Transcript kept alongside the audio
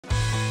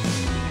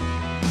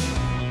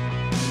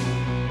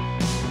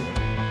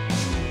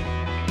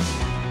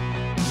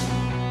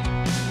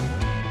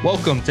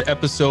Welcome to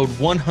episode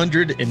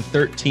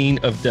 113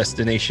 of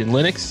Destination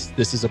Linux.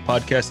 This is a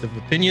podcast of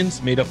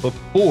opinions made up of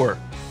four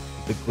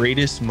of the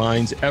greatest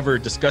minds ever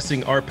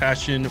discussing our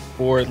passion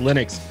for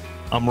Linux.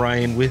 I'm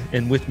Ryan,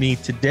 with me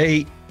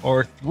today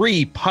are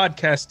three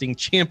podcasting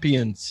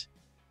champions.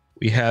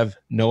 We have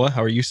Noah.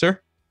 How are you, sir?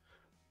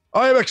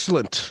 I am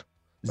excellent.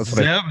 That's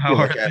Zeb, how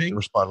are things?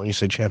 Respond when you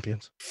say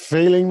champions.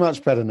 Feeling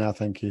much better now,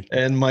 thank you.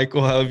 And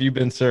Michael, how have you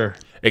been, sir?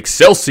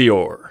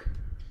 Excelsior.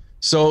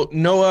 So,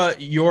 Noah,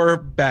 you're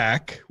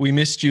back. We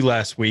missed you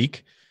last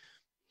week.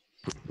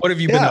 What have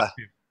you been up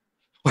to?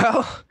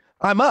 Well,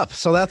 I'm up,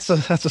 so that's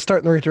a start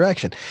in the right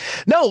direction.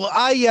 No,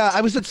 I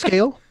was at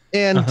Scale,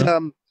 and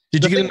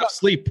did you get enough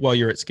sleep while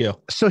you're at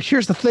Scale? So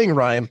here's the thing,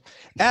 Ryan.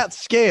 At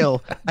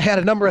Scale, I had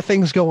a number of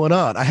things going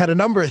on. I had a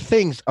number of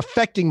things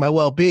affecting my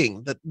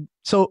well-being.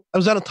 So I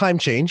was on a time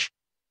change.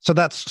 So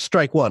that's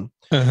strike one.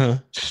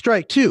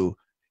 Strike two,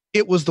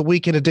 it was the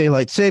weekend of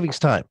daylight savings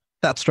time.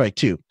 That's strike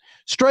two.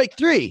 Strike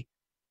three,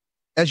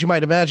 as you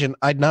might imagine,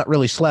 I'd not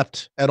really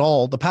slept at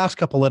all the past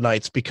couple of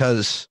nights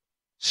because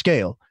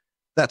Scale.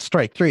 That's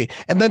strike three.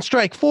 And then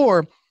strike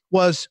four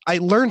was I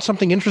learned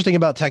something interesting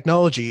about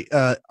technology.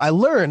 I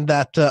learned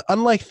that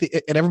unlike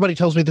and everybody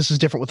tells me this is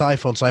different with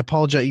iPhones, so I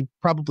apologize. You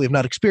probably have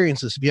not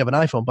experienced this if you have an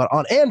iPhone, but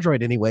on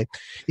Android anyway,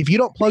 if you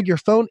don't plug your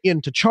phone in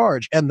to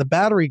charge and the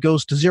battery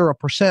goes to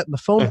 0% and the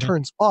phone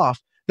turns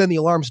off, then the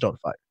alarms don't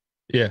fire.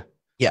 Yeah.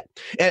 Yeah.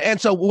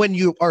 And so when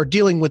you are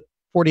dealing with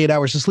 48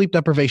 hours of sleep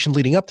deprivation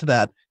leading up to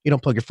that, you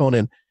don't plug your phone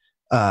in,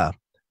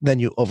 then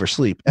you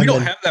oversleep. We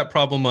don't have that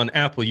problem on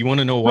Apple. You want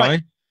to know why?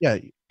 Right. Yeah.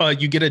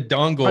 You get a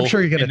dongle, I'm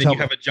sure you're gonna and then you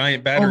have a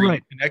giant battery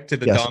to connect to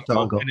the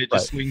dongle, and it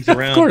just swings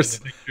around. Of course.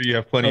 And make sure you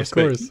have plenty of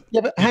space.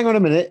 Yeah, but hang on a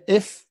minute.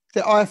 If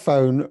the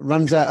iPhone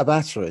runs out of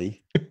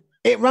battery,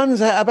 it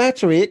runs out of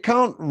battery. It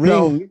can't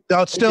ring.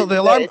 No, it's still the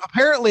alarm.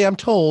 Apparently, I'm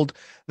told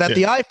that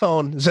the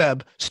iPhone,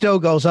 Zeb, still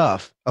goes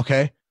off.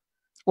 Okay.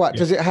 What,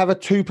 does it have a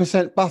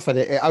 2% buffer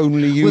that it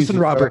only uses? Listen,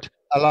 Robert,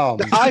 alarm.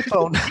 The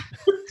iPhone,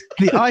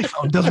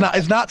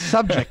 is not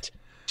subject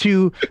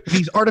to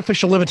these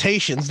artificial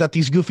limitations that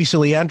these goofy,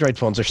 silly Android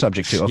phones are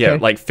subject to. Okay? Yeah,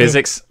 like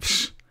physics.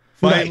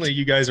 Finally,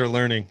 you guys are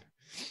learning.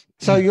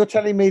 So you're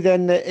telling me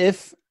then that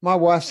if my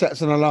wife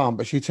sets an alarm,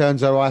 but she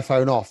turns her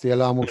iPhone off, the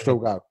alarm will still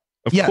go?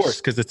 Of course,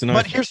 because it's an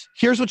iPhone. But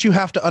here's what you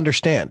have to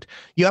understand.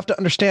 You have to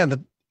understand that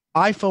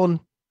iPhone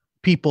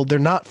people, they're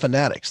not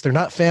fanatics. They're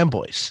not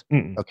fanboys.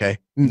 Okay?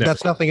 Never.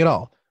 That's nothing at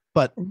all.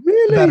 But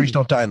Really? the batteries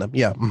don't die in them.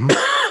 Yeah.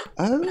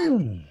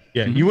 Oh.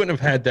 Yeah, you wouldn't have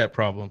had that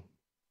problem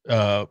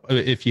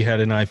if you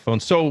had an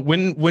iPhone. So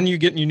when are you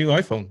getting your new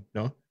iPhone?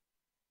 No?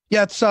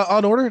 Yeah, it's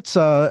on order. It's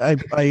I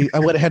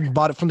went ahead and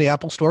bought it from the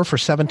Apple Store for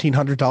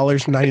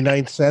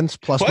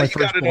 $1,700.99 plus my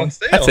first it on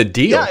sale. That's a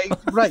deal. Yeah,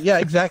 right. Yeah,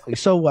 exactly.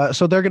 So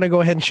they're gonna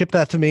go ahead and ship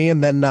that to me,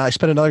 and then I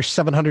spent another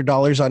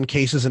 $700 on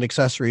cases and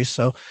accessories.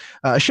 So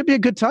it should be a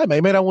good time.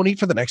 I won't eat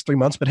for the next 3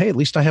 months, but hey, at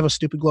least I have a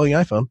stupid glowing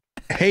iPhone.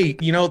 Hey,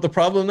 the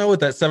problem though with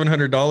that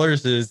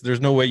 $700 is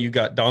there's no way you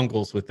got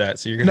dongles with that,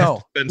 so you're gonna have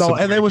to spend some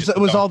and it was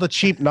all the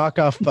cheap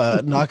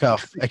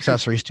knockoff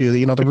accessories too.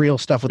 The real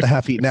stuff with the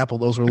half-eaten apple.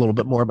 Those were a little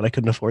bit more, but I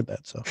couldn't afford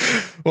that. So,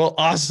 well,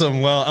 awesome.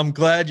 Well, I'm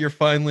glad you're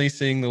finally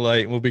seeing the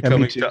light. We'll be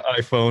coming to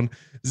iPhone.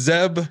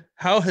 Zeb,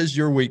 how has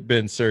your week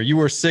been, sir? You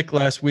were sick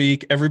last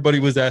week. Everybody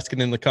was asking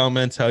in the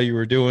comments how you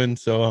were doing.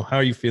 So, how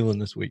are you feeling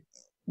this week?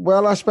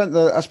 Well, I spent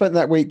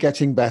that week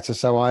getting better,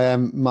 so I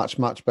am much,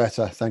 much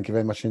better. Thank you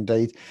very much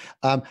indeed.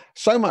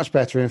 So much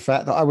better, in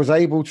fact, that I was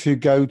able to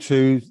go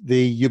to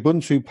the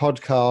Ubuntu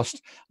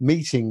podcast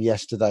meeting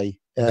yesterday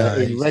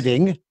in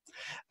Reading,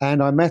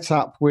 and I met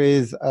up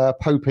with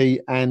Popey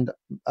and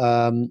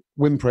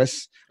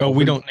Wimpress. Oh,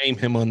 we don't name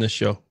him on this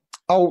show.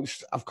 Oh,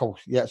 of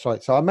course. Yeah, sorry.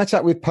 So I met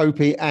up with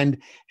Popey and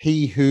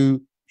he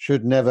who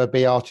should never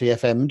be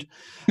RTFM'd.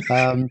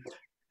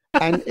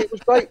 And it was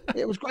great.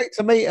 It was great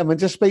to meet him and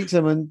just speak to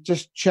him and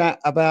just chat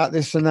about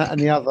this and that and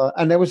the other.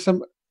 And there was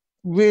some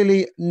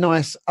really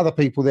nice other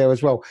people there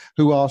as well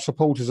who are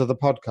supporters of the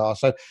podcast.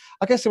 So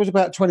I guess there was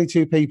about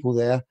 22 people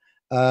there.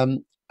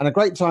 And a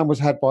great time was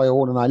had by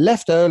all. And I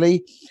left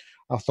early.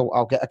 I thought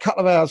I'll get a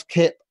couple of hours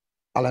kip.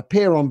 I'll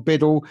appear on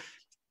Biddle.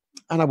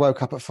 And I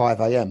woke up at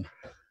 5 a.m.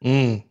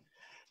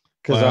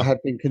 Because I had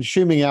been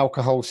consuming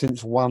alcohol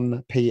since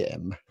 1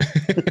 p.m.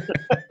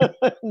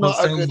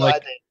 Not a good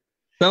idea.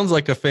 Sounds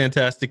like a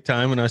fantastic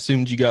time, and I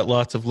assumed you got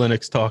lots of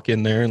Linux talk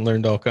in there and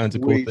learned all kinds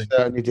of cool things. We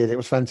certainly did. It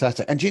was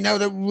fantastic. And do you know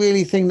the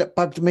really thing that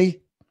bugged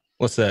me?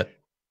 What's that?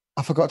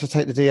 I forgot to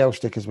take the DL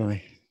stickers with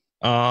me.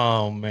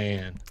 Oh,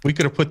 man. We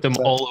could have put them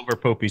all over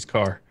Popey's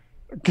car.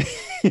 I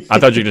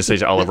thought you were going to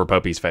say all over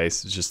Popey's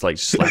face. It's just like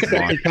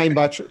he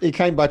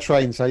came by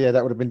train, so yeah,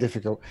 that would have been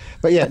difficult.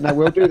 But yeah, no,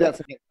 we'll do that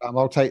for next time.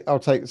 I'll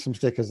take some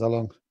stickers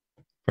along.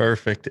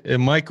 Perfect.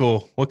 And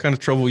Michael, what kind of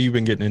trouble you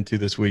been getting into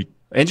this week?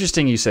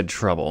 Interesting you said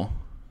trouble.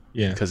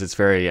 Yeah. Because it's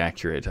very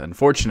accurate.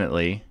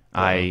 Unfortunately,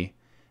 I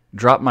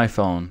dropped my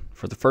phone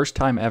for the first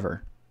time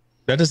ever.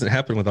 That doesn't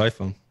happen with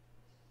iPhone.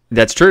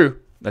 That's true.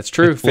 That's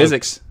true.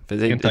 Physics.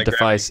 It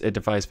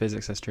defies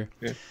physics. That's true.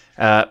 Yeah.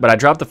 But I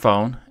dropped the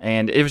phone,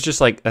 and it was just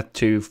like a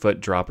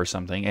 2-foot drop or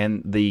something,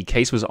 and the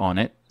case was on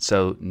it,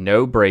 so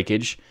no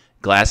breakage.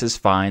 Glass is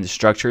fine. The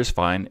structure is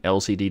fine.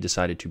 LCD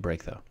decided to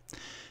break though,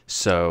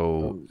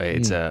 so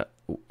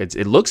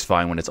it looks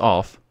fine when it's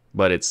off,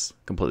 but it's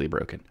completely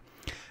broken.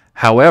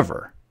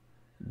 However,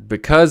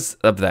 because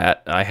of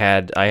that, I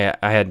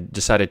had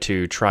decided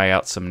to try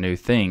out some new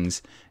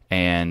things,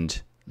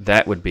 and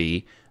that would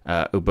be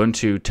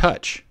Ubuntu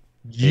Touch.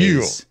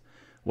 Is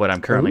what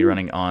I'm currently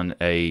running on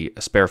a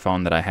spare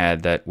phone that I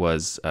had that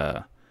was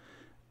a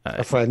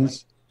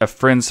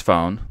friend's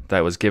phone that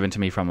was given to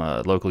me from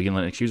a local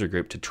Linux user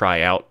group to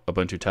try out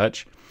Ubuntu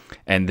Touch,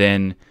 and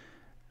then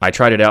I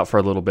tried it out for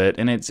a little bit,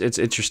 and it's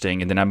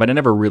interesting, and then but I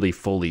never really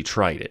fully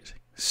tried it.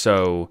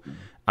 So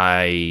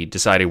I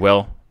decided,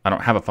 well, I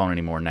don't have a phone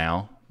anymore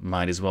now.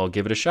 Might as well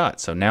give it a shot.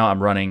 So now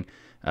I'm running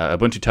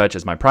Ubuntu Touch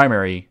as my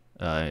primary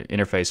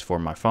interface for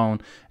my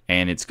phone,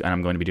 and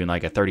I'm going to be doing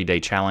like a 30-day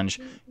challenge,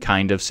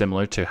 kind of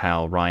similar to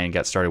how Ryan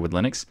got started with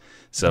Linux.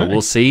 So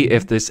we'll see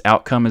if this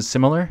outcome is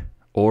similar,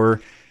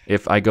 or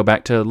if I go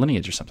back to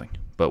Lineage or something.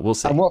 But we'll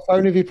see. And what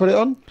phone have you put it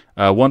on?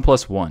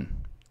 OnePlus One.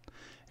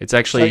 It's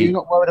actually. So you're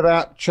not worried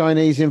about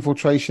Chinese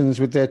infiltrations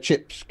with their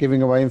chips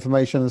giving away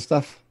information and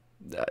stuff?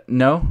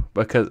 No,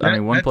 because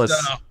OnePlus.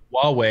 That's,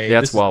 Huawei. Yeah,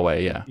 that's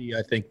Huawei. Yeah,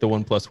 I think the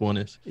OnePlus One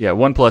is. Yeah,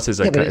 OnePlus is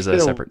a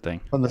separate thing.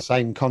 On the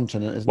same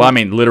continent, isn't it? Well, I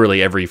mean,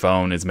 literally every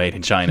phone is made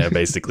in China,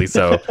 basically.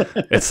 So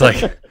it's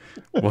like,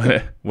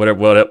 what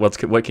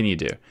can you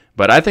do?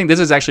 But I think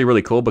this is actually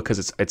really cool because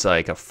it's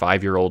like a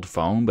 5-year-old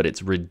phone, but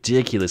it's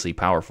ridiculously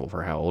powerful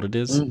for how old it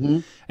is. Mm-hmm.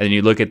 And then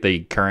you look at the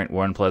current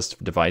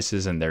OnePlus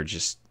devices, and they're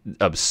just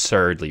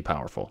absurdly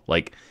powerful.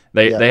 Like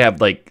they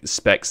have like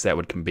specs that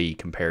would be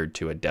compared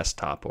to a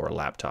desktop or a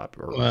laptop,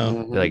 or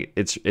like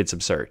it's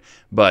absurd.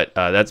 But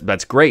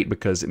that's great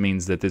because it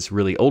means that this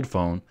really old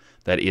phone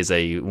that is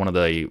one of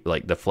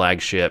the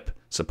flagship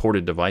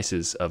supported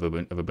devices of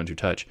Ubuntu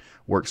Touch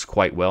works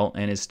quite well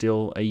and is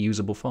still a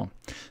usable phone.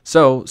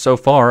 So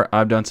far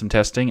I've done some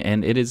testing,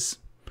 and it is,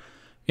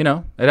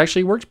 it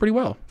actually works pretty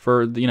well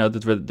for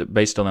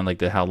based on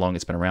like how long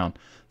it's been around.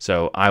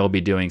 So I will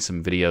be doing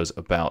some videos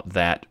about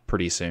that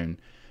pretty soon.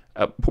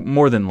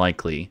 More than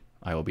likely,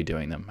 I will be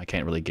doing them. I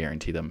can't really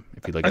guarantee them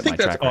if you look at my track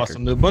record. I think that's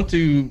awesome. The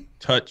Ubuntu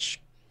Touch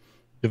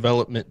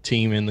development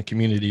team and the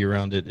community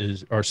around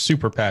it are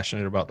super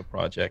passionate about the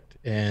project,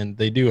 and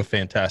they do a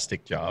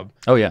fantastic job.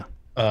 Oh yeah.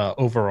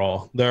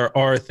 Overall, there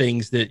are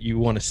things that you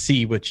want to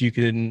see, but you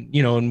can,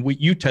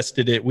 and you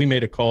tested it. We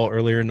made a call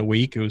earlier in the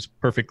week. It was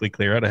perfectly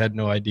clear. I had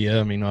no idea.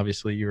 I mean,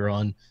 obviously you're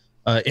on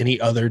any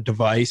other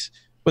device,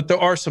 but there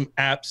are some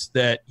apps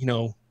that,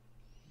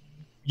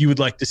 you would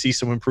like to see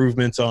some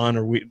improvements on,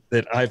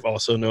 that I've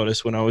also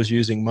noticed when I was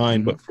using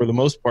mine. Mm-hmm. But for the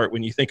most part,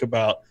 when you think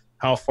about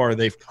how far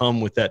they've come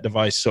with that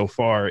device so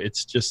far,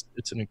 it's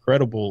an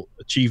incredible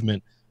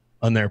achievement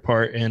on their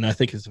part, and I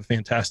think it's a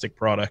fantastic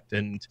product.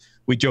 And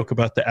we joke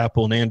about the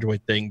Apple and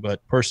Android thing,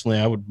 but personally,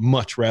 I would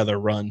much rather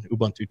run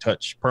Ubuntu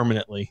Touch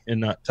permanently and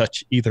not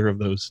touch either of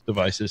those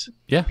devices.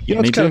 Yeah,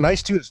 what's kind of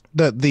nice too is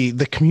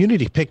the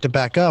community picked it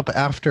back up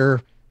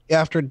after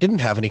it didn't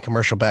have any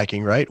commercial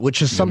backing, right?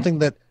 Which is something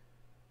that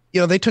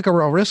they took a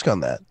real risk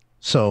on that.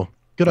 So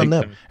good on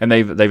them. And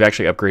they've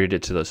actually upgraded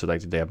it so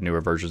they have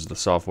newer versions of the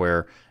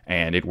software,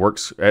 and it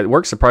works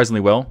surprisingly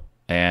well.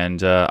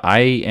 And I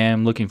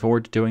am looking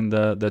forward to doing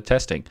the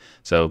testing.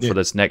 So for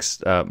this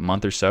next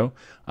month or so,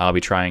 I'll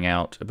be trying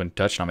out Ubuntu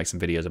Touch, and I'll make some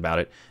videos about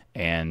it.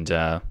 And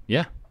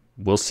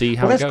we'll see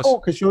how it goes. That's cool,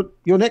 because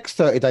your next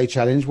 30-day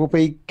challenge will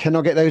be, can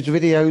I get those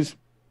videos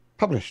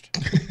published?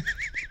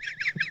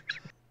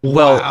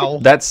 Well,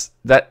 wow.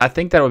 I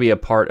think that will be a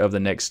part of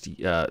the next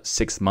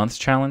 6 months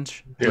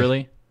challenge,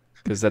 really.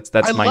 Because that's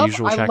my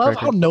usual track record. I love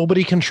how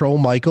nobody can troll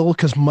Michael,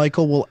 because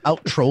Michael will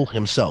out-troll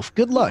himself.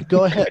 Good luck.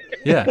 Go ahead.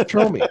 Yeah.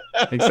 Troll me.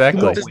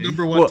 Exactly.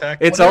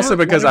 It's also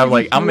because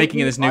I'm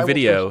making this new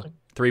video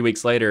 3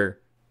 weeks later.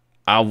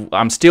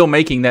 I'm still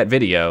making that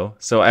video.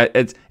 So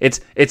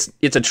it's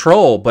a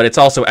troll, but it's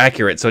also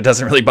accurate, so it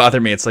doesn't really bother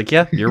me. It's like,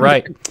 yeah, you're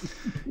right.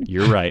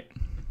 You're right.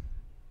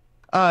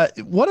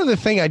 One other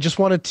thing I just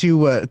wanted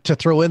to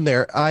throw in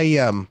there,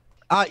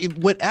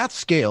 at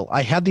Scale,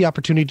 I had the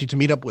opportunity to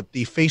meet up with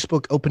the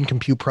Facebook Open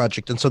Compute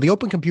Project. And so the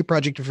Open Compute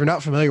Project, if you're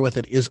not familiar with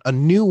it, is a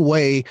new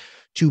way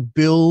to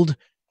build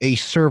a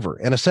server.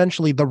 And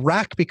essentially the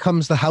rack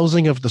becomes the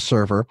housing of the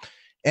server,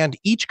 and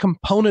each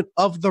component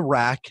of the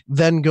rack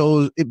then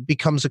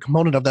becomes a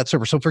component of that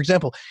server. So for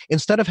example,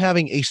 instead of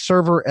having a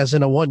server as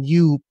in a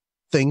 1U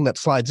thing that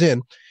slides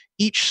in,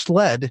 each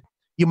sled,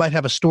 you might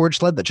have a storage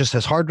sled that just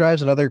has hard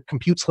drives, another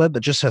compute sled that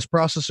just has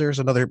processors,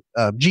 another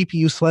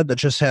GPU sled that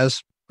just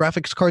has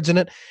graphics cards in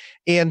it,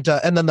 and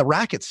then the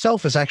rack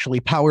itself is actually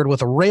powered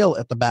with a rail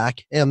at the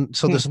back, and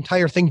so this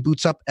entire thing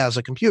boots up as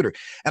a computer.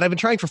 And I've been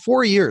trying for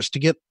 4 years to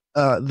get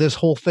this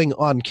whole thing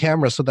on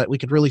camera so that we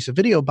could release a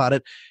video about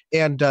it.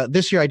 And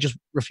this year I just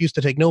refused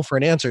to take no for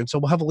an answer. And so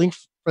we'll have a link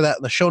for that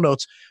in the show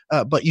notes.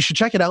 But you should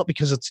check it out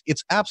because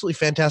it's absolutely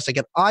fantastic.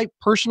 And I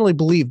personally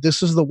believe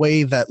this is the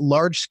way that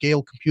large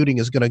scale computing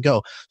is going to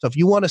go. So if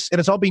you want to, and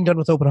it's all being done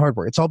with open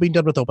hardware. It's all being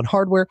done with open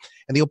hardware,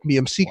 and the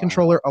OpenBMC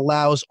controller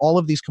allows all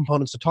of these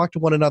components to talk to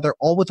one another,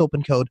 all with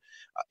open code.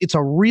 It's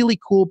a really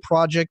cool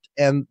project,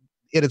 and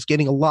it's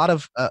getting a lot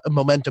of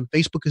momentum.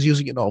 Facebook is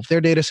using it in all of their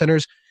data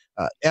centers.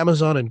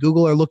 Amazon and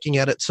Google are looking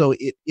at it. So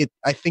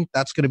I think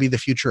that's going to be the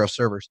future of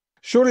servers.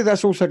 Surely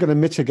that's also going to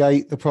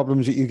mitigate the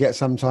problems that you get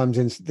sometimes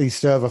in these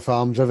server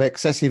farms of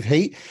excessive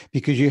heat,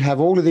 because you have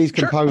all of these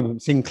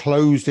components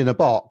enclosed in a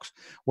box,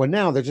 where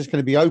now they're just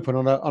going to be open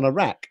on a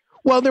rack.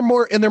 Well, they're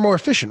more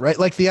efficient, right?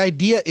 Like the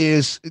idea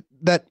is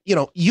that,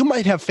 you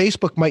might have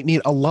Facebook might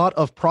need a lot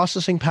of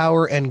processing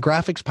power and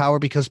graphics power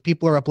because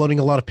people are uploading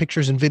a lot of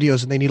pictures and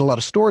videos and they need a lot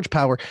of storage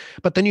power.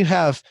 But then you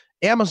have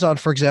Amazon,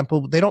 for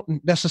example, they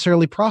don't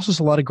necessarily process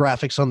a lot of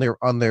graphics on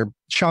their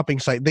shopping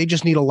site. They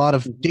just need a lot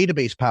of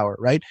database power,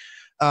 right?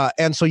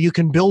 And so you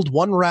can build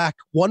one rack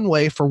one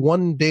way for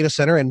one data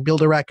center and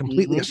build a rack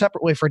completely a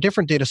separate way for a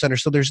different data center.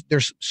 So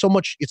there's so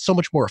much, it's so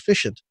much more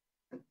efficient.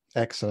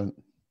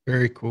 Excellent.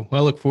 Very cool.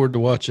 I look forward to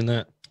watching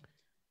that.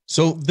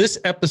 So this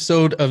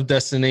episode of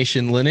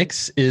Destination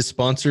Linux is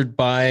sponsored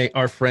by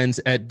our friends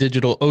at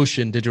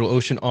DigitalOcean.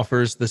 DigitalOcean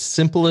offers the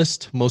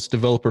simplest, most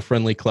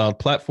developer-friendly cloud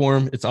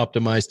platform. It's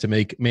optimized to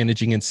make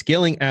managing and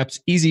scaling apps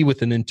easy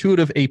with an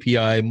intuitive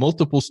API,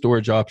 multiple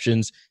storage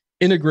options,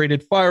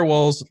 integrated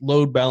firewalls,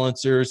 load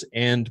balancers,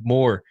 and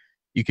more.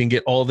 You can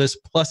get all this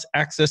plus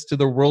access to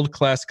the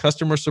world-class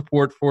customer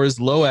support for as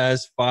low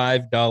as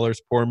 $5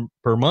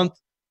 per month.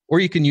 Or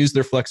you can use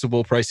their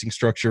flexible pricing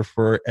structure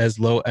for as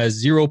low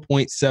as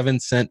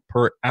 0.7 cent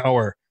per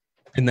hour,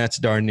 and that's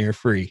darn near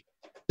free.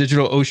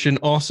 DigitalOcean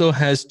also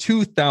has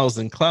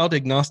 2,000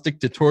 cloud-agnostic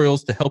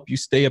tutorials to help you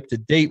stay up to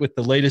date with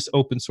the latest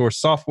open source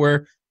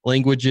software,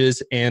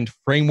 languages, and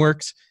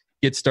frameworks.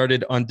 Get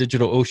started on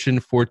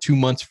DigitalOcean for 2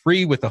 months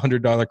free with a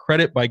 $100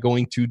 credit by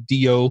going to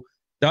do.co/DL.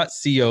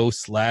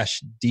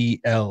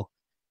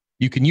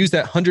 You can use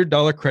that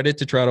 $100 credit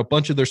to try out a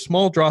bunch of their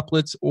small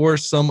droplets or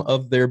some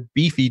of their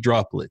beefy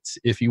droplets.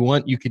 If you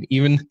want, you can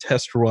even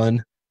test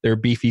run their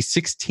beefy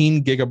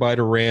 16 gigabyte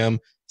of RAM,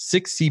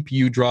 6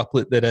 CPU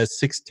droplet that has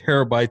 6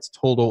 terabytes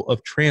total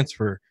of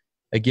transfer.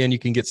 Again, you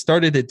can get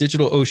started at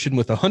DigitalOcean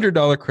with a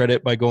 $100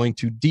 credit by going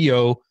to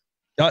do.co/DL.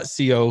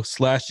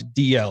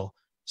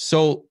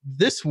 So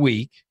this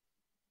week,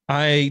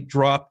 I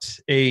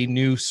dropped a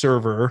new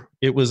server.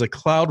 It was a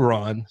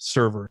Cloudron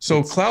server.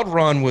 So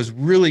Cloudron was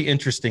really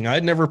interesting.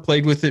 I'd never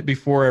played with it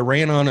before. I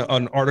ran on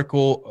an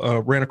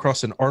article, ran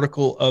across an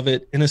article of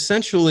it. And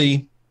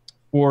essentially,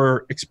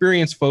 for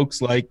experienced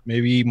folks like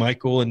maybe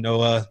Michael and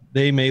Noah,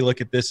 they may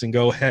look at this and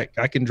go, heck,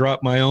 I can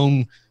drop my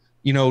own,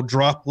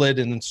 droplet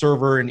and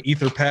server and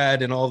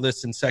Etherpad and all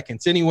this in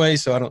seconds anyway,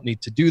 so I don't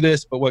need to do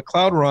this. But what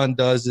Cloudron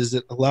does is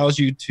it allows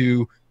you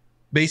to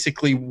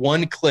basically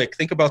one click.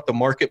 Think about the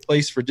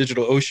marketplace for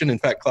DigitalOcean. In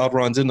fact,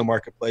 Cloudron's in the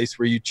marketplace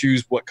where you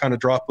choose what kind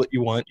of droplet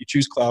you want. You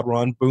choose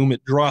Cloudron, boom,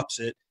 it drops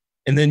it.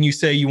 And then you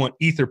say you want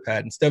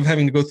Etherpad. Instead of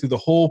having to go through the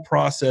whole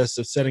process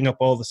of setting up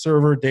all the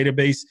server,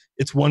 database,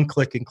 it's one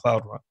click in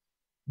Cloudron.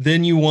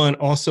 Then you want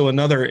also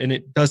another, and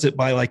it does it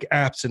by like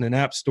apps in an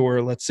app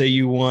store. Let's say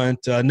you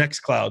want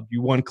Nextcloud.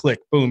 You one click,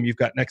 boom, you've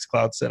got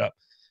Nextcloud set up.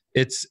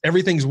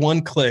 Everything's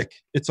one click.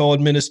 It's all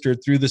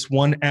administered through this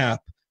one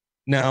app.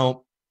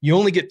 Now, you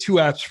only get 2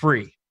 apps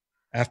free.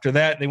 After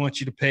that, they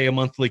want you to pay a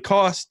monthly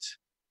cost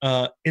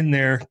in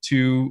there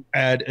to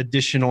add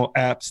additional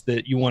apps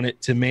that you want it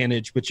to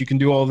manage. But you can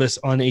do all this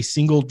on a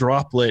single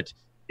droplet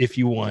if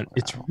you want. Wow.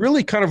 It's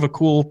really kind of a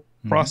cool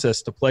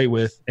process to play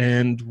with,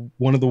 and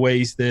one of the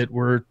ways that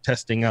we're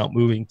testing out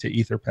moving to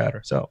Etherpad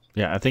ourselves.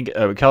 Yeah, I think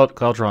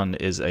Cloudron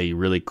is a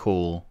really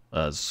cool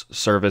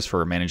service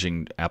for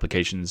managing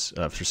applications,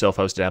 for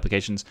self-hosted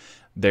applications.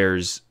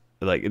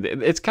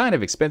 It's kind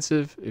of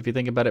expensive if you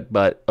think about it,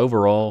 but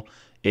overall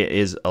it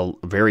is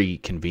very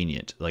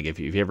convenient. Like if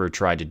you've ever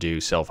tried to do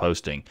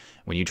self-hosting,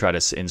 when you try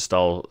to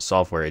install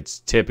software,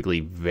 it's typically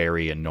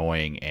very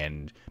annoying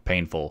and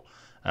painful.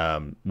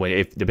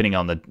 Depending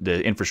on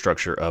the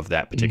infrastructure of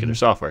that particular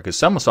software, because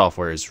some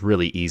software is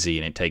really easy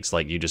and it takes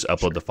you just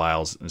upload the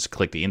files and just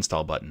click the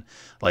install button.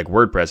 Like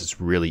WordPress is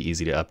really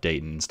easy to update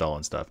and install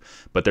and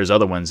stuff, but there's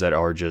other ones that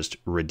are just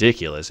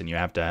ridiculous, and you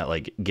have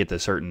to get the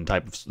certain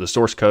type of the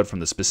source code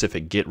from the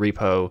specific Git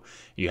repo.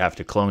 You have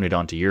to clone it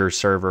onto your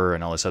server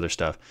and all this other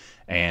stuff.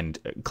 And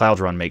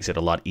Cloudron makes it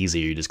a lot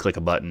easier. You just click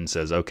a button,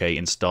 says okay,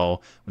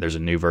 install. When there's a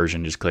new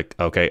version, just click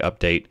okay,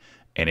 update.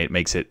 And it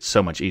makes it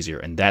so much easier,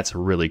 and that's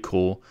really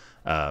cool.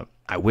 I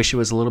wish it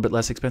was a little bit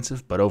less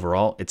expensive, but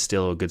overall, it's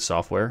still a good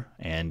software.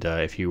 And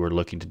if you were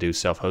looking to do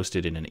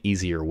self-hosted in an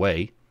easier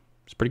way,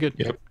 it's pretty good.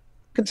 Yep.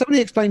 Can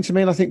somebody explain to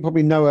me, and I think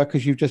probably Noah,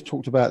 because you've just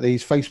talked about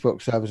these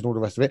Facebook servers and all the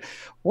rest of it,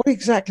 what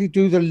exactly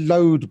do the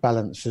load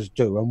balancers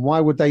do, and why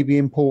would they be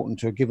important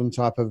to a given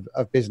type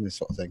of business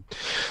sort of thing?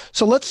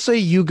 So let's say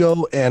you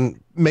go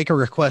and make a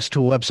request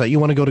to a website, you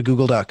want to go to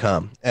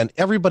google.com, and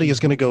everybody is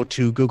going to go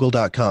to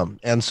google.com.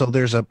 And so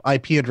there's an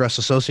IP address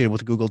associated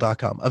with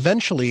google.com.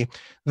 Eventually,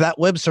 that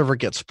web server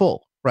gets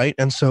full, right?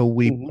 And so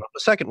we put up a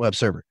second web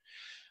server.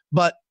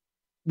 But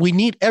we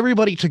need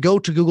everybody to go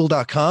to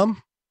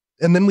google.com,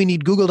 and then we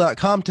need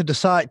google.com to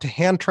decide to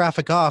hand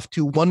traffic off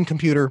to one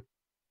computer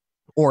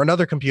or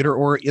another computer,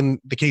 or in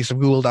the case of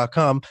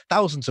google.com,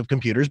 thousands of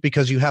computers,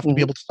 because you have to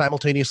be able to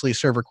simultaneously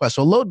serve requests.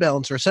 So a load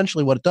balancer,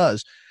 essentially what it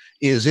does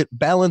is it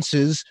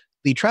balances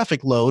the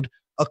traffic load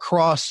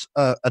across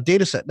a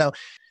data set. Now,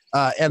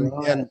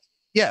 and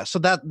yeah, so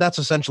that's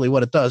essentially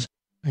what it does.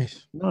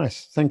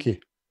 Nice. Thank you.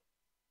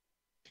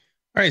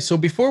 All right, so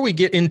before we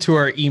get into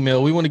our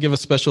email, we want to give a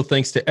special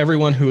thanks to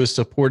everyone who has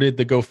supported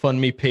the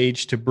GoFundMe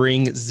page to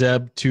bring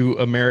Zeb to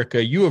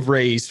America. You have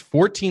raised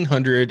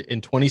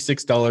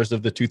 $1,426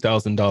 of the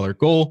 $2,000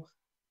 goal.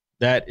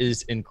 That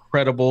is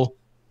incredible.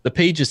 The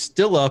page is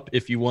still up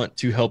if you want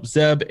to help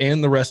Zeb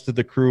and the rest of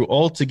the crew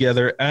all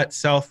together at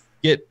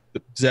get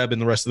Zeb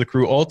and the rest of the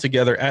crew all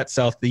together at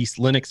Southeast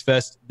Linux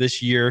Fest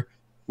this year.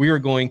 We are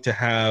going to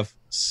have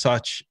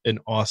such an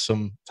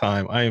awesome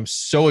time. I am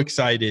so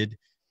excited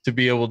to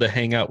be able to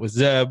hang out with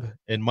Zeb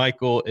and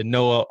Michael and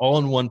Noah all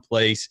in one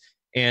place.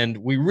 And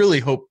we really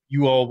hope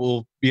you all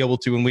will be able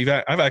to.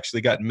 And I've actually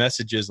gotten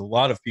messages, a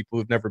lot of people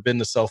who've never been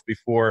to Self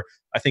before.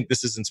 I think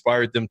this has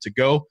inspired them to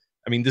go.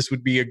 I mean, this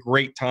would be a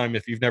great time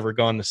if you've never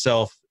gone to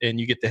Self and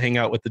you get to hang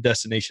out with the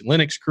Destination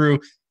Linux crew.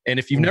 And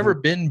if you've never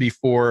been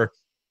before,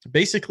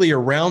 basically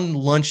around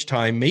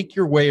lunchtime, make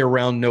your way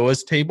around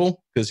Noah's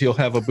table, because he'll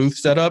have a booth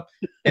set up.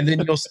 And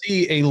then you'll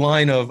see a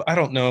line of,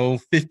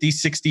 50,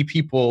 60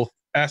 people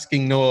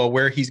asking Noah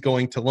where he's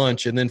going to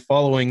lunch, and then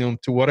following him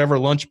to whatever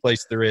lunch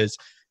place there is,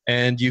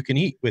 and you can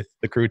eat with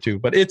the crew too.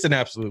 But it's an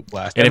absolute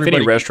blast. And if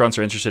any restaurants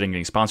are interested in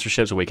getting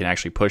sponsorships, so we can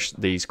actually push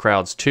these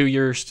crowds to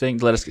your thing,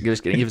 give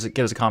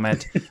us a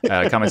comment.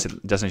 Comments at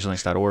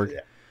destinationlinks.org.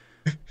 Yeah.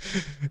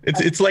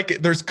 It's like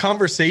there's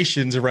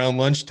conversations around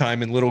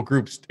lunchtime in little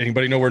groups.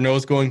 Anybody know where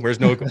Noah's going? Where's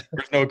Noah going?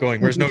 Where's Noah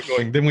going? Where's Noah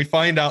going? Then we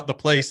find out the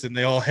place, and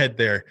they all head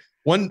there.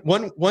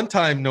 One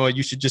time, Noah,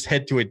 you should just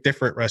head to a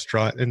different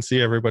restaurant and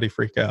see everybody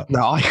freak out.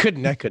 No, I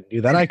couldn't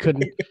do that. I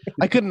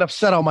couldn't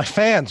upset all my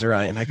fans,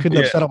 Ryan. I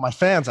couldn't upset all my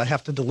fans. I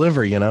have to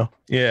deliver, Yeah.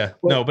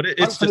 Well, no, but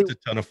it's just a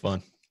ton of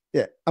fun.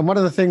 Yeah. And one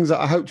of the things that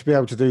I hope to be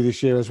able to do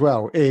this year as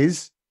well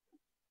is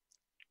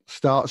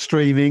start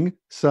streaming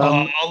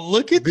some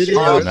look at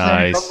videos you.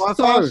 Nice. on my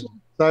phone.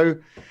 So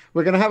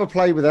we're going to have a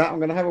play with that. I'm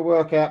going to have a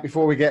workout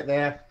before we get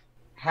there,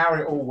 how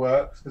it all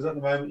works. Because at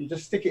the moment, you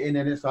just stick it in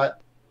and it's like,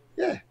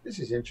 yeah, this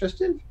is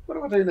interesting. What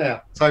do I do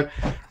now? So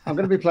I'm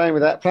going to be playing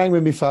with that, playing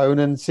with my phone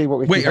and see what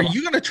we can. Wait, are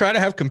you going to try to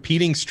have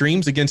competing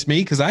streams against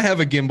me? Because I have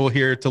a gimbal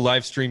here to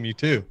live stream you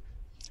too.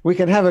 We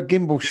can have a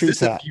gimbal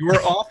shootout. If you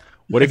are off.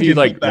 What if you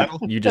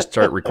you just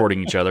start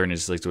recording each other and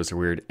it's like it's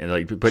weird,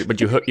 and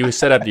but you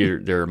set up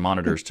their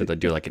monitors to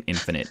do like an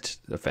infinite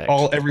effect.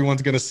 All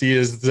everyone's going to see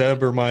is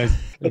Zeb or my.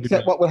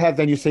 Except what we'll have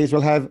then, you see, is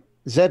we'll have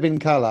Zeb in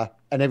color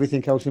and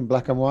everything else in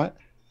black and white.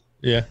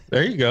 Yeah,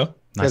 there you go.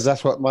 Because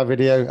that's what my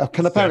video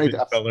can apparently.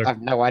 I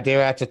have no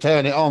idea how to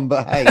turn it on,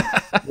 but hey,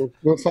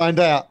 we'll find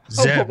out.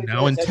 Zeb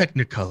now in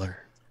Technicolor.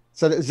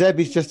 So that Zeb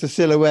is just a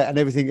silhouette and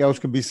everything else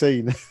can be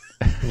seen.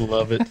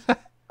 Love it.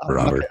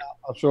 Robert.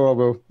 I'm sure I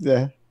will.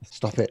 Yeah.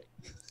 Stop it.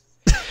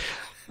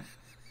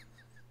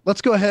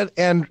 Let's go ahead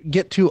and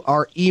get to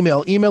our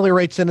email. Emailer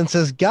writes in and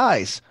says,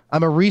 guys,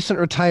 I'm a recent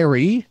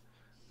retiree,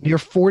 near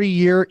 40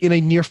 year in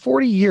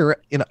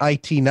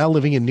IT, now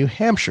living in New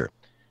Hampshire.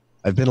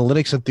 I've been a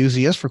Linux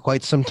enthusiast for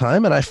quite some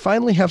time, and I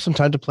finally have some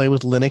time to play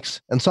with Linux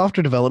and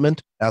software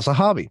development as a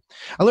hobby.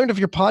 I learned of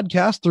your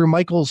podcast through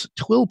Michael's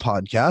Twill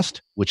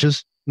podcast, which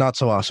is not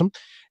so awesome.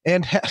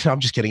 And no,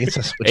 I'm just kidding. It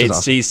says, which is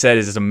awesome. He said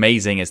it's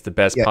amazing. It's the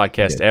best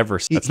podcast ever.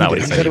 That's not what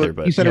he said either.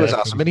 But he said it was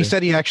awesome. And he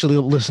said he actually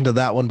listened to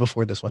that one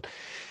before this one.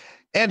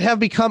 And have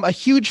become a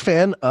huge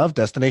fan of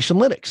Destination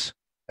Linux.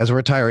 As a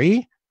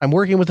retiree, I'm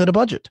working within a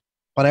budget.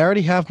 But I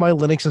already have my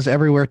Linux is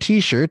Everywhere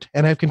t-shirt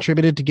and have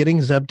contributed to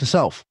getting Zeb to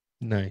Self.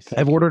 Nice.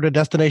 I've ordered a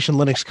Destination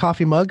Linux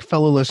coffee mug.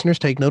 Fellow listeners,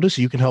 take notice.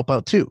 You can help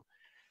out too.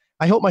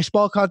 I hope my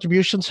small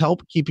contributions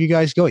help keep you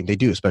guys going. They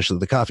do, especially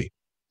the coffee.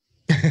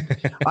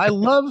 I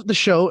love the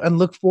show and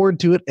look forward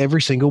to it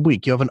every single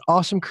week. You have an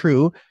awesome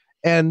crew,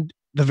 and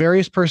the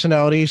various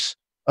personalities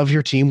of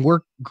your team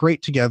work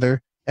great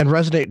together and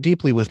resonate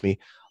deeply with me.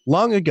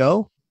 Long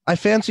ago, I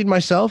fancied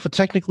myself a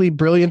technically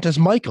brilliant as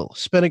Michael.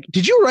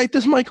 Did you write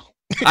this, Michael?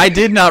 I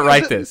did not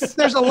write this.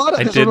 There's a lot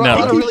of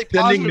really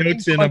sending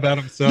notes in about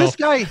himself.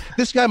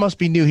 This guy must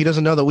be new. He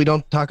doesn't know that we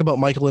don't talk about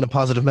Michael in a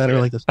positive manner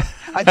like this.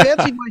 I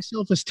fancied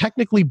myself as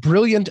technically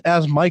brilliant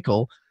as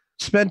Michael.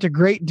 Spent a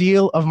great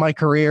deal of my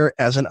career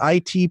as an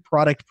IT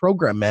product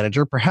program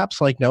manager, perhaps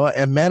like Noah,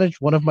 and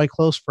managed one of my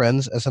close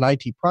friends as an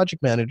IT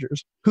project manager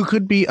who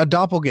could be a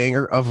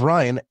doppelganger of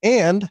Ryan.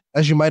 And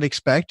as you might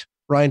expect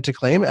Ryan to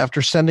claim,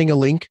 after sending a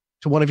link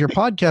to one of your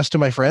podcasts to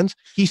my friends,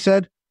 he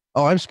said,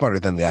 "Oh, I'm smarter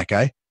than that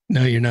guy."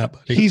 No, you're not,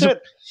 buddy. He's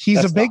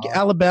a big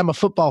Alabama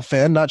football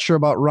fan. Not sure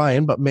about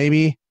Ryan, but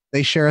maybe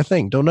they share a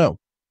thing. Don't know.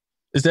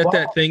 Is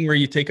that thing where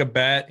you take a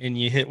bat and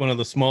you hit one of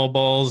the small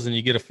balls and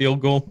you get a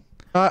field goal?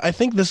 I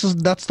think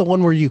that's the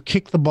one where you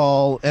kick the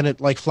ball and it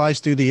like flies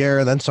through the air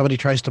and then somebody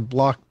tries to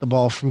block the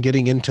ball from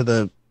getting into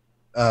the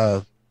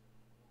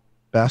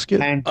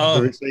basket. And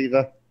the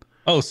receiver.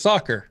 Oh,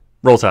 soccer.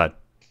 Roll Tide.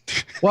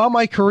 While during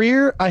my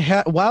career, I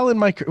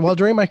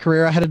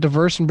had a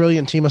diverse and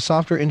brilliant team of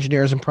software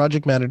engineers and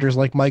project managers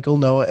like Michael,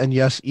 Noah, and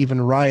yes,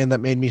 even Ryan that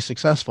made me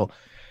successful.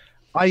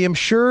 I am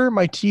sure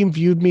my team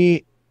viewed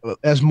me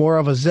as more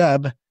of a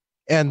Zeb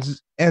and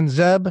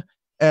Zeb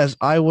as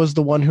I was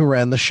the one who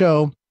ran the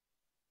show.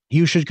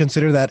 You should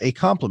consider that a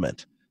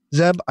compliment.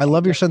 Zeb, I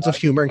love your sense of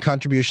humor and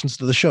contributions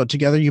to the show.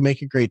 Together, you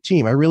make a great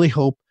team. I really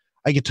hope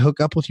I get to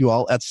hook up with you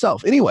all at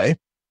Self. Anyway,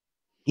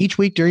 each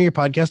week during your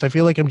podcast, I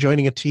feel like I'm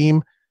joining a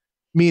team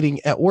meeting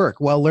at work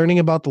while learning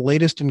about the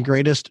latest and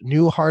greatest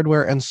new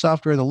hardware and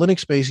software in the Linux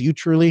space. You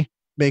truly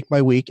make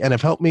my week and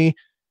have helped me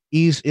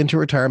ease into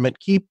retirement.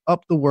 Keep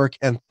up the work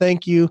and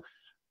thank you.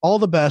 All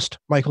the best,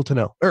 Michael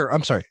Tunnell.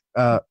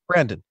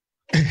 Brandon.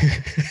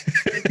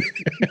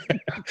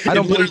 I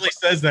don't literally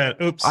says that.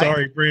 Oops,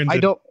 sorry,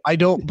 Brandon. I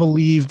don't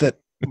believe that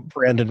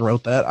Brandon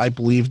wrote that. I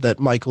believe that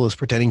Michael is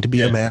pretending to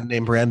be a man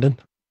named Brandon.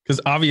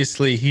 Because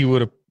obviously he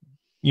would have,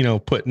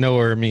 put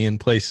Noah or me in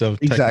place of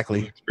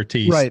exactly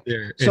expertise. Right.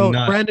 There, so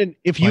Brandon,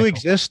 if you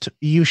exist,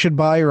 you should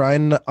buy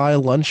Ryan and I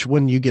lunch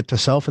when you get to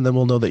Self, and then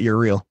we'll know that you're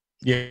real.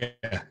 Yeah,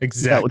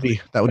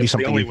 exactly. That would be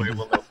something. The only way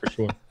we'll know for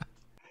sure.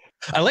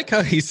 I like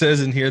how he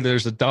says in here,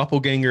 there's a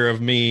doppelganger of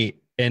me,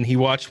 and he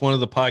watched one of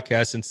the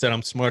podcasts and said,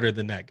 I'm smarter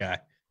than that guy.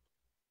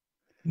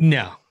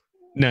 No,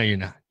 you're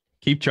not.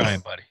 Keep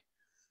trying, buddy.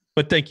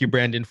 But thank you,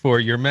 Brandon,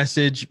 for your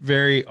message.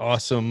 Very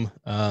awesome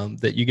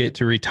that you get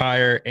to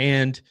retire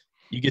and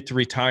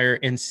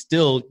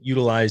still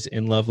utilize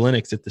and love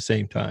Linux at the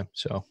same time.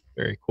 So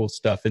very cool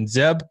stuff. And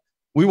Zeb,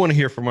 we want to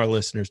hear from our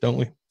listeners, don't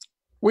we?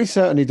 We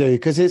certainly do,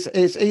 because it's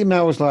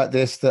emails like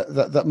this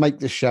that make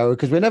the show,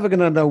 because we're never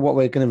going to know what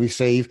we're going to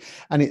receive.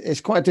 And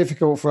it's quite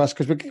difficult for us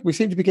because we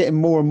seem to be getting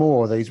more and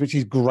more of these, which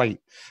is great.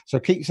 So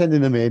keep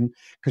sending them in,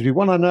 because we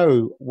want to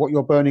know what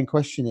your burning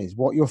question is,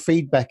 what your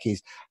feedback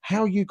is,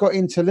 how you got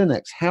into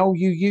Linux, how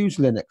you use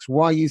Linux,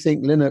 why you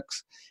think Linux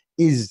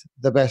is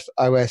the best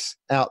OS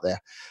out there.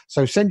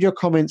 So send your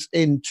comments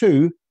in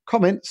to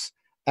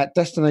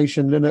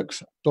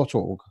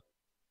comments@destinationlinux.org.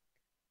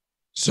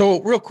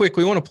 So real quick,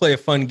 we want to play a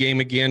fun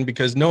game again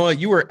because Noah,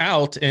 you were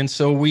out. And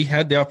so we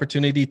had the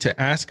opportunity to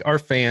ask our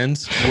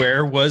fans,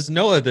 where was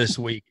Noah this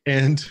week?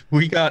 And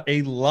we got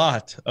a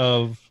lot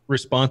of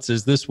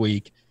responses this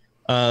week.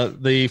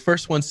 The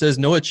first one says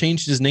Noah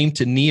changed his name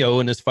to Neo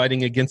and is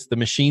fighting against the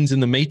machines in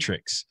the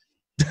Matrix.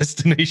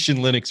 Destination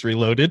Linux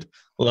Reloaded.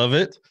 Love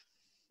it.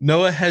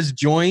 Noah has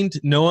joined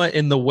Noah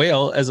in the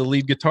Whale as a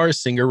lead guitar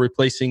singer,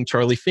 replacing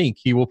Charlie Fink.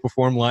 He will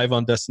perform live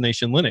on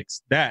Destination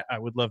Linux. That I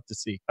would love to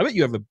see. I bet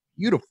you have a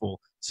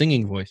beautiful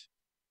singing voice.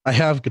 I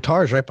have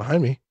guitars right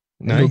behind me.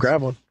 Nice. Go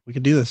grab one. We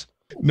could do this.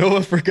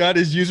 Noah forgot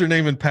his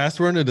username and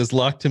password and has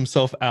locked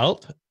himself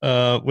out,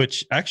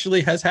 which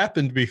actually has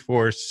happened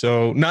before.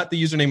 So not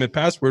the username and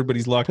password, but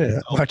he's locked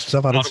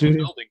himself out of the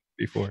building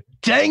before.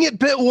 Dang it,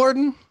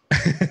 Bitwarden.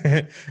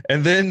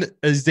 And then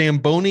a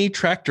Zamboni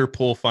tractor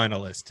pull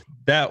finalist.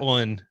 That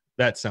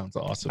sounds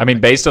awesome. I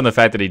mean, based on the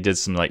fact that he did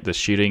some like the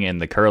shooting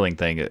and the curling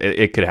thing,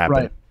 it could happen.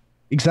 Right.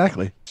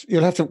 Exactly.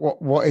 You'll have to.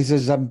 What is a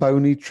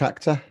Zamboni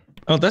tractor?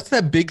 Oh, that's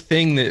that big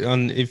thing that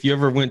if you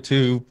ever went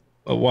to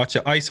watch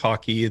ice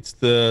hockey, it's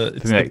the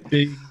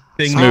big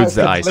thing smooths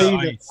the ice.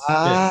 Right.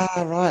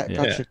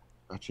 Gotcha.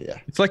 Yeah.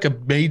 It's like a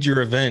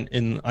major event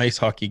in ice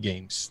hockey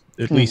games.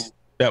 At least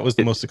that was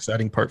the most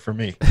exciting part for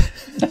me.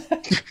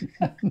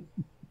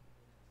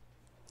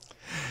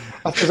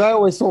 Because I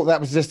always thought that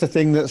was just a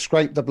thing that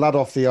scraped the blood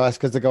off the ice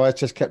because the guys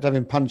just kept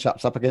having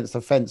punch-ups up against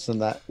the fence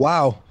and that.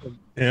 Wow.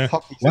 Yeah.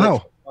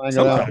 Wow.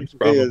 Sometimes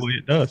probably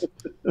it does.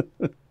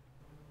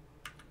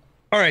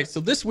 All right, so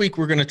this week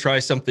we're going to try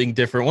something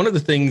different. One of the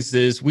things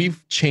is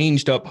we've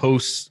changed up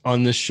hosts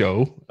on this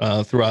show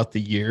throughout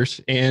the years,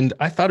 and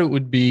I thought it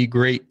would be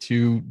great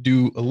to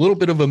do a little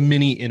bit of a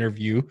mini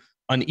interview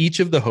on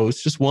each of the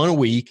hosts, just one a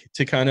week,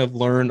 to kind of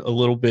learn a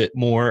little bit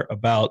more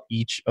about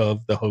each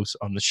of the hosts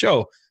on the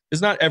show.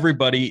 Because not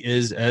everybody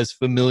is as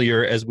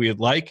familiar as we would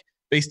like,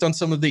 based on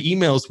some of the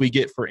emails we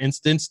get, for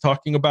instance,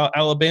 talking about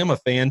Alabama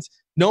fans,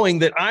 knowing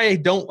that I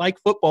don't like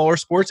football or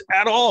sports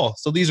at all.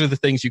 So these are the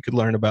things you could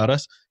learn about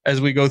us as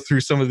we go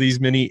through some of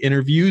these mini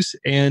interviews.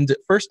 And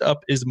first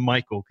up is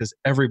Michael, because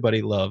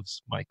everybody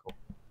loves Michael.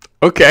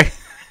 Okay.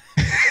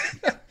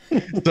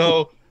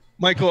 So,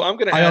 Michael, I'm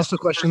going to ask... I also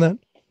question that.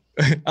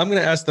 I'm going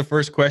to ask the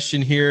first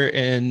question here,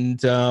 and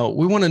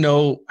we want to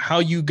know how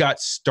you got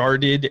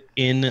started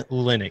in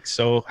Linux.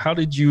 So how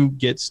did you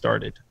get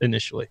started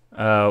initially?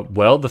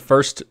 Well,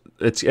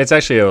 it's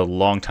actually a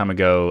long time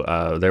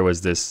ago. There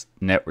was this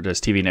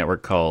TV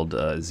network called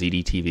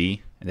ZDTV,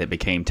 and it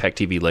became Tech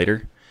TV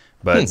later.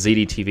 But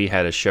ZDTV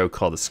had a show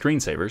called The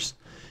Screensavers,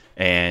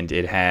 and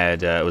it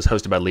was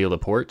hosted by Leo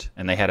Laporte,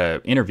 and they had an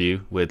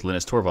interview with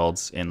Linus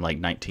Torvalds in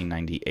like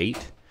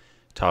 1998.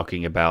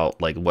 talking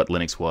about like what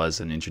Linux was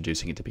and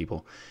introducing it to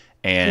people.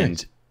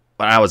 And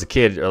when I was a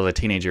kid, I was a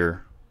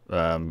teenager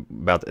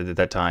about at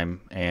that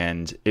time,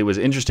 and it was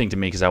interesting to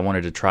me because I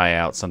wanted to try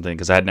out something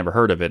because I had never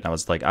heard of it, and I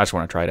was like, I just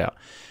want to try it out.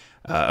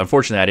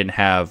 Unfortunately, I didn't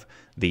have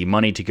the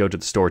money to go to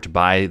the store to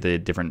buy the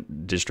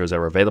different distros that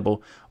were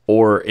available,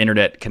 or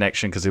internet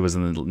connection because it was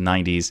in the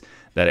 90s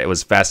that it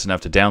was fast enough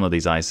to download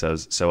these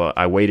ISOs. So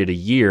I waited a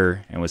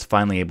year and was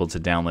finally able to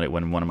download it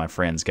when one of my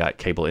friends got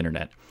cable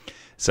internet.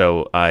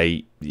 So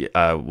I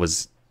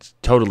was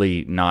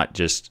totally not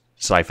just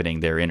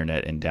siphoning their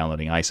internet and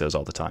downloading ISOs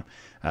all the time.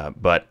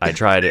 But I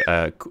tried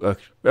a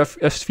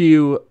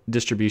few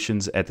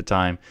distributions at the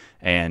time,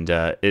 and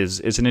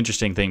it's an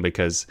interesting thing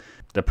because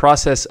the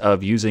process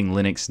of using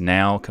Linux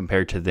now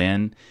compared to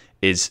then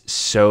is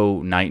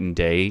so night and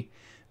day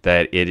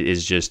that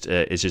it's just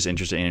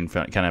interesting and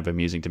kind of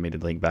amusing to me to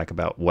think back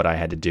about what I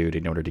had to do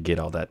in order to get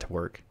all that to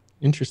work.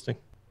 Interesting.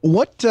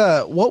 What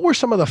were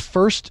some of the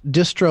first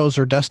distros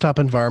or desktop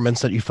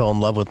environments that you fell in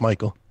love with,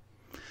 Michael?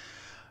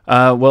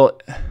 Well,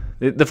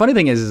 the funny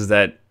thing is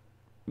that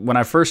when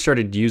I first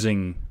started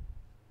using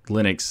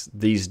Linux,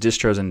 these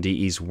distros and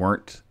DEs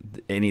weren't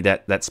any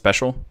that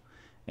special,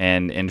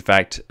 and in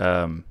fact,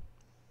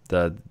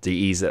 the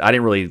DEs that I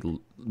didn't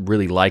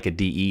really like a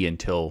DE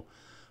until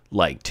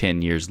like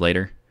 10 years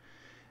later,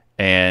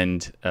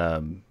 and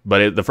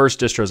but the first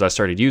distros I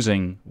started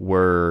using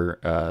were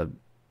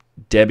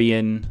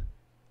Debian,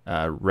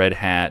 Red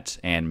Hat,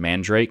 and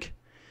Mandrake,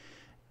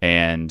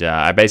 and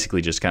I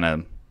basically just kind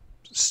of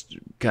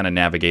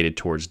navigated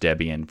towards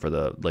Debian for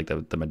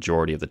the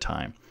majority of the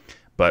time.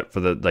 But for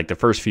the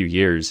first few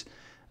years,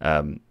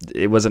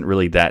 it wasn't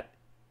really that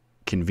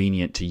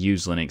convenient to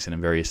use Linux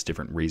in various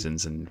different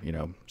reasons, and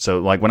so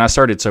like when I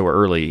started so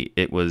early,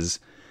 it was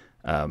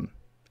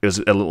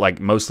like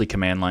mostly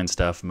command line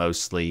stuff,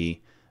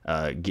 mostly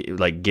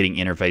like getting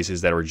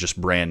interfaces that were just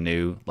brand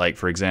new. Like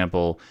for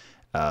example,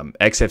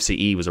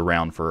 XFCE was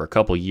around for a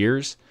couple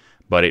years,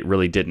 but it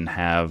really didn't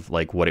have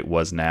like what it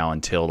was now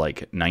until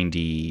like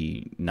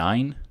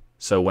 99.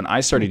 So when I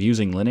started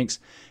using Linux,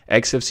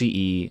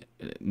 XFCE,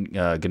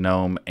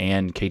 Gnome,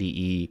 and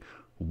KDE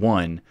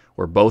 1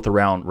 were both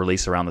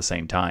released around the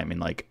same time in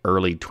like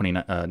early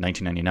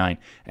 1999,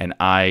 and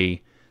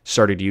I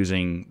started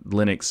using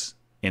Linux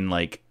in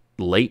like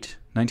late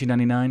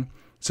 1999.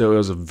 So it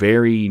was a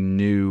very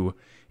new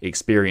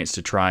experience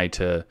to try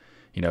to,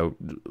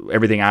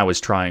 everything I was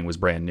trying was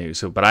brand new.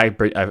 So, but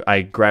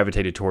I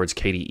gravitated towards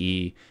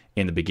KDE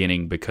in the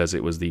beginning because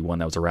it was the one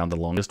that was around the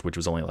longest, which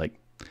was only like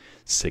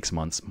 6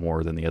 months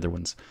more than the other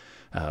ones.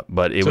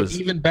 But it was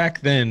even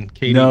back then.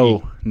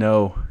 KDE.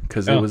 No,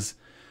 because it was.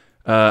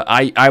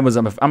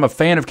 I'm a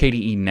fan of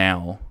KDE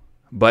now,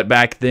 but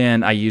back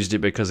then I used it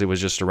because it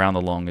was just around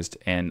the longest,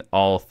 and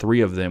all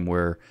three of them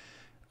were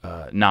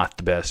not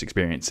the best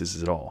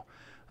experiences at all.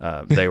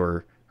 They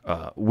were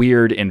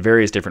weird in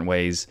various different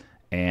ways,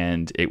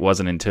 and it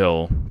wasn't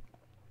until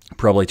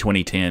probably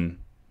 2010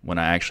 when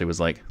I actually was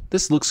like,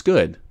 this looks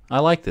good. I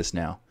like this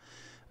now.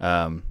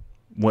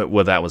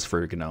 Well, that was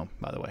for GNOME,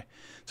 by the way.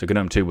 So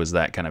GNOME 2 was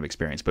that kind of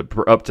experience. But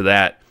up to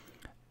that,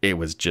 it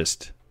was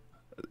just,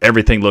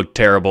 everything looked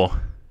terrible.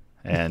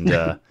 And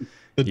the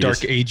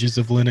dark ages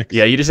of Linux.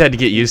 Yeah, you just had to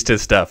get used to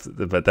stuff,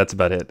 but that's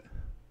about it.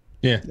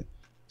 Yeah.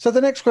 So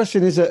the next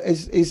question is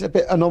a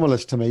bit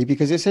anomalous to me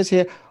because it says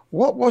here,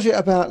 what was it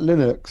about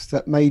Linux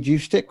that made you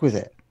stick with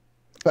it?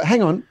 But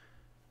hang on,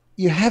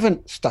 you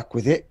haven't stuck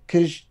with it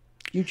because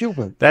you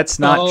jailbroke. That's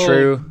not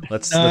true.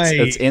 Let's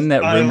end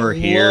that rumor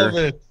here.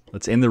 It.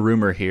 Let's end the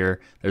rumor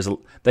here.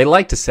 They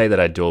like to say that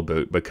I dual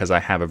boot because I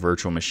have a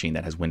virtual machine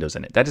that has Windows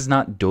in it. That is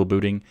not dual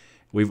booting.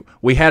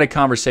 We had a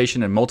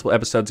conversation in multiple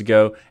episodes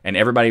ago, and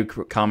everybody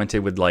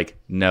commented with like,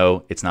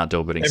 no, it's not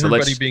dual booting.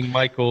 Everybody being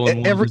Michael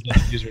and one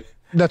user.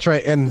 That's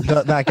right, and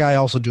that guy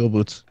also dual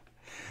boots.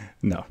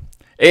 No.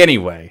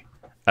 Anyway,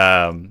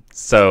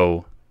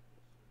 so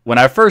when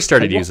I first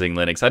started using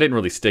Linux, I didn't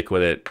really stick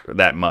with it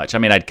that much. I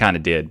mean, I kind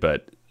of did,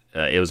 but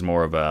it was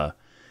more of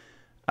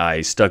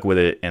I stuck with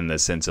it in the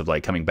sense of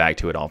like coming back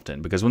to it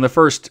often. Because when the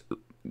first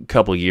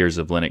couple years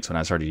of Linux, when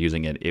I started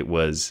using it, it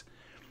was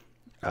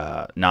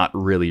not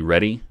really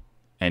ready.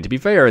 And to be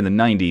fair, in the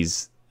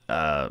 90s,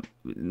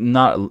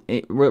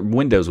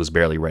 Windows was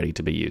barely ready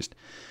to be used.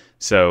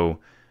 So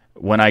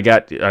when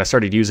I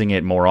started using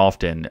it more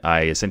often,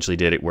 I essentially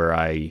did it where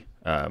I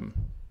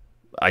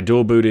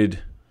dual booted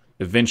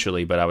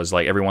eventually, but I was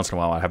like, every once in a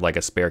while I'd have like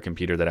a spare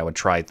computer that I would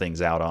try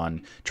things out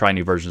on, try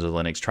new versions of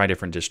Linux, try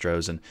different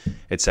distros, and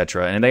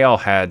etc. And they all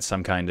had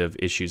some kind of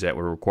issues that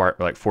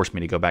would force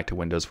me to go back to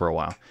Windows for a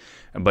while.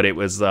 But it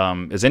was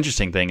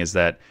interesting thing is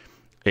that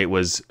it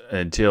was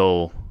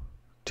until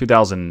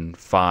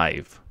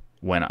 2005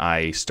 when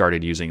I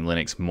started using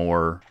Linux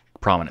more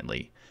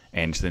prominently,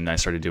 and then I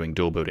started doing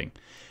dual booting,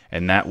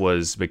 and that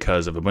was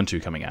because of Ubuntu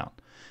coming out.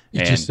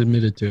 You just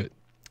admitted to it.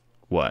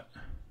 What?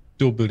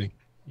 Dual booting.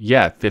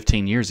 Yeah,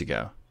 15 years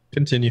ago.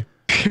 Continue.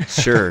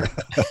 Sure.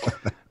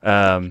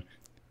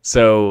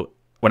 So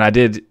when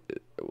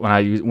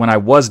I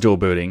was dual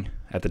booting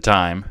at the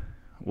time,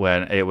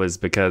 when it was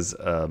because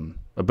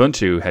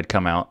Ubuntu had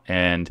come out,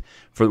 and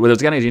what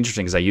was kind of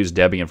interesting is I used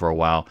Debian for a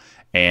while,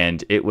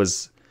 and it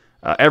was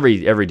every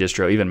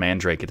distro, even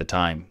Mandrake at the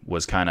time,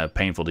 was kind of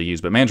painful to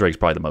use, but Mandrake's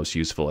probably the most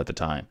useful at the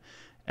time,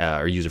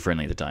 or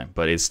user-friendly at the time,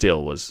 but it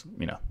still was,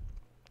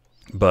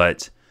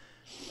 But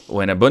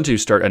when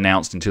Ubuntu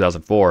announced in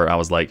 2004, I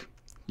was like,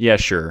 yeah,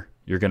 sure,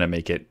 you're going to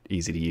make it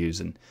easy to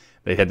use, and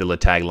they had the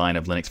tagline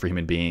of Linux for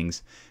human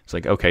beings. It's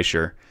like, okay,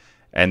 sure.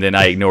 And then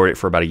I ignored it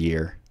for about a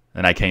year,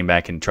 and I came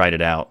back and tried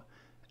it out,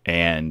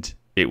 and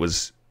it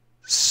was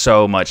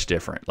so much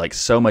different, like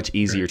so much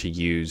easier to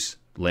use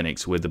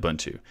Linux with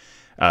Ubuntu.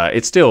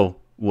 It still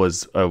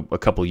was a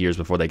couple years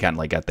before they kind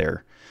of got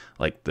their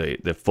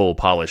the full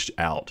polished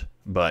out,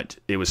 but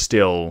it was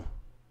still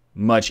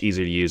much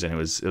easier to use, and it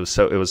was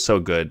so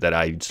good that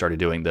I started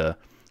doing the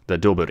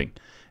dual booting,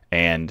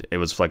 and it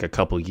was like a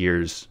couple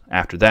years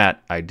after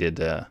that I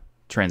did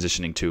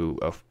transitioning to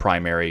a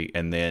primary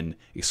and then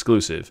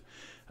exclusive.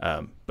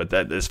 But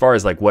that, as far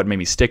as what made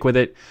me stick with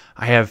it,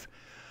 I have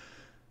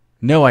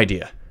no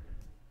idea.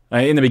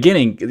 In the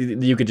beginning,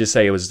 you could just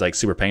say it was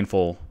super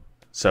painful,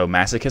 so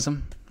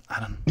masochism. I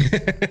don't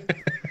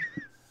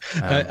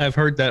know. I've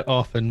heard that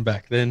often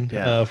back then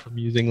from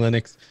using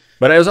Linux.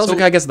 But it was also,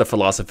 I guess, the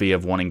philosophy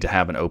of wanting to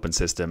have an open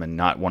system and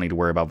not wanting to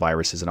worry about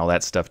viruses and all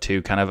that stuff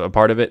too, kind of a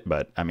part of it.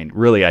 But I mean,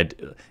 really,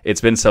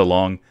 it's been so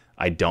long,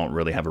 I don't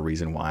really have a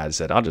reason why I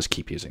said I'll just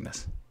keep using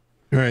this.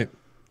 All right.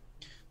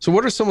 So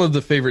what are some of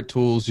the favorite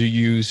tools you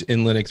use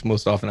in Linux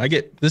most often?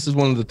 This is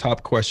one of the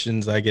top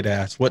questions I get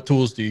asked. What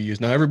tools do you use?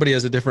 Now, everybody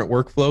has a different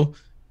workflow,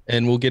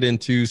 and we'll get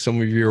into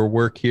some of your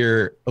work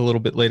here a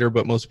little bit later,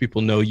 but most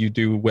people know you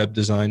do web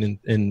design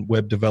and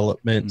web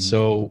development. Mm-hmm.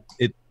 So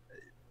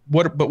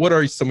what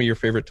are some of your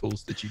favorite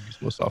tools that you use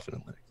most often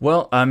in Linux?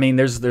 Well, I mean,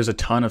 there's a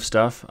ton of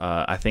stuff.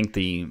 I think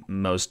the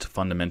most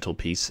fundamental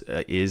piece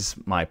is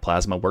my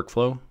Plasma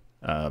workflow,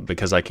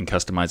 because I can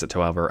customize it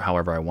to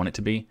however I want it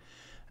to be.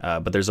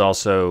 But there's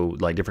also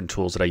different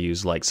tools that I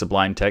use, like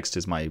Sublime Text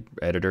is my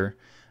editor.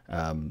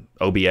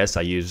 OBS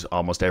I use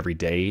almost every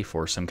day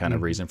for some kind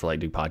of reason, for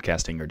do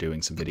podcasting or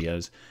doing some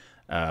videos.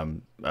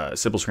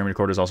 Simple Screen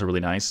Recorder is also really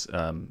nice,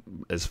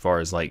 as far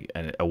as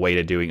a way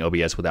to doing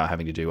OBS without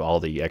having to do all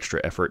the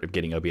extra effort of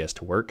getting OBS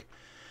to work,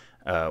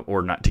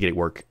 or not to get it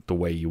work the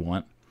way you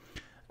want.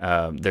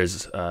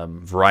 There's a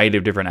variety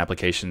of different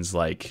applications,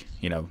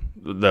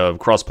 the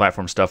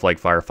cross-platform stuff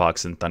like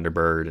Firefox and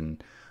Thunderbird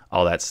and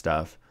all that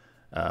stuff.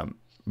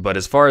 But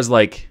as far as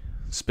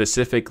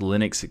specific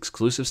Linux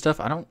exclusive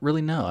stuff, I don't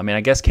really know. I mean,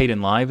 I guess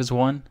Kden Live is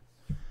one.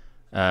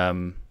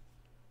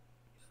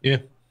 Yeah.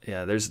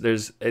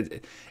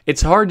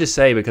 It's hard to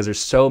say because there's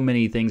so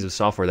many things of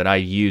software that I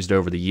used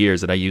over the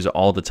years that I use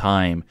all the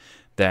time.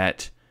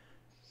 That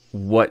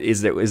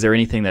is there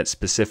anything that's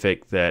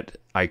specific that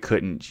I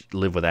couldn't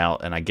live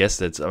without? And I guess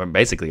that's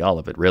basically all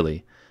of it,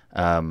 really.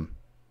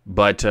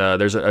 But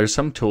there's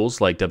some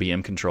tools like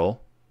WM Control,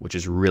 which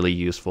is really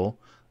useful,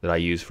 that I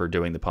use for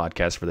doing the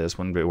podcast for this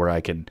one, where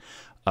I can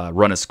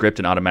run a script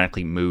and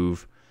automatically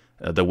move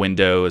the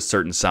window a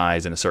certain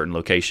size in a certain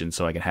location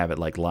so I can have it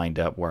lined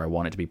up where I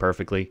want it to be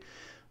perfectly.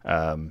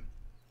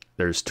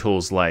 There's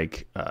tools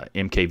like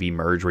MKV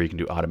Merge, where you can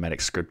do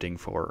automatic scripting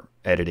for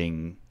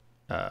editing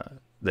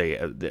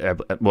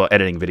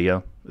editing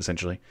video,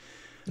 essentially.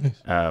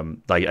 Nice.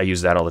 I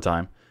use that all the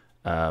time.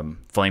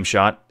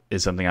 Flameshot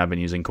is something I've been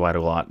using quite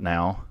a lot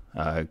now,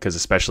 because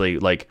especially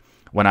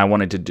when I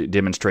wanted to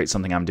demonstrate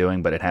something I'm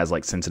doing, but it has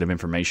sensitive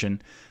information,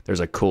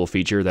 there's a cool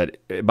feature that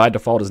by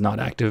default is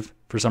not active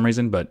for some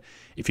reason. But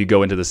if you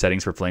go into the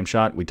settings for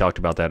Flameshot, we talked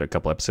about that a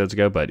couple episodes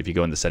ago, but if you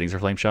go into the settings for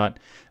Flameshot,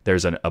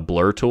 there's a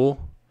blur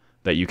tool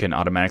that you can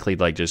automatically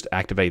just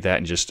activate that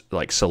and just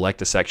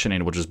select a section,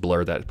 and it will just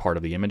blur that part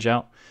of the image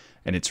out.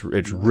 And it's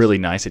really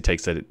nice. It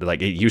takes it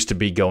used to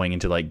be going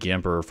into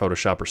GIMP or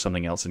Photoshop or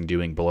something else and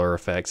doing blur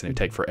effects, and it'd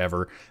take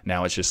forever.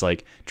 Now it's just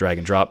drag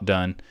and drop,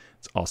 done.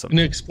 It's awesome. And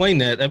to explain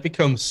that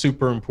becomes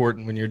super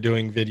important when you're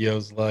doing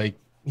videos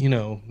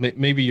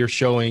maybe you're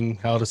showing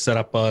how to set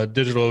up a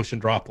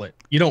DigitalOcean droplet.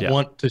 You don't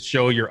want to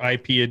show your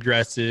IP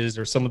addresses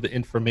or some of the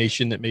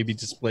information that may be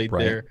displayed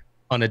there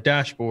on a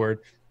dashboard.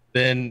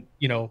 Then,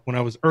 when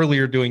I was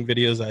earlier doing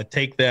videos, I'd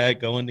take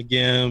that, go into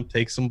GIMP,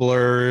 take some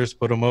blurs,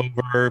 put them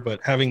over. But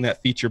having that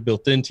feature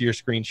built into your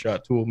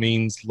screenshot tool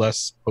means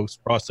less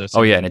post-processing.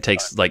 Oh, yeah, and it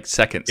takes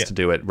seconds to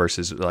do it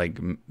versus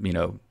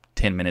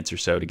 10 minutes or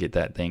so to get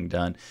that thing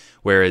done.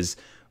 Whereas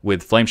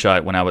with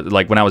Flameshot, when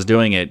I was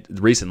doing it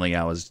recently,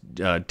 I was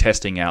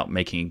testing out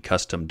making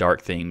custom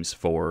dark themes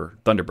for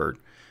Thunderbird,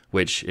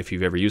 which if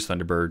you've ever used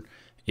Thunderbird,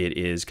 it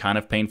is kind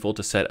of painful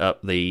to set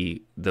up by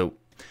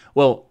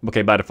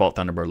default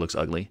Thunderbird looks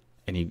ugly,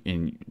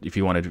 and if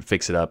you wanted to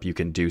fix it up, you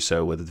can do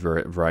so with a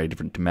variety of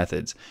different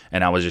methods.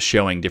 And I was just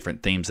showing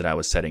different themes that I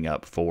was setting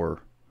up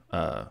for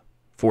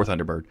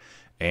Thunderbird,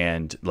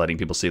 and letting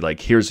people see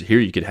here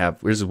you could have,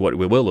 this is what it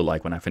will look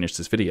like when I finish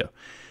this video.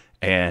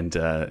 and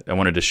I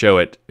wanted to show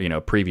it,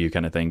 preview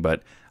kind of thing,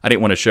 but I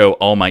didn't want to show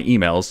all my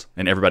emails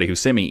and everybody who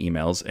sent me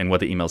emails and what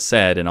the emails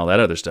said and all that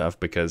other stuff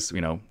because,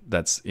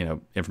 that's,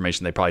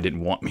 information they probably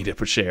didn't want me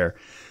to share.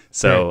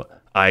 So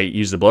I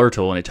use the blur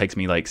tool and it takes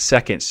me like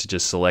seconds to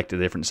just select the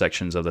different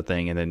sections of the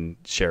thing and then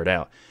share it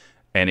out.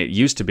 And it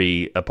used to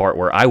be a part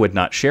where I would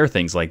not share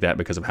things like that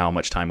because of how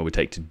much time it would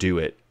take to do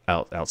it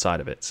outside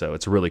of it. So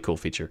it's a really cool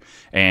feature.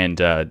 And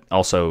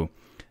also,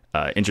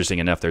 interesting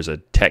enough, there's a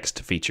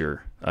text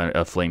feature,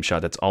 a flame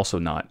shot that's also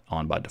not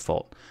on by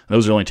default. And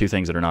those are the only two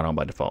things that are not on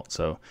by default.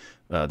 So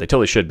they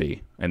totally should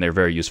be, and they're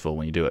very useful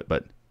when you do it.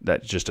 But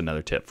that's just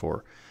another tip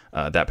for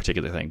that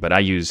particular thing. But I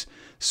use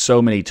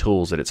so many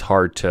tools that it's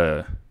hard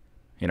to,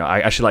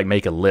 I should like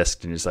make a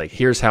list and it's like,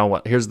 here's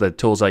the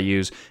tools I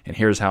use and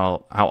here's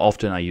how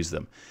often I use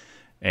them.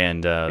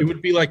 And it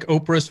would be like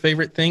Oprah's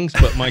favorite things,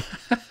 but Mike.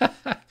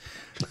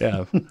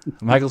 Yeah,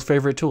 Michael's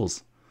favorite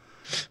tools.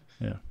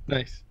 Yeah.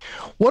 Nice.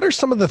 What are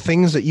some of the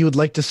things that you would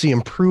like to see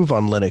improve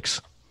on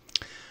Linux?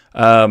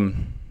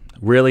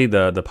 Really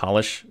the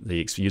polish,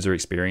 the user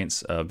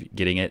experience of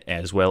getting it,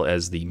 as well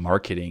as the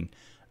marketing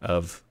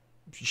of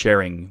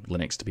sharing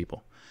Linux to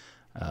people.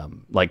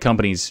 Like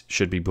companies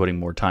should be putting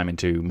more time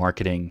into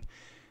marketing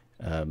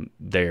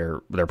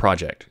their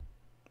project.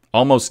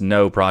 Almost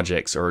no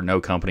projects or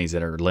no companies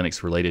that are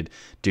Linux related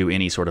do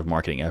any sort of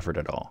marketing effort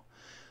at all.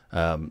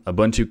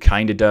 Ubuntu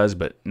kind of does,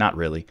 but not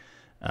really.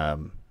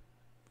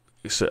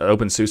 So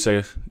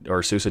OpenSUSE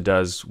or SUSE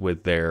does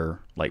with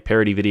their like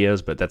parody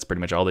videos, but that's pretty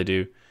much all they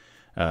do.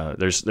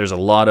 There's a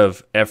lot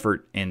of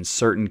effort in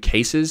certain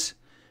cases,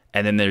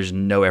 and then there's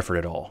no effort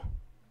at all.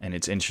 And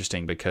it's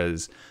interesting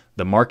because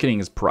the marketing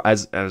is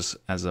as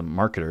a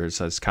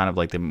marketer, it's kind of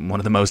like one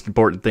of the most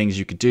important things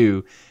you could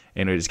do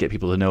in order to get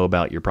people to know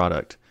about your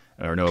product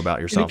or know about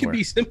your software. It can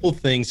be simple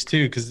things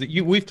too, because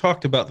we've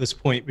talked about this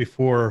point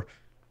before,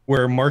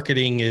 where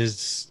marketing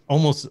is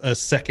almost a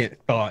second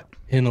thought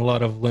in a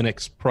lot of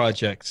Linux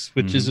projects,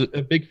 which is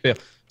a big fail.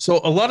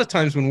 So a lot of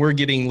times when we're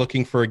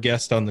looking for a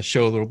guest on the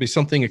show, there'll be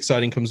something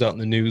exciting comes out in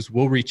the news.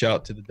 We'll reach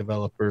out to the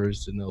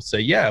developers and they'll say,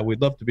 yeah,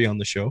 we'd love to be on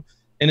the show.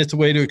 And it's a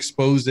way to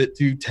expose it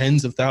to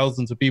tens of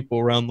thousands of people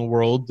around the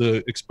world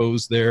to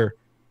expose their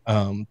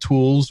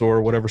tools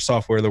or whatever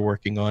software they're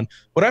working on.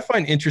 What I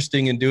find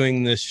interesting in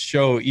doing this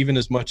show, even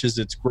as much as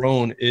it's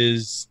grown,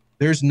 is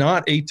there's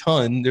not a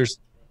ton. There's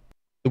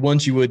the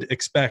ones you would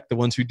expect, the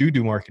ones who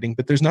do marketing,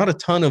 but there's not a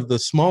ton of the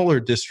smaller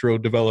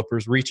distro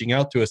developers reaching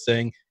out to us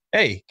saying,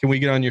 hey, can we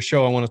get on your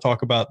show? I want to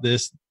talk about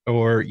this,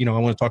 or, I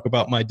want to talk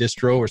about my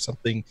distro or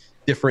something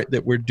different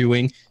that we're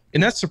doing.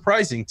 And that's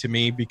surprising to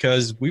me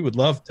because we would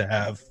love to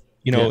have,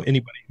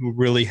 anybody who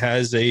really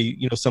has a,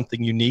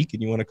 something unique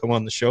and you want to come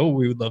on the show,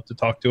 we would love to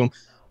talk to them.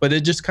 But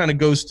it just kind of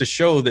goes to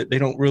show that they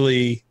don't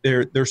really,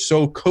 they're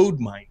so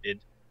code-minded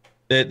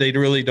that they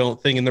really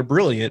don't think, and they're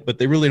brilliant, but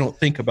they really don't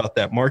think about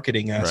that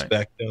marketing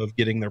aspect of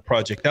getting their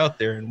project out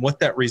there. And what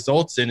that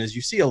results in is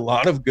you see a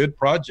lot of good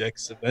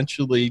projects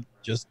eventually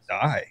just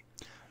die.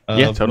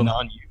 Totally.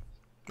 Non-use.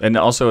 And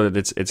also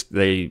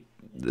they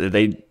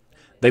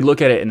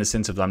look at it in the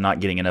sense of, I'm not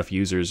getting enough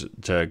users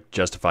to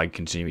justify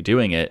continuing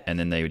doing it, and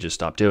then they would just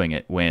stop doing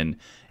it, when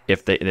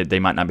if they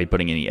might not be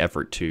putting any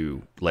effort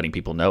to letting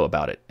people know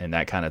about it. And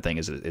that kind of thing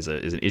is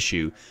an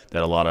issue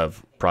that a lot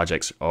of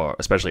projects, or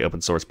especially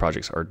open source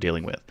projects, are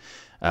dealing with.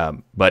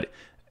 But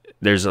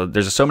there's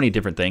so many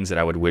different things that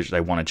I would wish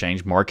they want to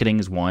change. Marketing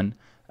is one.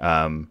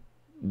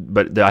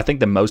 But I think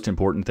the most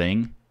important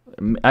thing,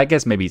 I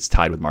guess maybe it's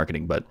tied with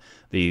marketing, but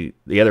the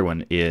other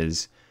one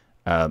is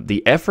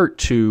the effort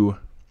to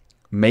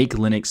make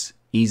Linux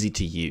easy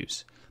to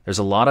use. There's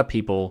a lot of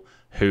people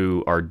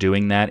who are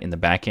doing that in the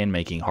back end,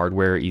 making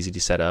hardware easy to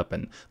set up,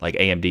 and like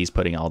AMD's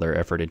putting all their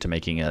effort into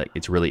making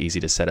it's really easy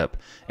to set up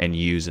and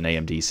use an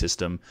AMD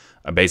system.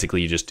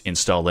 Basically, you just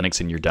install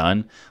Linux and you're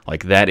done.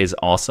 Like, that is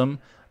awesome.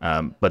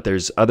 But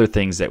there's other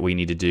things that we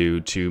need to do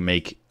to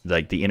make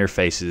like the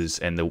interfaces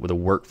and the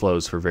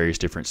workflows for various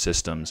different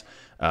systems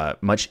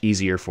much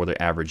easier for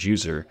the average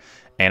user.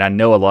 And I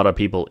know a lot of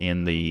people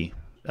in the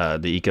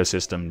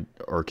ecosystem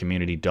or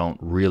community don't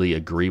really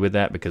agree with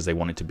that because they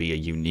want it to be a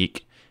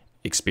unique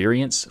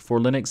experience for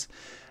Linux.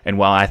 And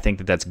while I think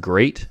that that's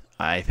great,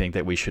 I think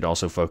that we should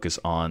also focus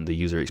on the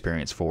user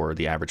experience for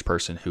the average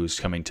person who's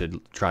coming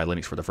to try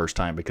Linux for the first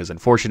time, because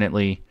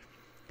unfortunately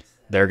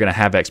they're going to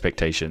have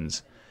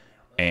expectations,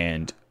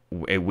 and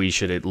we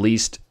should at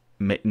least,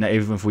 even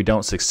if we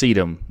don't succeed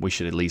them, we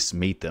should at least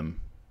meet them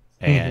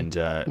and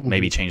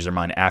maybe change their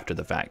mind after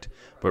the fact.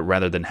 But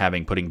rather than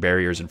putting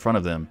barriers in front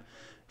of them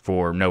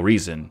for no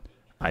reason,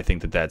 I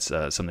think that that's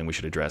something we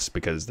should address,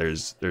 because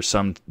there's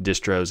some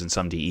distros and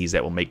some DEs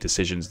that will make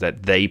decisions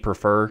that they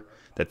prefer,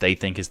 that they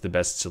think is the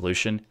best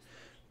solution,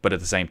 but at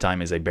the same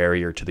time is a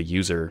barrier to the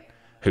user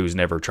who's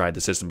never tried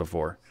the system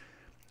before.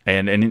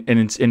 And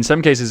in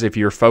some cases, if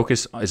your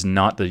focus is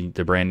not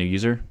the brand new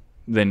user,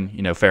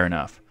 then fair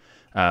enough.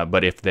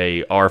 But if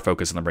they are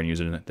focused on the brand new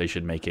user, they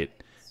should make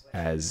it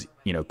as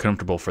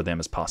comfortable for them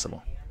as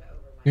possible.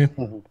 Yeah.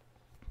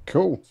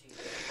 Cool.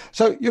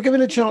 So you're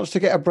given a chance to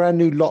get a brand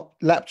new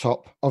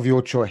laptop of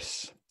your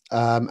choice.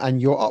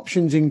 And your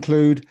options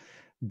include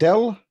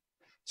Dell,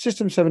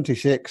 System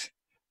 76,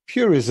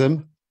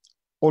 Purism,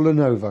 or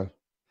Lenovo.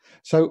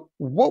 So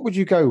what would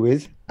you go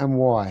with and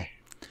why?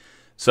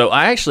 So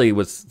I actually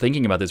was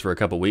thinking about this for a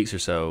couple of weeks or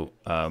so,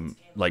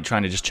 like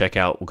trying to just check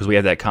out, because we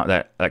had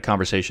that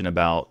conversation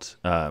about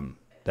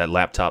that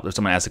laptop. There's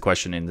someone asked a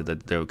question in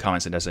the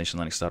comments at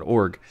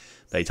destinationlinux.org.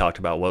 They talked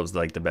about what was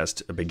like the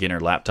best beginner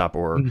laptop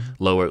or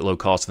low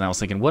cost, and I was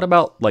thinking, what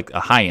about like a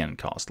high end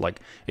cost? Like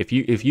if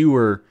you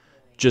were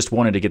just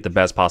wanted to get the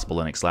best possible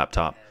Linux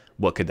laptop,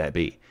 what could that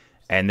be?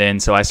 And then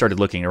so I started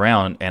looking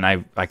around, and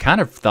I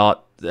kind of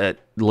thought that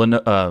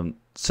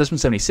System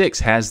 76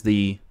 has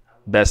the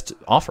best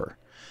offer.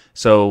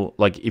 So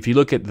like if you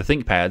look at the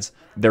ThinkPads,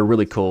 they're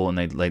really cool and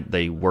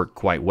they work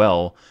quite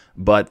well,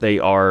 but they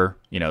are,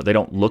 they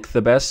don't look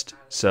the best.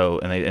 So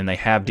and they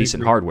have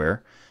decent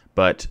hardware,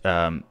 but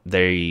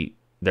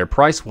their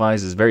price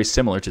wise is very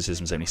similar to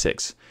System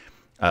 76.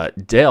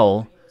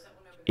 Dell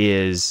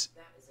is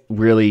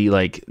really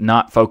like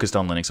not focused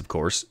on Linux, of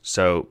course.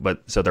 So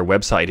their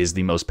website is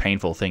the most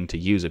painful thing to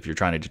use if you're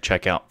trying to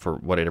check out for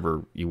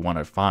whatever you want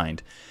to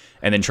find.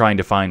 And then trying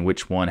to find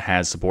which one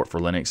has support for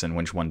Linux and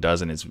which one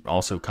doesn't is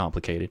also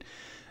complicated.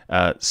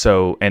 And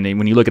then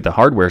when you look at the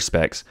hardware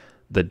specs,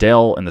 the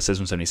Dell and the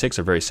System 76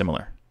 are very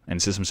similar.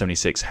 And System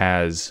 76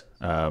 has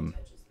a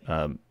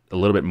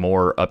little bit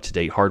more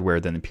up-to-date hardware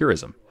than the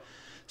Purism.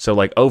 So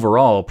like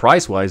overall,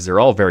 price-wise,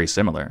 they're all very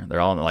similar. They're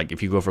all like,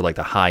 if you go for like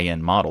the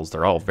high-end models,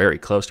 they're all very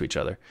close to each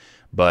other.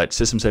 But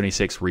System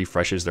 76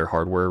 refreshes their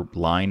hardware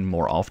line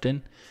more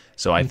often.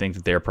 So I think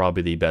that they're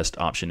probably the best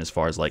option as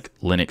far as like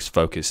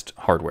Linux-focused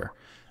hardware.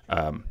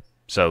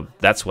 So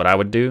that's what I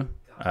would do.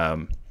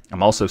 I'm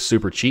also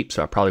super cheap,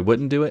 so I probably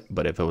wouldn't do it.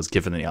 But if I was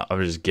given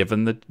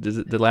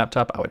the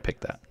laptop, I would pick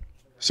that.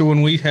 So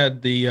when we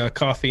had the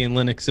Coffee and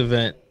Linux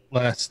event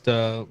last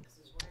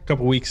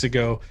couple weeks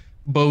ago,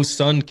 Bo's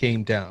son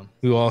came down,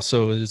 who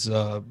also is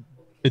a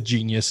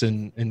genius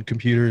in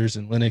computers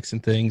and Linux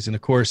and things. And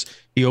of course,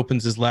 he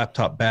opens his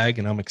laptop bag,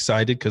 and I'm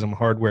excited because I'm a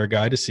hardware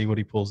guy to see what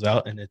he pulls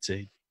out, and it's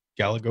a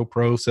Galago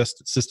Pro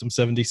System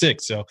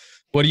 76. So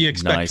what do you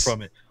expect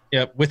from it?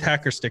 Yeah, with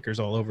hacker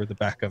stickers all over the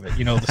back of it.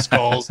 The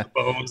skulls, the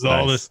bones,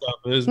 all this stuff.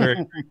 It was very,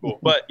 very cool.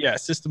 But yeah,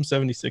 System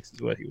 76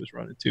 is what he was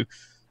running to.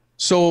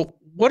 So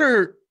what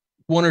are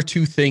one or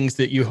two things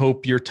that you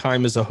hope your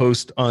time as a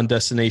host on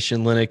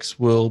Destination Linux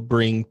will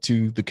bring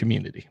to the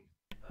community?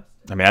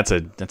 I mean, that's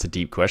a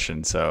deep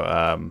question.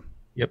 So,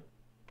 yep.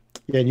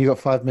 Yeah, and you got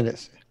 5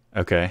 minutes.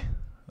 Okay.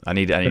 I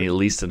need at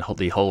least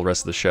the whole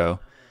rest of the show.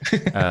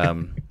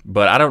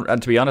 But I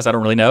don't. To be honest, I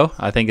don't really know.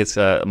 I think it's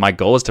my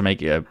goal is to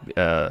make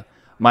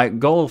my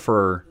goal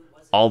for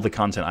all the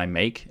content I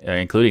make,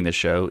 including this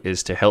show,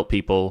 is to help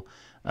people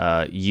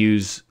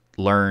use,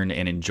 learn,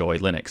 and enjoy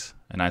Linux.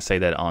 And I say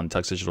that on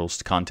Tux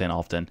Digital's content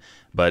often,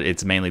 but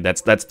it's mainly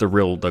that's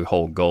the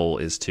whole goal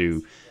is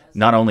to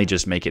not only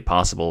just make it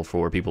possible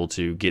for people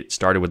to get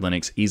started with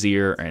Linux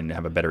easier and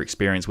have a better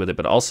experience with it,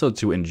 but also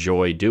to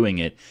enjoy doing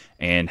it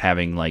and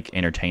having like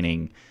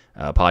entertaining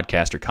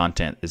podcast or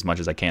content as much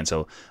as I can.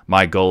 So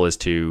my goal is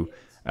to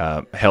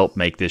help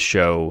make this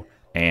show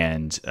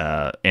and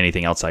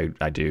anything else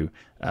I do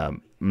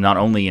not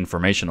only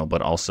informational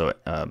but also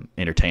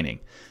entertaining.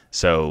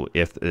 So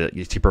if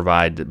to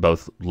provide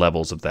both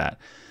levels of that.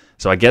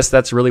 So I guess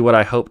that's really what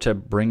I hope to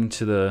bring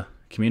to the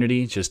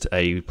community, just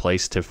a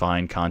place to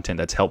find content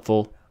that's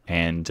helpful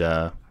and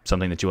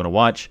something that you want to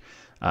watch.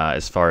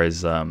 As far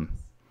as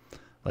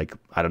like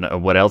I don't know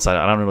what else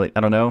I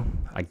don't know.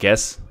 I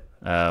guess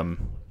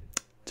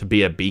to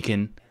be a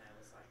beacon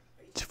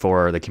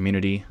for the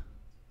community.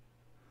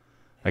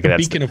 Okay, a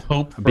beacon of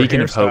hope. A beacon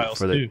of hope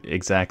for the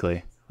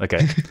exactly.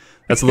 Okay,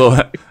 that's a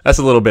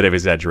little bit of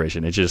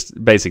exaggeration. It's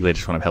just basically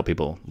just want to help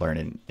people learn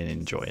and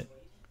enjoy it.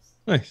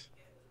 Nice.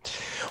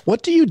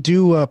 What do you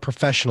do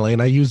professionally?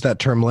 And I use that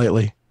term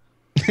lightly.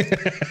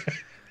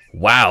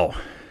 Wow,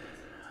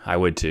 I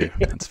would too.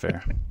 That's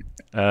fair.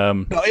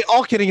 No,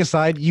 all kidding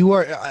aside, you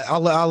are.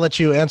 I'll let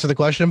you answer the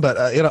question,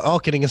 but all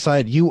kidding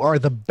aside, you are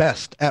the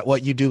best at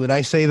what you do, and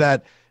I say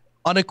that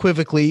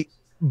unequivocally,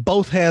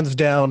 both hands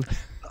down.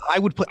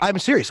 I'm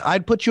serious.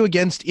 I'd put you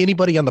against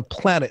anybody on the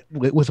planet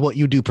with what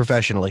you do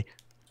professionally.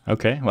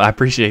 Okay, well, I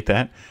appreciate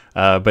that.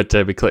 But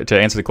to be clear, to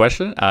answer the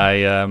question,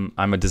 I'm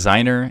a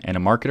designer and a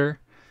marketer.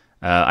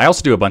 I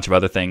also do a bunch of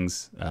other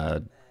things,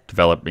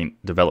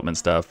 development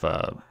stuff,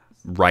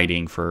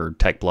 writing for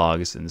tech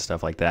blogs and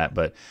stuff like that.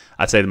 But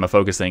I'd say that my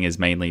focus thing is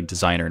mainly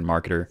designer and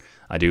marketer.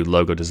 I do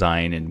logo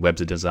design and web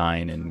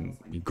design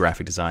and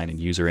graphic design and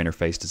user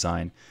interface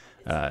design,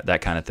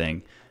 that kind of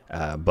thing.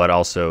 But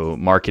also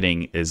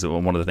marketing is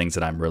one of the things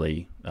that I'm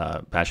really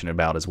passionate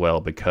about as well,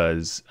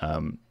 because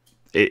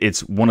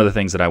it's one of the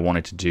things that I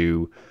wanted to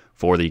do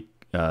for the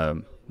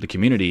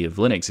community of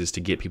Linux is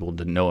to get people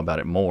to know about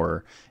it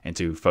more and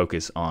to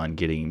focus on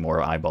getting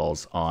more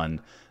eyeballs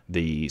on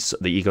the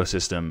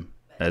ecosystem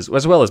as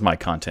well as my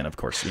content, of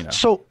course.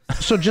 So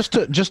just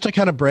to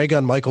kind of brag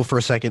on Michael for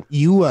a second,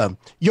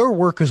 your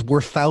work is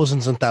worth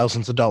thousands and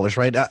thousands of dollars,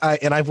 right?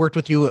 I've worked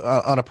with you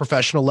on a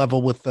professional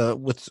level with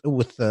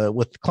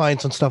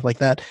clients and stuff like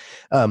that,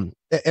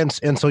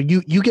 and so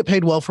you get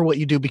paid well for what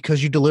you do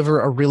because you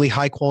deliver a really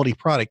high quality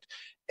product.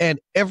 And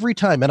every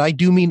time, and I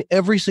do mean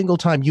every single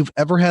time you've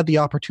ever had the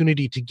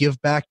opportunity to give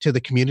back to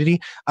the community,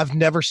 I've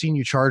never seen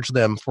you charge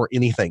them for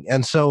anything.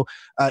 And so,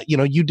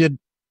 you did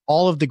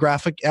all of the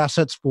graphic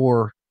assets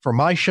for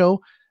my show,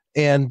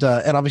 and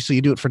obviously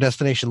you do it for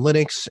Destination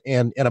Linux,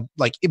 and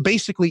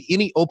basically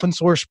any open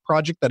source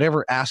project that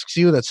ever asks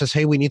you that says,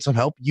 hey, we need some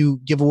help, you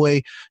give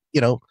away,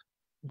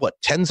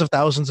 tens of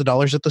thousands of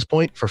dollars at this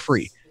point for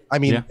free. I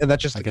mean, yeah, and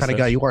that's just the kind of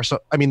guy you are. So,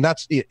 I mean,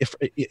 that's, if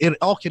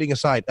all kidding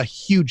aside, a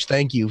huge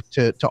thank you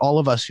to all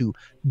of us who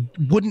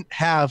wouldn't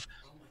have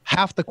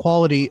half the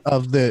quality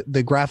of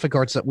the graphic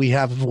arts that we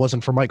have if it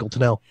wasn't for Michael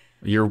Tunnell.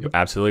 You're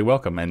absolutely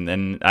welcome.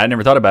 And I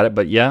never thought about it,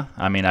 but yeah,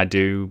 I mean, I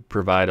do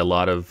provide a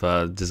lot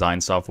of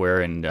design software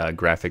and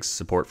graphics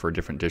support for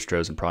different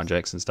distros and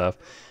projects and stuff.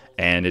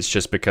 And it's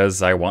just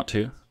because I want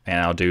to, and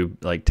I'll do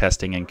like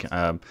testing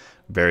and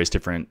various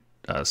different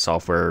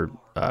software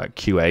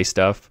QA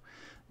stuff,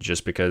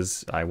 just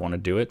because I want to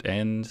do it.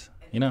 And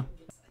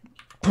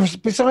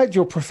besides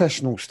your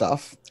professional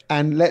stuff,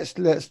 and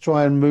let's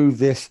try and move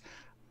this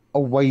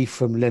away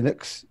from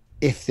Linux,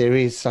 if there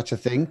is such a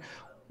thing.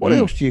 What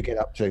else do you get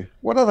up to?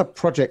 What other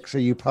projects are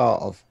you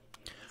part of?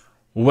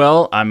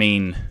 Well, I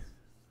mean,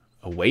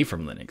 away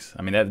from Linux,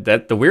 I mean,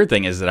 that the weird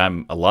thing is that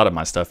a lot of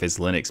my stuff is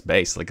Linux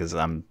based, because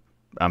I'm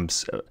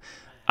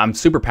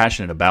super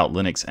passionate about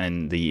Linux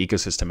and the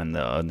ecosystem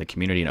and the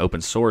community and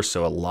open source.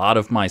 So a lot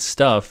of my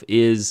stuff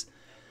is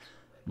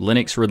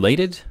Linux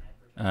related,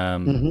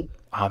 and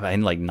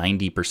like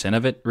 90%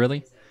 of it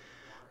really.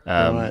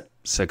 Right.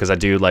 So because I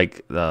do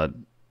like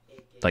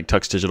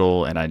Tux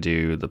Digital, and I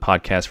do the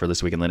podcast for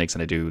This Week in Linux,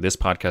 and I do this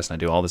podcast, and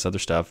I do all this other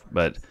stuff.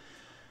 But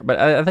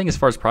I think as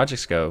far as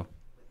projects go,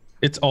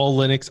 it's all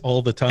Linux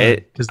all the time,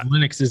 because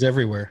Linux is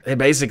everywhere. It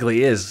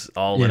basically is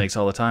all Linux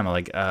all the time.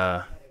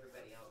 I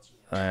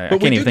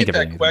can't even think of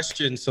that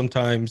question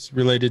sometimes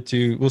related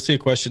to. We'll see a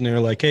question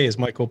there like, "Hey, is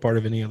Michael part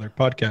of any other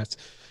podcasts?"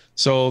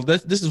 So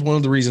this is one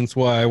of the reasons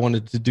why I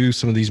wanted to do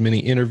some of these mini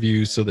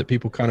interviews, so that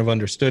people kind of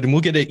understood. And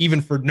we'll get it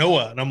even for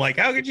Noah. And I'm like,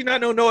 how could you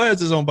not know Noah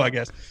has his own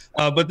podcast?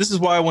 But this is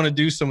why I want to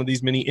do some of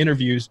these mini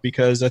interviews,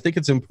 because I think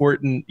it's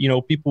important.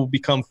 People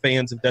become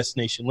fans of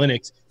Destination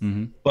Linux,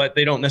 but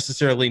they don't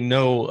necessarily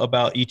know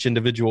about each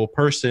individual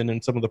person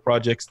and some of the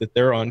projects that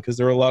they're on, because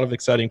there are a lot of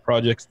exciting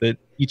projects that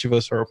each of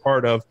us are a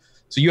part of.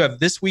 So you have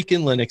This Week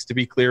in Linux, to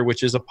be clear,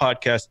 which is a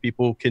podcast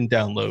people can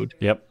download.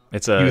 Yep.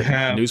 It's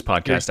a news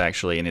podcast,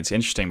 actually, and it's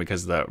interesting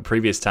because the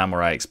previous time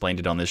where I explained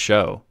it on this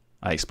show,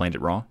 I explained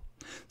it wrong.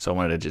 So I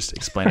wanted to just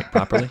explain it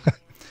properly.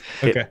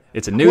 Okay.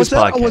 It's a news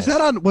podcast.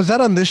 Was that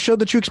on this show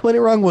that you explained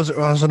it wrong? Was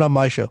it on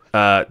my show?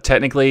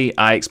 Technically,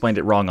 I explained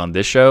it wrong on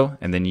this show,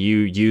 and then you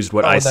used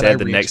what I said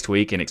the next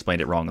week and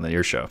explained it wrong on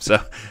your show. So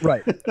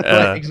right,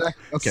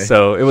 exactly. Okay.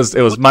 So it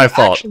was my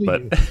fault,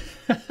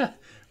 but.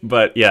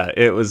 But yeah,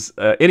 it was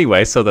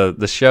anyway. So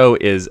the show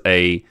is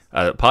a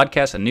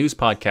podcast, a news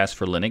podcast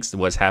for Linux.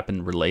 What's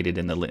happened related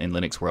in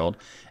Linux world,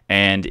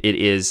 and it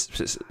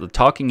is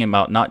talking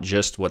about not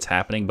just what's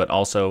happening, but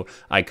also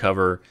I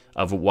cover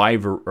a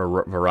wide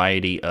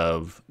variety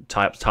of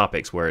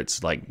topics, where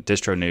it's like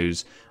distro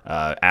news,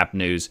 app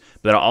news,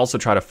 but I also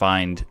try to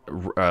find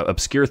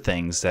obscure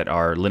things that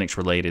are Linux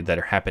related that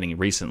are happening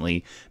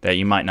recently that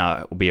you might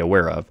not be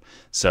aware of.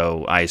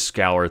 So I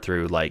scour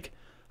through like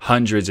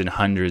hundreds and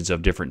hundreds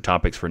of different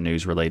topics for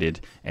news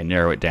related and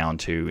narrow it down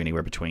to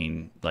anywhere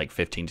between like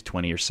 15 to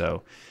 20 or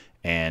so.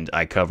 And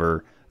I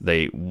cover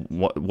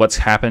what's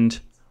happened,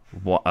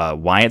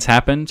 why it's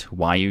happened,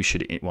 why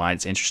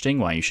it's interesting,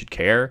 why you should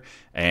care,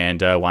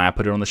 and why I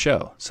put it on the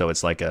show. So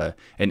it's like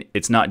and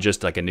it's not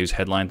just like a news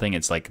headline thing.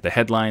 It's like the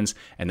headlines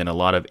and then a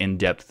lot of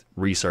in-depth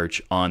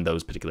research on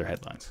those particular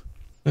headlines.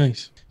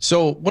 Nice.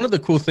 So one of the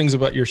cool things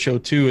about your show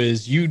too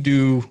is you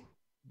do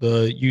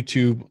the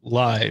YouTube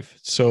live.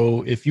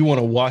 So if you want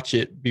to watch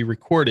it be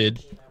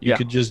recorded, you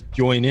could just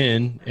join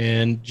in,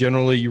 and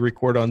generally you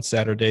record on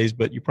Saturdays,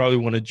 but you probably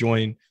want to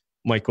join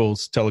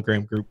Michael's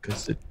Telegram group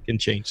because it can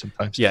change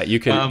sometimes. Yeah, you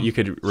could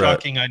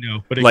shocking, I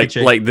know, but it like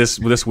can change. Like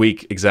this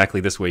week, exactly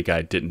this week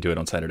I didn't do it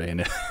on Saturday.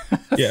 And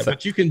yeah,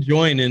 but you can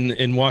join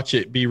and watch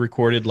it be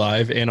recorded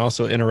live, and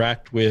also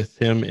interact with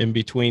him in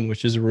between,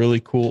 which is a really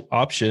cool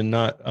option.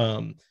 Not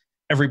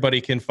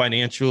everybody can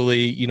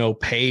financially,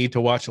 pay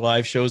to watch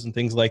live shows and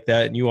things like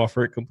that. And you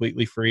offer it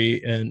completely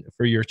free, and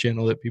for your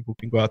channel that people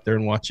can go out there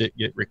and watch it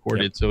get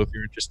recorded. Yep. So if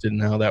you're interested in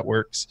how that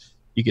works,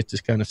 you get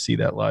to kind of see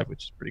that live,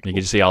 which is pretty cool. You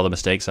get to see all the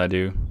mistakes I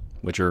do,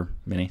 which are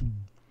many.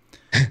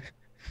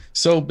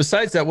 So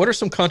besides that, what are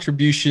some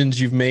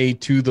contributions you've made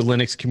to the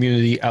Linux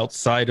community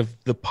outside of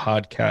the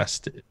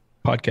podcast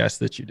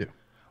that you do?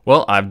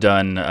 Well, I've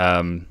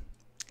done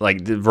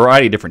like the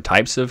variety of different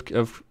types of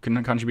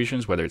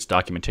contributions, whether it's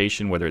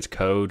documentation, whether it's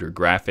code or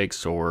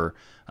graphics or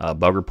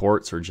bug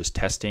reports or just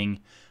testing.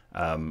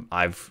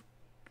 I've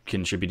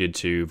contributed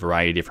to a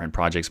variety of different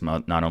projects,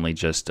 not only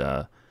just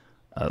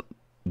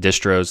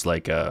distros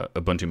like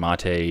Ubuntu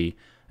Mate,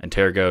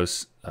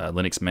 Antergos,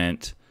 Linux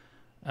Mint,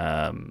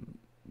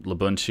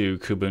 Lubuntu,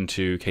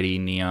 Kubuntu, KDE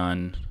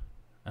Neon.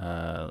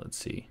 Let's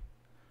see,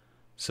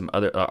 some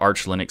other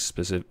Arch Linux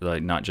specific,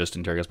 like not just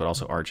Antergos but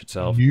also Arch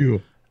itself.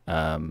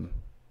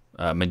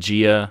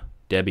 Mageia,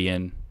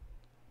 Debian,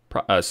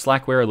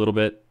 Slackware a little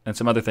bit, and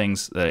some other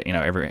things that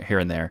every here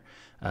and there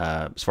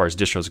as far as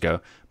distros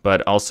go.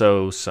 But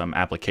also some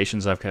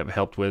applications I've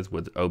helped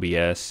with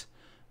OBS,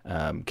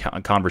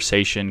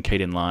 Conversation,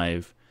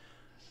 Kdenlive.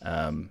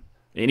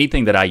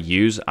 Anything that I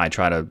use, I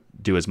try to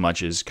do as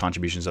much as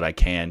contributions that I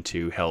can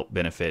to help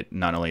benefit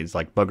not only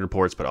like bug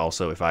reports, but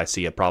also if I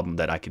see a problem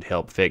that I could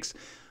help fix,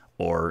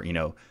 or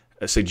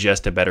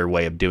suggest a better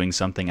way of doing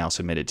something, I'll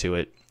submit it to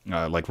it.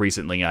 Like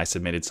recently, I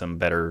submitted some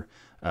better,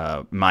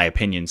 my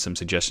opinion, some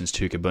suggestions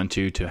to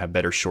Kubuntu to have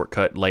better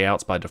shortcut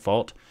layouts by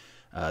default.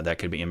 That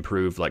could be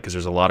improved, because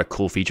there's a lot of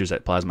cool features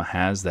that Plasma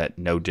has that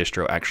no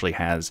distro actually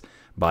has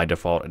by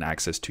default and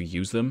access to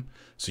use them.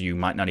 So you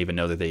might not even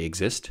know that they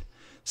exist.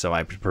 So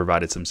I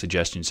provided some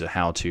suggestions of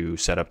how to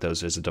set up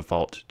those as a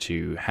default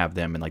to have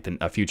them in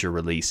a future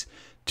release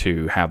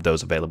to have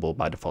those available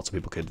by default, so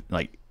people could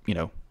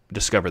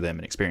discover them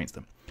and experience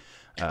them.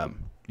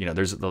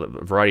 There's a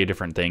variety of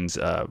different things.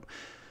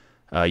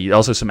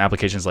 Also some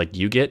applications like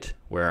UGit,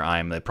 where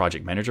I'm the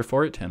project manager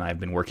for it, and I've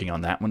been working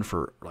on that one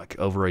for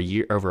over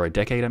a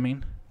decade.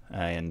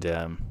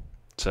 And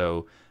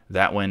so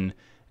that one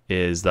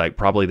is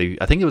probably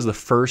I think it was the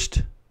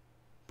first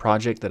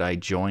project that I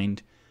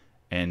joined,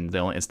 and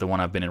it's the one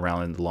I've been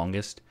around in the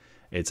longest.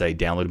 It's a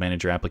download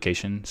manager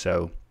application.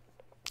 So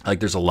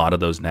there's a lot of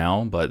those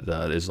now, but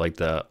there's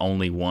the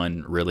only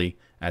one really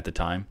at the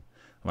time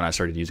when I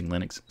started using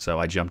Linux. So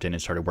I jumped in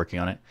and started working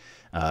on it.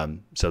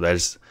 So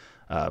there's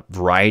a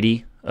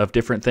variety of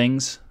different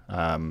things.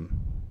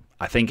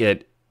 I think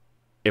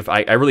if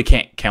I really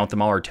can't count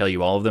them all or tell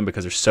you all of them,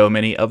 because there's so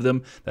many of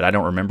them that I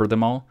don't remember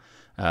them all.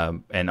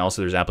 And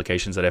also there's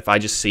applications that if I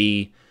just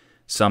see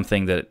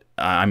something that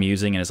I'm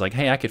using and it's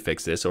hey, I could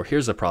fix this, or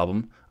here's a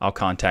problem, I'll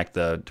contact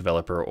the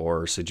developer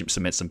or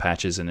submit some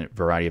patches and a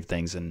variety of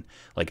things. And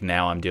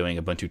now I'm doing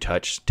Ubuntu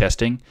Touch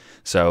testing.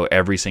 So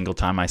every single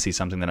time I see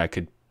something that I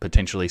could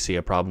potentially see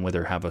a problem with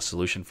or have a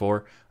solution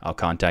for, I'll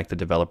contact the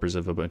developers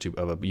of Ubuntu,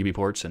 of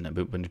UBports and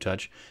Ubuntu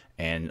Touch,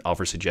 and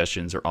offer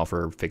suggestions or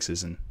offer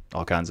fixes and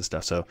all kinds of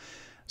stuff. So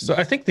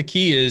I think the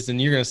key is,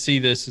 and you're going to see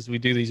this as we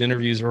do these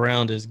interviews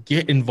around, is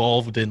get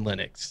involved in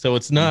Linux. So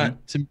it's not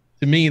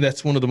to me,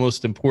 that's one of the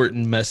most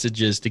important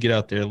messages to get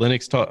out there.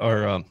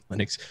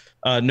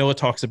 Noah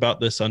talks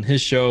about this on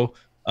his show,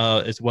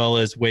 as well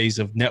as ways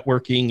of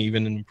networking,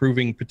 even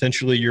improving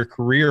potentially your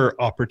career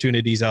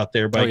opportunities out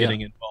there by getting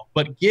involved.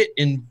 But get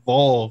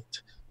involved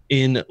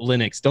in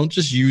Linux. Don't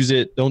just use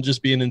it. Don't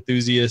just be an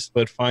enthusiast,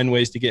 but find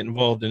ways to get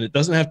involved. And it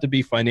doesn't have to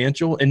be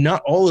financial. And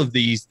not all of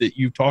these that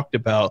you talked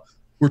about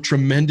were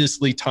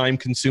tremendously time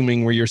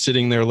consuming, where you're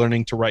sitting there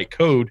learning to write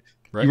code.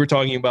 Right. You were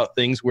talking about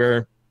things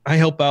where I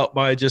help out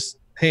by just,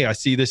 hey, I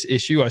see this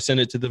issue, I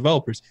send it to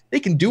developers. They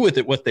can do with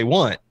it what they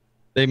want.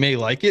 They may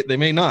like it, they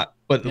may not,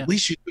 but at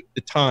least you took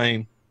the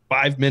time,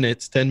 5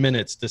 minutes, 10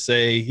 minutes, to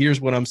say,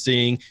 here's what I'm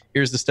seeing,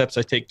 here's the steps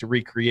I take to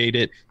recreate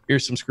it,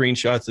 here's some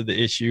screenshots of the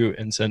issue,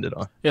 and send it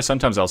on. Yeah,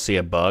 sometimes I'll see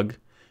a bug,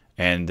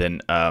 and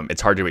then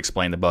it's hard to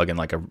explain the bug in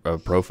a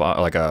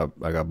profile, like a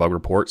bug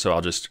report. So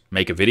I'll just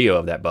make a video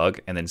of that bug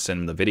and then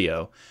send them the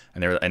video.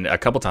 And a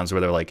couple times where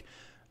they're like,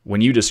 when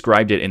you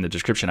described it in the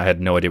description, I had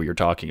no idea what you were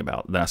talking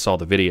about. Then I saw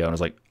the video and I was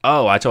like,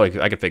 oh, I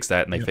could fix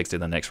that, and they fixed it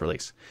in the next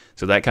release.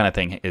 So that kind of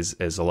thing is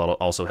a lot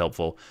also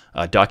helpful.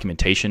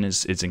 Documentation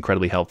is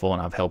incredibly helpful,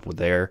 and I've helped with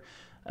there.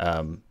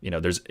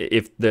 There's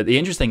the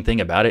interesting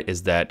thing about it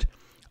is that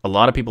a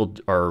lot of people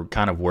are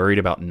kind of worried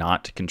about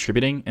not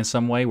contributing in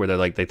some way,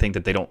 where they think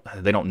that they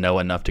don't know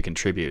enough to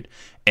contribute,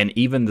 and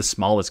even the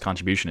smallest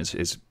contribution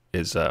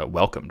is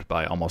welcomed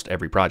by almost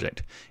every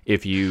project.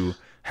 If you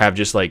have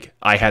just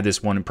I had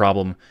this one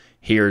problem,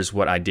 here's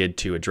what I did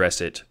to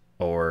address it,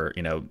 or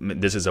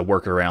this is a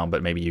workaround,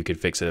 but maybe you could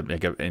fix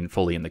it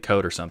fully in the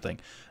code or something.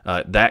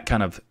 That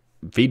kind of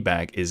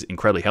feedback is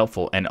incredibly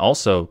helpful, and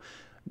also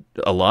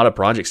a lot of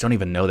projects don't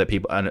even know that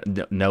people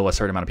know a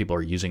certain amount of people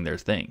are using their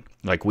thing.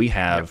 We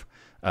have,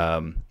 we have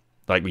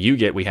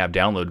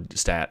download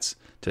stats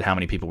to how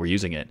many people were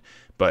using it,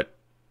 but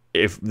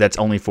if that's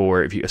only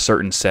for a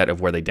certain set of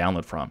where they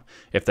download from.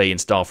 If they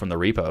install from the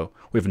repo,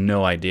 we have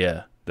no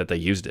idea that they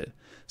used it.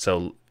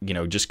 So,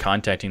 just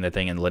contacting the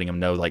thing and letting them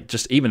know,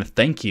 just even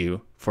thank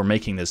you for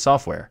making this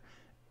software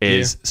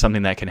is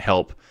something that can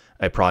help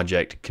a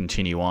project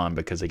continue on,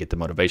 because they get the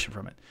motivation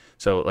from it.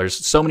 So there's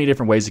so many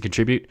different ways to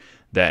contribute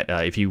that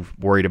if you're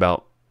worried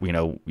about, you're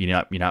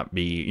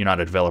not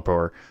a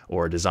developer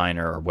or a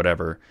designer or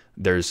whatever,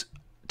 there's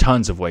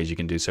tons of ways you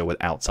can do so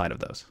outside of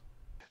those.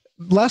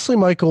 Lastly,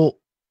 Michael,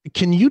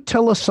 can you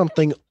tell us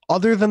something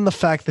other than the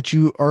fact that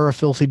you are a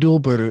filthy dual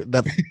booter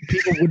that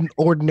people wouldn't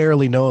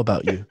ordinarily know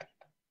about you?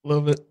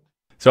 Love it.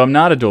 So I'm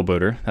not a dual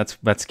booter.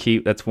 That's key.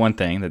 That's one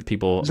thing that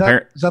people. Is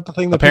that the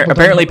thing that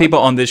apparently people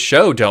on this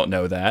show don't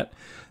know that.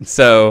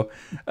 So,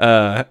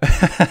 but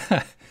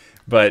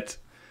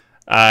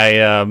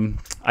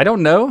I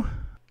don't know.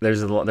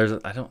 There's a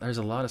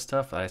lot of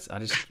stuff.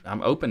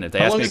 I'm open if they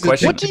ask me a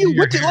question.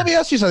 Let me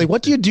ask you something.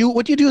 What do you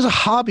do as a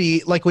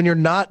hobby? Like when you're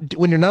not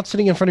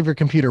sitting in front of your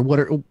computer,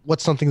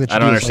 what's something that you do? I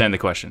don't understand the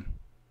question.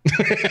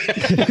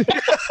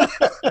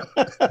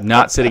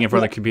 Not sitting in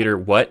front of the computer.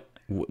 What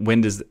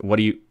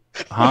do you,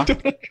 huh? I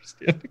don't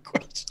understand the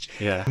question.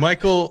 Yeah.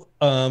 Michael,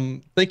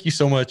 thank you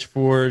so much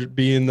for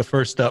being the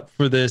first up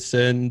for this.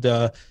 And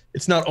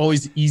it's not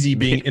always easy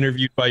being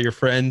interviewed by your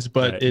friends,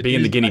 but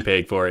being the guinea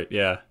pig for it.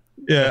 Yeah.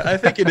 Yeah, I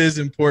think it is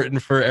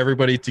important for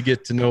everybody to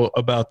get to know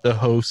about the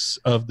hosts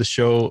of the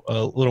show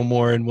a little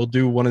more, and we'll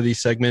do one of these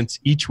segments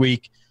each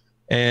week.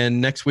 And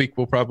next week,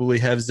 we'll probably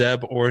have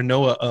Zeb or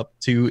Noah up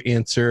to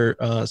answer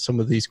some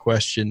of these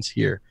questions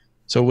here.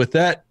 So with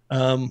that,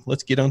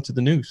 let's get on to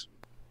the news.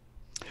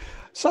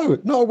 So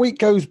not a week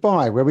goes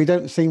by where we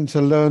don't seem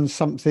to learn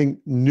something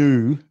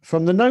new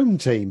from the Gnome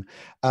team.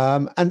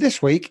 And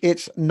this week,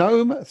 it's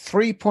Gnome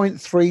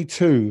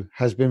 3.32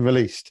 has been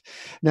released.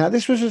 Now,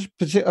 this was of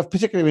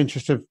particular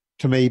interest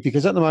to me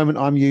because at the moment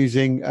I'm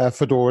using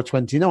Fedora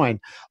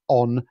 29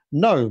 on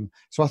Gnome.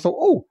 So I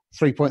thought,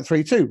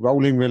 3.32,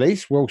 rolling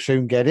release, we'll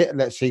soon get it.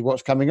 Let's see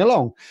what's coming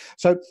along.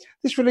 So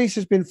this release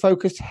has been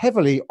focused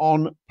heavily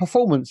on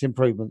performance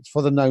improvements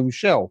for the Gnome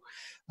shell.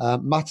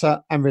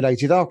 Mutter and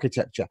related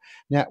architecture.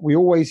 Now, we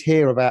always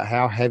hear about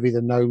how heavy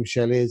the Gnome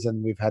shell is,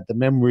 and we've had the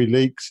memory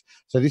leaks.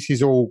 So this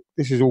is all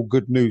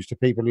good news to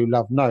people who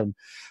love Gnome.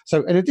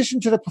 So in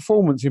addition to the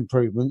performance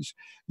improvements,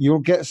 you'll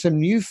get some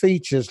new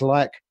features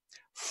like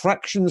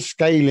fraction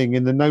scaling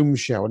in the Gnome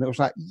shell. And it was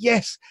like,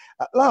 yes,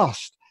 at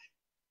last.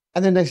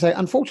 And then they say,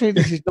 unfortunately,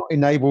 this is not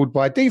enabled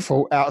by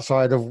default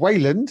outside of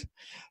Wayland.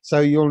 So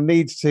you'll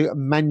need to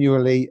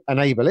manually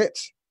enable it.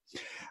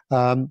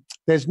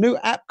 There's new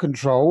app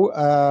control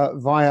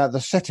via the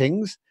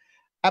settings.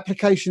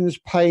 Applications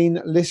pane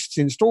lists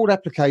installed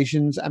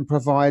applications and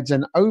provides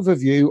an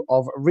overview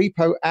of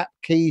repo app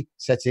key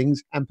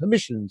settings and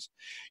permissions.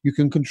 You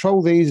can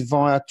control these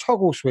via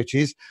toggle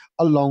switches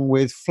along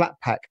with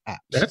Flatpak apps.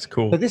 That's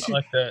cool. So I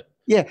like that.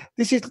 Yeah,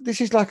 this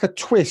is like a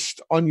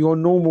twist on your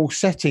normal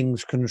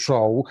settings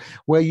control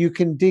where you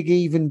can dig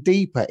even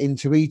deeper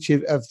into each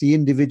of the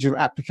individual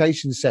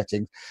application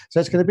settings. So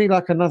it's going to be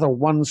like another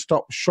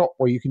one-stop shop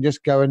where you can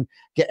just go and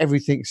get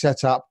everything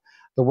set up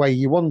the way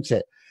you want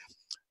it.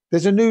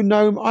 There's a new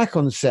Gnome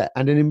icon set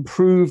and an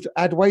improved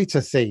add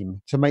waiter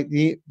theme to make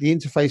the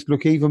interface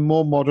look even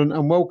more modern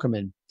and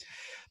welcoming.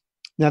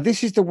 Now,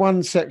 this is the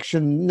one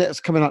section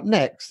that's coming up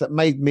next that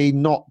made me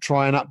not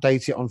try and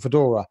update it on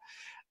Fedora.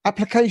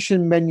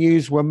 Application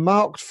menus were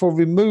marked for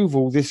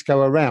removal this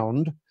go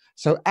around,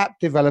 so app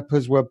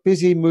developers were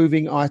busy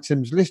moving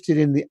items listed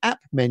in the app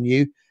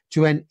menu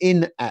to an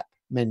in-app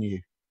menu.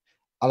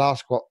 I'll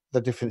ask what the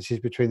difference is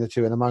between the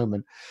two in a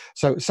moment.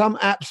 So some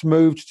apps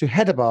moved to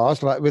header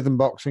bars like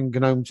Rhythmbox and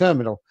GNOME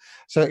Terminal.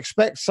 So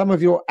expect some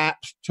of your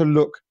apps to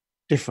look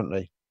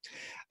differently.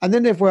 And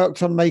then they've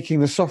worked on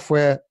making the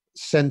software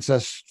center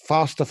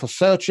faster for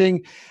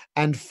searching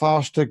and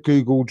faster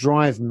Google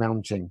Drive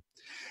mounting.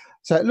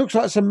 So it looks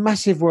like some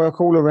massive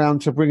work all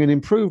around to bring an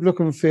improved look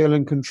and feel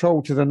and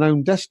control to the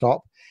Gnome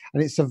desktop,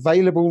 and it's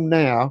available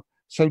now,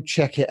 so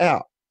check it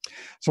out.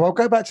 So I'll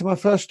go back to my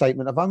first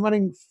statement of I'm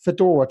running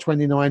Fedora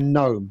 29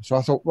 Gnome. So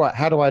I thought, right,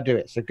 how do I do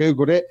it? So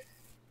Googled it.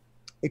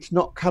 It's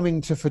not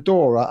coming to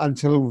Fedora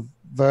until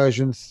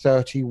version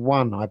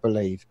 31, I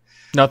believe.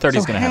 No, 30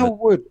 is going to have it.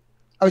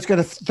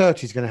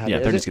 30 is going to have it.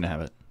 Yeah, 30 is going to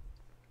have it.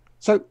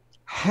 So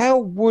how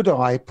would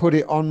I put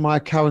it on my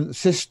current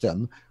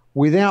system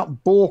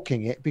without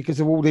balking it because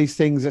of all these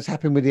things that's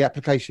happened with the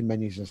application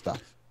menus and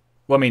stuff?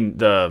 Well, I mean,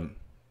 the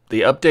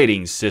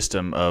updating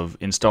system of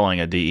installing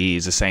a DE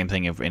is the same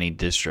thing of any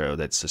distro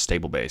that's a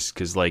stable base.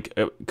 Because like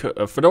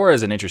Fedora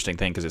is an interesting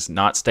thing because it's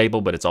not stable,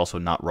 but it's also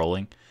not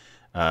rolling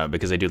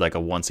because they do like a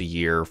once a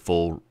year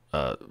full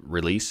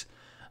release,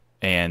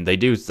 and they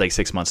do like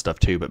 6 month stuff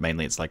too, but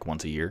mainly it's like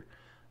once a year.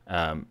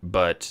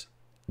 But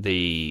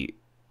the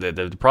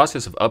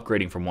process of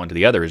upgrading from one to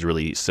the other is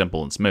really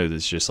simple and smooth.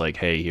 It's just like,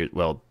 hey,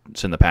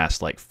 it's in the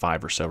past like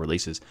 5 or so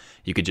releases,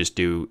 you could just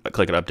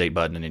click an update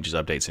button and it just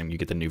updates and you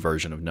get the new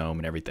version of GNOME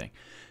and everything.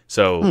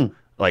 So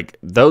like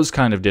those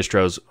kind of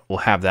distros will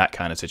have that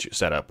kind of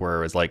setup,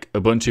 whereas like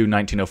Ubuntu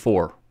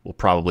 1904 will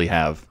probably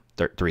have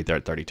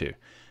 3.32,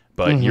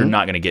 but you're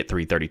not going to get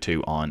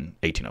 3.32 on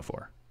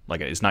 1804.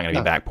 Like it's not going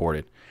to be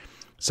backported.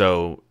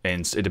 So,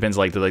 and it depends,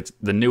 like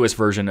the newest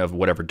version of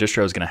whatever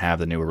distro is going to have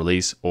the newer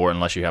release, or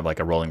unless you have like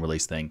a rolling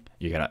release thing,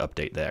 you got to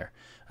update there.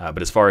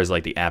 But as far as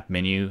like the app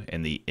menu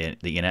and the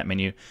in-app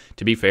menu,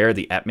 to be fair,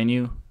 the app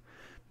menu,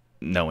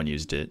 no one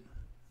used it.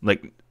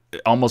 Like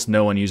almost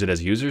no one used it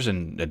as users,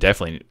 and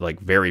definitely like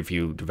very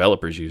few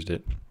developers used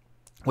it,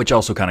 which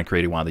also kind of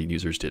created why the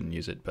users didn't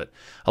use it. But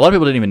a lot of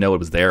people didn't even know it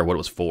was there, what it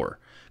was for,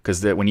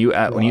 because when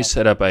you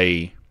set up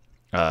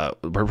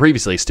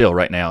previously, still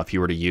right now, if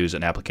you were to use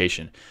an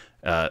application,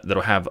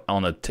 that'll have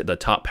on the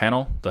top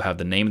panel, they'll have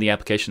the name of the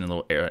application and a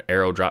little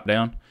arrow drop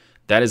down.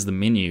 That is the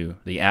menu,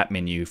 the app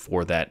menu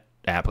for that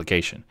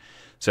application.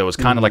 So it's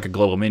kind of like a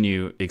global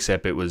menu,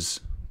 except it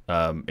was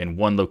in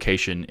one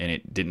location and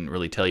it didn't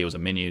really tell you it was a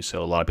menu.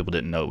 So a lot of people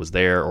didn't know it was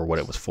there or what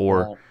it was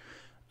for.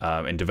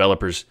 And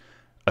developers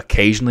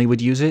occasionally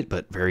would use it,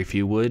 but very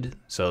few would.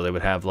 So they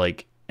would have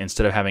like,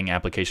 instead of having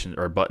applications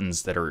or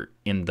buttons that are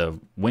in the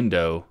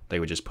window, they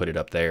would just put it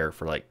up there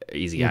for like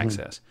easy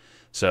access.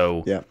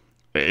 So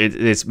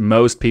it's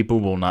most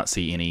people will not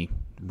see any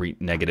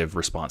negative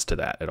response to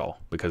that at all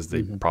because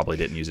they probably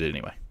didn't use it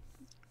anyway.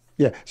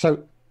 Yeah.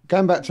 So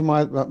going back to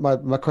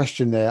my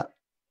question there,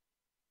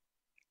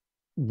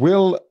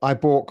 will I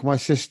balk my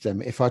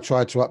system if I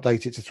try to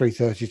update it to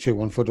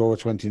 3.32 on Fedora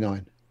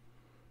 29?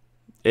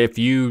 If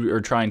you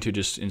are trying to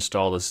just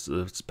install this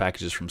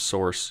packages from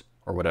source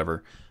or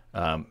whatever,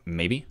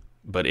 maybe.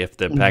 But if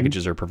the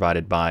packages are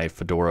provided by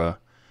Fedora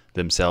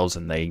themselves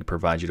and they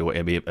provide you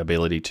the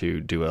ability to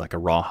do a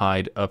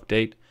rawhide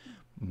update,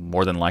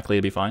 more than likely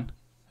it'd be fine.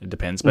 It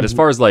depends. But as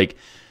far as like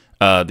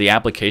the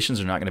applications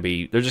are not going to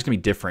be, they're just going to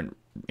be different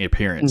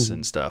appearance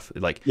and stuff.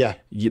 Like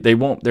they're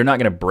not going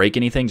to break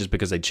anything just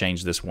because they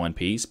changed this one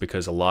piece,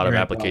 because a lot of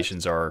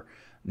applications are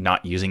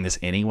not using this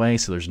anyway.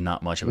 So there's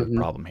not much of a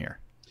problem here.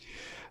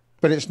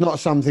 But it's not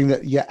something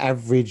that your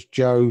average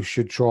Joe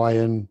should try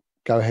and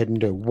go ahead and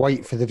do.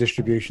 Wait for the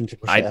distribution to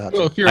push it out.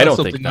 Well, if you're on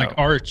something like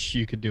Arch,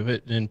 you could do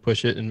it and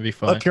push it and be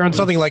fine. Well, if you're on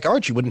something like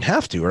Arch, you wouldn't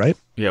have to, right?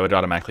 Yeah, it would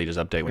automatically just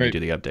update when you do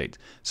the update.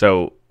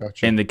 So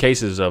in the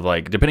cases of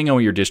like, depending on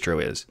what your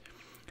distro is,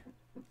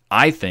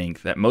 I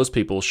think that most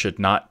people should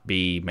not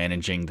be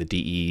managing the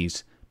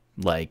DEs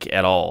like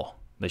at all.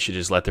 They should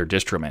just let their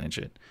distro manage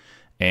it.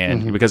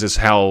 And because it's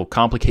how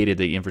complicated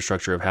the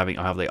infrastructure of how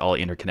they all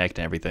interconnect and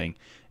everything,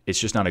 it's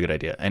just not a good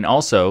idea. And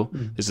also,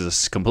 this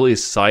is a completely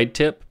side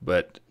tip,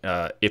 but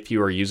if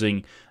you are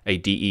using a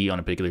DE on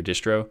a particular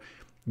distro,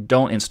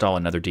 don't install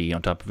another DE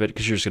on top of it,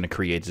 because you're just going to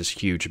create this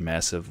huge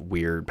mess of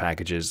weird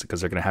packages because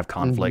they're going to have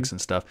conflicts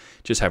and stuff.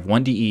 Just have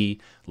one DE,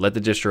 let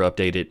the distro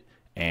update it,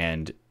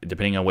 and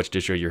depending on which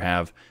distro you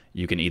have,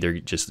 you can either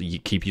just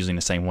keep using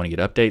the same one and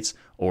get updates,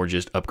 or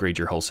just upgrade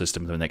your whole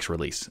system to the next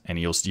release, and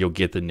you'll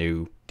get the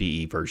new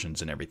DE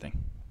versions and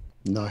everything.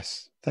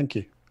 Nice. Thank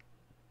you.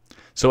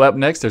 So up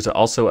next, there's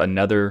also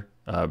another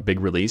big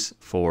release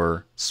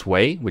for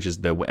Sway, which is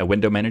a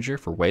window manager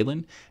for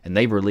Wayland, and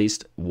they've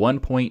released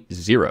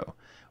 1.0,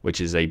 which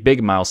is a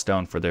big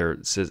milestone for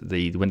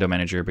the window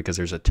manager, because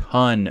there's a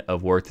ton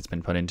of work that's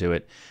been put into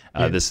it.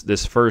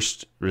 This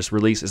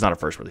release is not a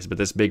first release, but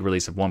this big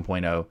release of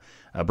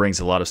 1.0 brings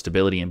a lot of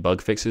stability and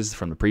bug fixes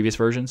from the previous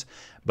versions.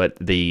 But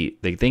the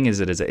thing is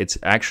that it's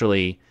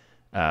actually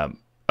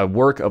a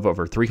work of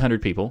over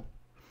 300 people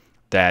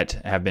that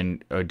have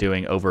been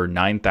doing over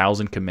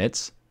 9,000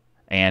 commits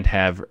and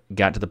have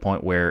got to the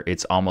point where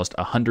it's almost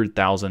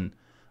 100,000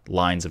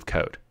 lines of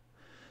code.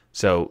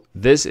 So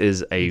this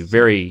is a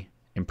very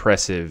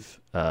impressive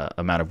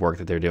amount of work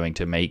that they're doing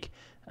to make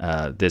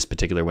this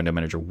particular window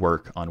manager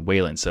work on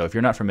Wayland. So if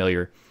you're not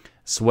familiar,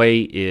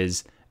 Sway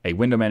is a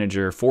window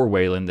manager for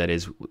Wayland that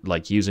is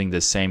like using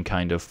the same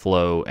kind of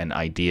flow and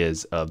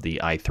ideas of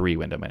the i3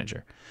 window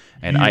manager.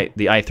 And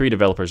the i3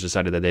 developers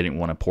decided that they didn't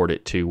want to port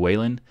it to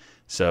Wayland.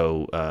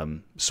 So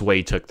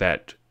Sway took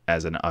that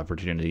as an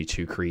opportunity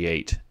to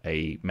create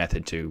a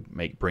method to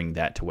bring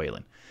that to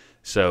Wayland.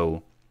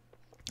 So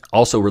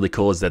also really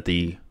cool is that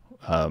the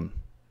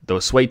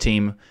Sway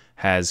team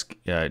has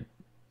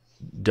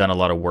done a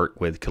lot of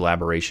work with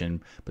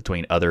collaboration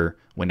between other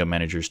window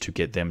managers to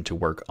get them to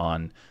work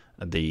on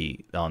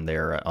the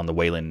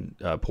Wayland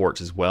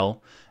ports as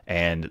well.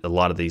 And a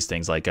lot of these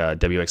things like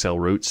WXL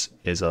Roots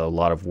is a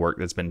lot of work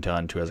that's been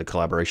done as a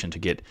collaboration to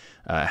get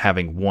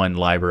having one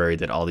library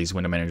that all these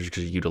window managers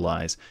could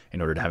utilize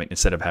in order to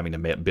instead of having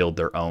to build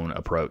their own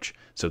approach.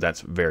 So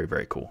that's very,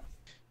 very cool.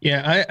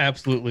 Yeah, I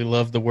absolutely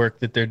love the work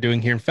that they're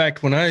doing here. In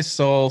fact, when I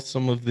saw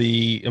some of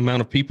the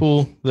amount of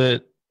people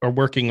that are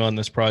working on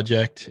this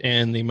project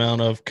and the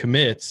amount of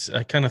commits,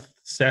 I kind of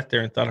sat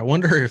there and thought, I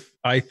wonder if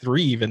i3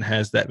 even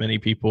has that many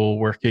people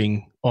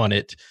working on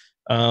it.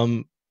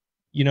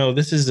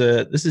 This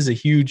is a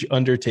huge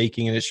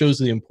undertaking, and it shows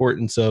the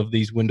importance of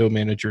these window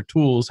manager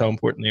tools, how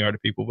important they are to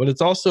people. But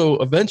it's also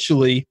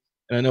eventually,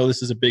 and I know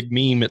this is a big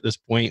meme at this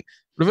point,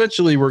 but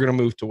eventually we're going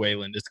to move to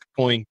Wayland. It's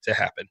going to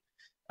happen.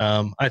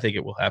 I think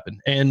it will happen.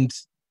 And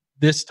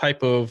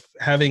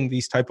having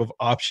these type of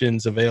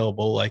options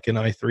available, like an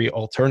i3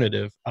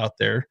 alternative out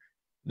there,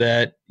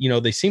 that,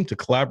 they seem to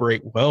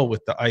collaborate well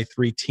with the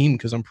i3 team,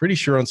 because I'm pretty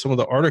sure on some of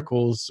the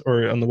articles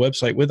or on the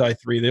website with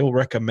i3, they'll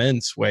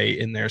recommend Sway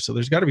in there. So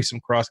there's got to be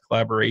some cross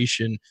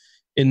collaboration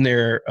in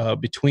there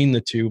between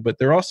the two. But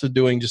they're also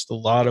doing just a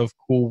lot of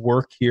cool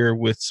work here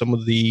with some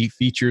of the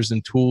features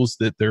and tools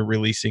that they're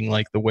releasing,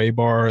 like the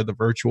Waybar, the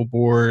virtual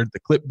board, the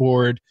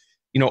clipboard,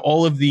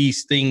 all of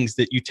these things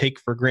that you take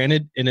for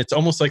granted. And it's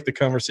almost like the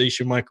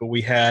conversation, Michael,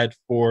 we had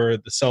for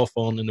the cell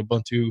phone and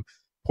Ubuntu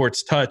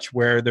Ports Touch,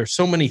 where there's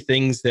so many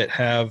things that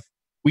have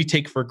we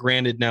take for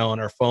granted now on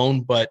our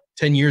phone, but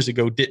 10 years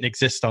ago didn't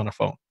exist on a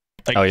phone.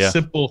 Like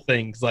simple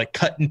things like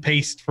cut and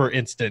paste, for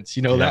instance,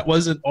 that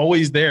wasn't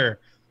always there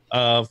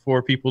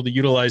for people to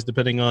utilize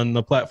depending on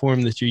the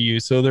platform that you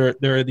use. So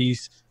there are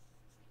these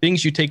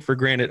things you take for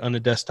granted on a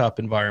desktop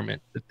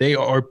environment that they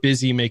are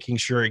busy making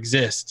sure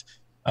exist,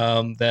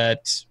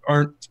 that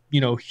aren't,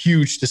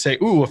 huge to say,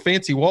 ooh, a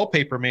fancy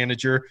wallpaper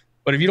manager.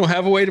 But if you don't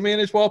have a way to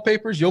manage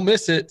wallpapers, you'll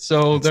miss it.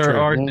 So there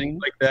are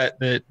things like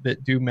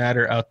that do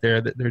matter out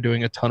there that they're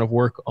doing a ton of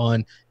work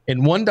on.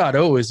 And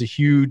 1.0 is a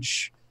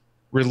huge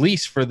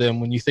release for them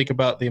when you think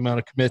about the amount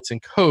of commits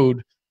and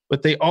code.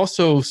 But they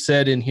also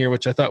said in here,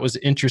 which I thought was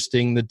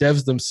interesting, the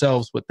devs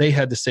themselves, what they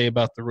had to say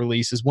about the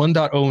release is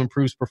 1.0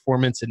 improves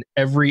performance in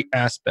every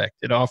aspect.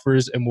 It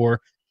offers a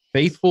more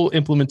faithful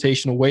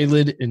implementation of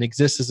Wayland and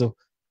exists as a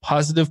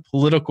positive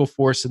political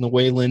force in the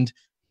Wayland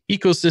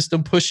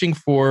ecosystem, pushing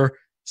for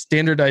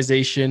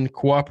standardization,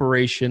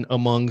 cooperation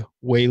among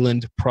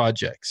Wayland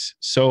projects.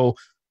 So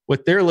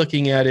what they're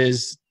looking at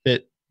is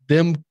that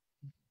them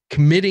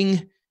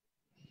committing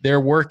their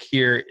work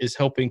here is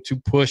helping to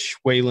push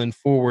Wayland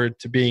forward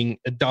to being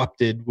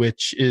adopted,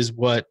 which is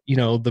what,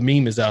 the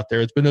meme is out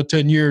there. It's been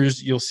 10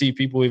 years. You'll see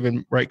people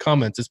even write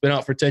comments. It's been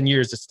out for 10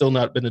 years. It's still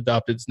not been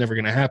adopted. It's never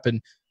going to happen.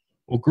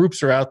 Well,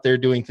 groups are out there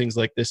doing things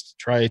like this to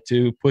try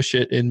to push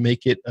it and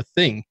make it a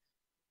thing.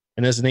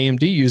 And as an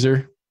AMD user,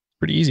 it's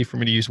pretty easy for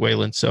me to use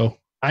Wayland. So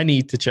I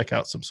need to check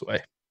out some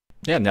Sway.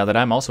 Yeah, now that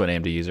I'm also an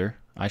AMD user,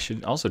 I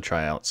should also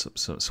try out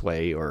some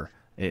Sway or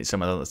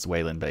some of that's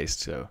Wayland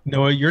based. So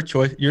Noah, your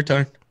choice, your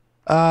turn.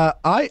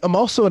 I am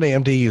also an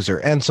AMD user,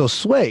 and so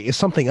Sway is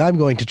something I'm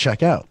going to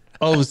check out.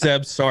 Oh,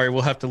 Zeb, sorry,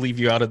 we'll have to leave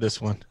you out of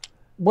this one.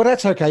 Well,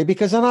 that's okay,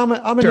 because I'm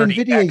an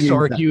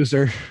NVIDIA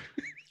user.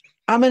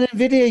 I'm an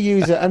NVIDIA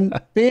user,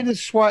 and being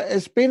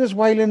as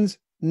Wayland's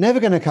never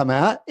going to come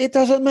out, it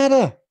doesn't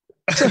matter.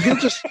 So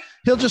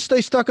he'll just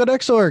stay stuck on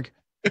Xorg.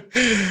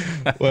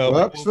 Well,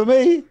 works for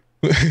me.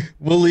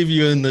 We'll leave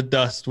you in the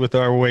dust with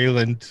our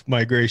Wayland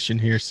migration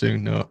here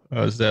soon,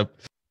 Zeb.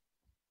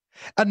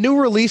 A new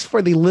release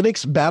for the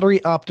Linux battery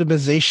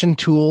optimization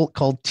tool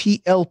called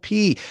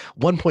TLP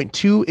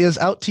 1.2 is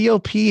out.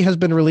 TLP has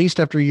been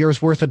released after a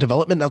year's worth of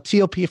development. Now,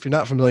 TLP, if you're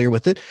not familiar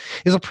with it,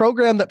 is a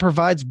program that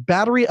provides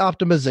battery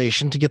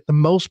optimization to get the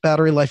most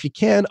battery life you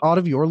can out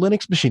of your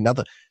Linux machine. Now,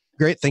 the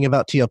great thing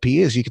about TLP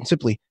is you can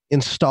simply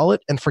install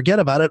it and forget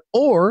about it,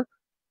 or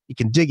you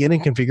can dig in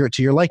and configure it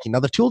to your liking. Now,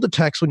 the tool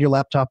detects when your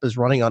laptop is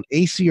running on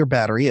AC or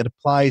battery. It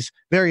applies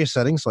various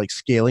settings like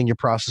scaling your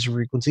processor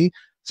frequency,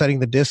 setting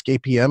the disk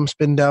APM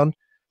spin down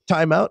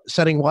timeout,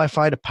 setting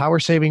Wi-Fi to power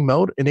saving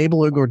mode,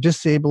 enabling or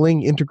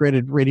disabling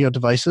integrated radio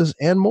devices,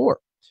 and more.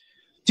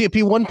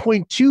 TLP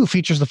 1.2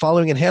 features the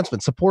following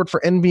enhancements: support for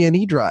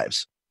NVMe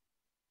drives,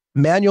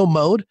 manual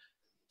mode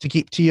to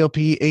keep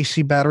TLP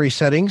AC battery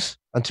settings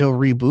until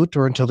reboot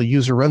or until the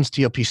user runs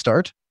TLP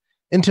start,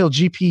 Intel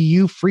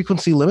GPU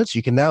frequency limits.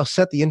 You can now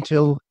set the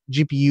Intel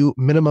GPU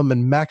minimum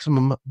and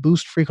maximum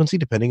boost frequency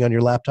depending on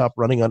your laptop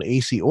running on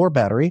AC or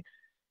battery.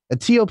 A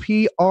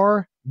TLP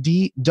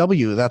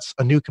RDW, that's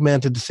a new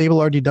command to disable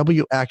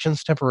RDW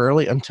actions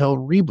temporarily until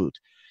reboot.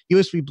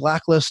 USB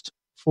blacklist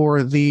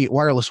for the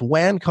wireless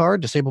WAN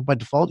card, disabled by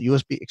default.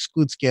 USB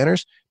exclude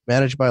scanners,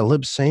 managed by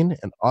libsane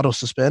and auto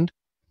suspend.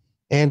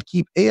 And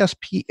keep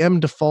ASPM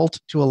default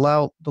to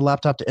allow the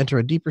laptop to enter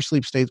a deeper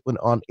sleep state when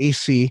on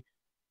AC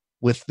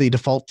with the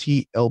default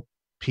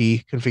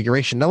TLP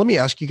configuration. Now, let me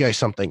ask you guys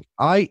something.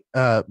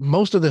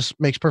 Most of this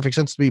makes perfect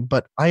sense to me,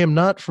 but I am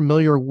not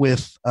familiar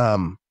with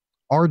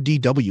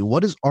RDW.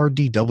 What is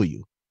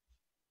RDW?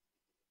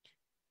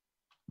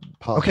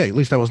 Okay, at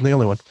least I wasn't the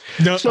only one.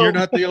 No, you're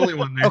not the only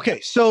one there.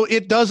 Okay, so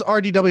it does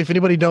RDW. If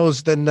anybody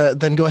knows, then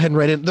go ahead and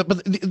write it.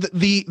 But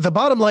the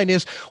bottom line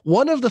is,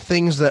 one of the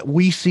things that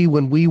we see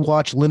when we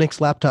watch Linux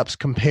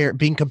laptops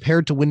being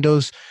compared to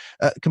Windows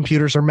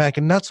computers or Mac,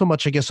 and not so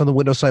much, I guess, on the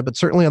Windows side, but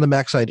certainly on the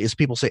Mac side, is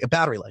people say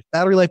battery life.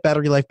 Oh,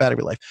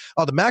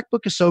 the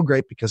MacBook is so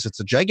great because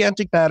it's a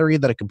gigantic battery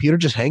that a computer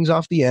just hangs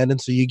off the end,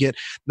 and so you get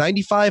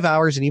 95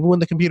 hours, and even when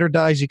the computer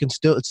dies,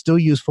 it's still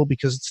useful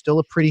because it's still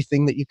a pretty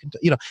thing that you can,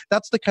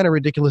 that's the kind of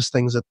ridiculous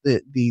things that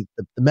the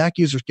Mac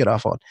users get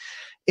off on.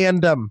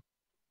 And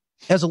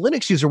as a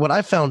Linux user, what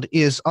I found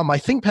is on my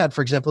ThinkPad,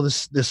 for example,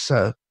 this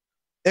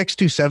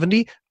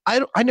X270,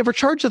 I never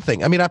charge the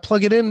thing. I mean, I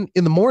plug it in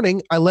the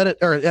morning,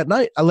 or at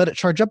night, I let it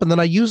charge up, and then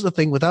I use the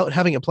thing without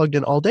having it plugged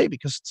in all day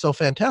because it's so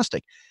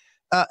fantastic.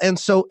 And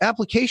so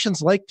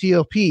applications like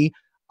TLP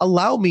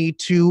allow me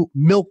to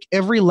milk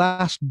every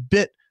last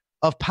bit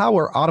of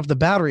power out of the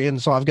battery.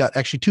 And so I've got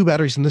actually 2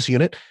 batteries in this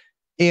unit,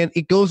 and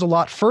it goes a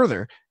lot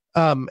further.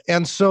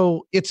 And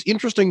so it's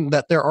interesting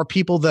that there are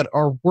people that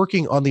are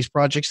working on these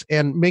projects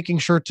and making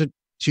sure to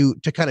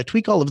kind of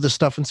tweak all of this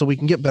stuff, and so we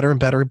can get better and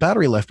better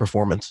battery life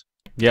performance.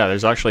 Yeah,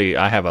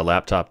 I have a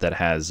laptop that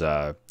has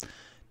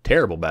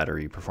terrible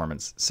battery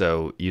performance,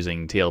 so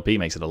using TLP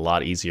makes it a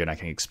lot easier, and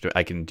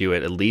I can do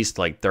it at least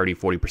like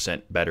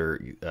 30-40%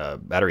 better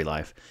battery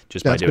life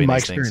just by doing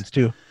these things. That's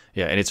been my experience too.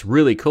 Yeah, and it's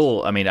really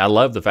cool. I mean, I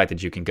love the fact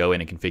that you can go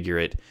in and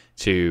configure it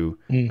to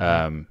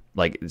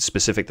like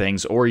specific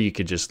things, or you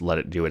could just let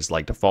it do its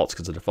like defaults,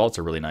 because the defaults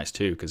are really nice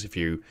too. Because if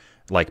you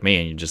like me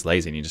and you're just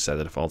lazy and you just set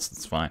the defaults,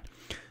 that's fine.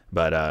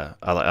 But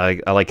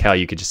I like how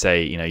you could just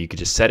say, you could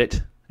just set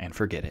it and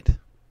forget it.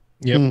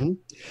 Yep.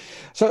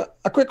 So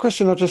a quick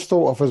question I just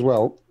thought of as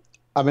well.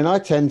 I mean, I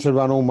tend to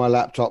run all my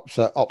laptops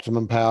at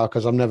optimum power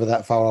because I'm never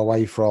that far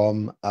away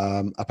from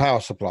a power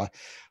supply.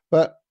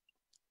 But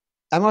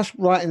am I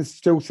right in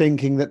still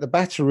thinking that the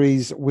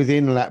batteries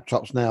within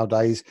laptops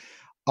nowadays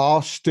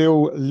are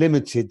still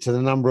limited to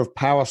the number of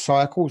power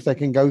cycles they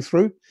can go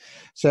through?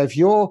 So if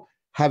you're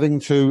having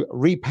to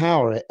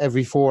repower it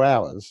every 4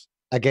 hours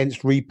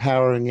against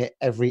repowering it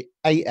every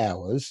 8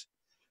 hours,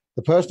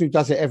 the person who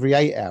does it every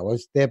 8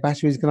 hours, their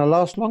battery is going to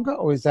last longer,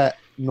 or is that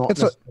not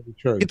necessarily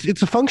true?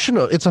 It's a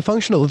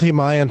functional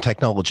lithium-ion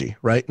technology,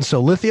 right? And so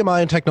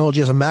lithium-ion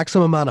technology has a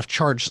maximum amount of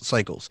charge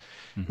cycles,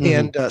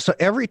 and so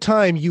every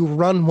time you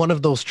run one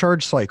of those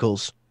charge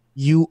cycles,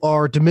 you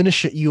are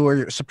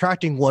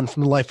subtracting one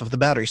from the life of the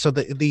battery. So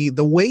the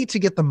way to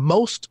get the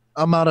most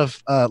amount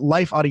of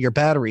life out of your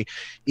battery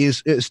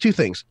is two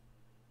things.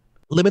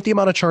 Limit the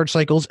amount of charge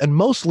cycles, and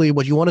mostly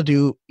what you want to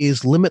do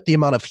is limit the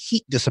amount of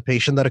heat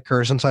dissipation that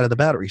occurs inside of the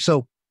battery.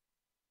 So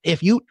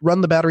if you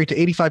run the battery to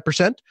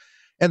 85%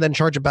 and then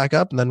charge it back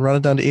up, and then run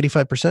it down to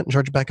 85% and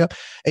charge it back up,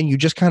 and you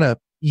just kind of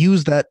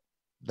use that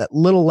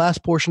little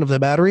last portion of the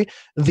battery,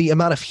 the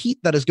amount of heat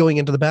that is going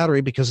into the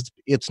battery, because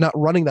it's not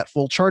running that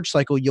full charge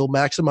cycle, you'll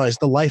maximize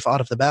the life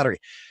out of the battery.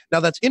 Now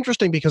that's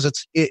interesting because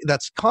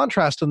that's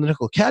contrast to the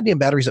nickel cadmium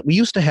batteries that we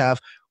used to have,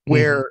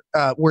 where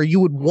you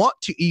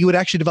would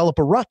actually develop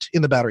a rut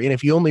in the battery, and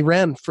if you only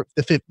ran for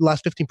the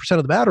last 15%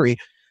 of the battery,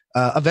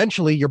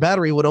 eventually your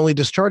battery would only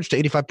discharge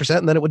to 85%,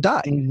 and then it would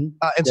die.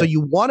 So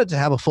you wanted to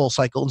have a full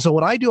cycle. And so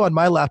what I do on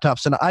my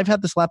laptops, and I've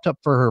had this laptop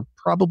for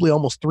probably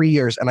almost 3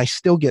 years, and I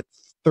still get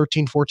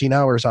 13, 14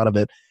 hours out of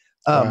it.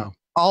 Wow.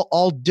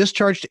 I'll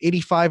discharge to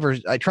 85, or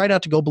I try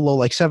not to go below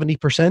like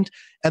 70%,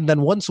 and then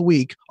once a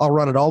week I'll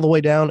run it all the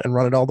way down and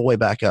run it all the way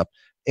back up.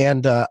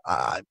 And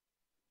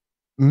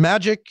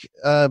magic,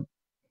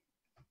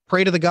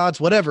 pray to the gods,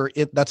 whatever,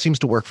 that seems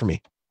to work for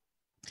me.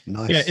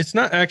 Nice. Yeah, it's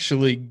not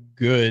actually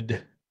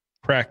good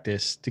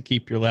practice to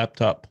keep your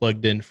laptop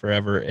plugged in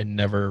forever and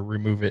never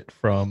remove it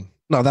from.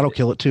 No, that'll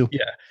kill it too.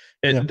 Yeah.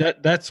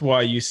 That's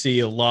why you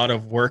see a lot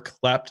of work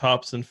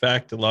laptops. In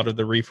fact, a lot of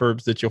the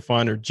refurbs that you'll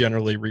find are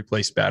generally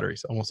replaced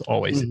batteries, almost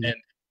always. And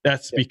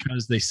that's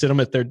because they sit them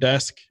at their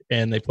desk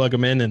and they plug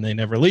them in and they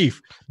never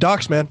leave.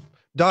 Docs, man.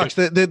 Docs,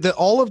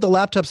 all of the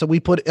laptops that we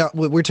put,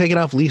 we're taking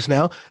off lease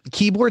now. The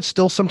keyboards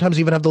still sometimes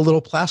even have the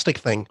little plastic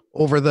thing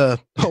over the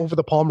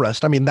palm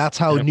rest. I mean, that's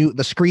how new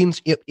the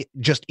screens,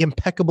 just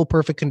impeccable,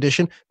 perfect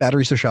condition.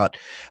 Batteries are shot,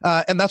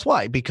 and that's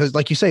why, because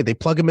like you say, they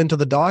plug them into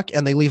the dock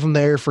and they leave them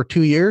there for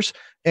 2 years,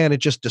 and it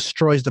just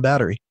destroys the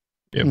battery.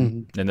 Yep.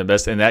 And the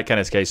best in that kind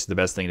of case, the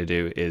best thing to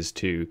do is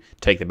to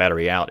take the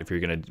battery out. If you're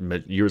going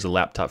to use a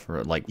laptop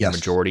for like the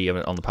majority of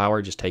it on the power,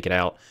 just take it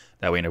out.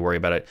 That way you don't worry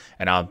about it.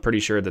 And I'm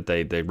pretty sure that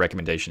the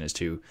recommendation is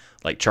to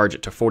like charge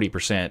it to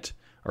 40%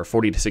 or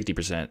 40 to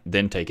 60%,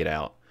 then take it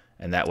out.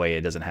 And that way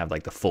it doesn't have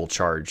like the full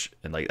charge.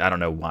 And like, I don't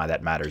know why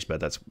that matters, but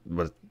that's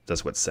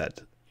what's said.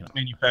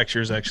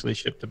 Manufacturers actually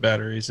ship the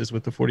batteries is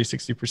with the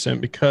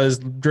 40-60%, because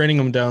draining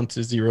them down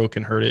to zero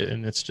can hurt it,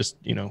 and it's just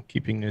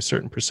keeping a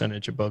certain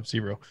percentage above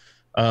zero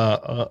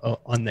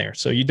on there.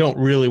 So you don't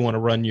really want to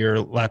run your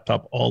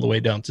laptop all the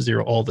way down to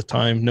zero all the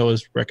time.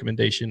 Noah's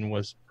recommendation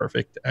was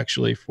perfect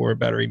actually for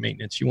battery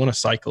maintenance. You want to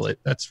cycle it.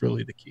 That's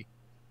really the key.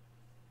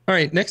 All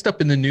right, next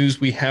up in the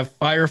news, we have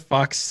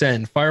Firefox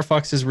Send.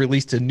 Firefox has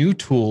released a new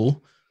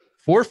tool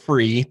for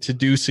free to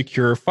do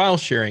secure file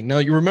sharing. Now,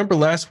 you remember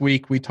last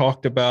week we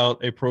talked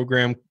about a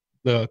program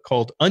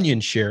called Onion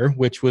Share,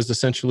 which was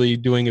essentially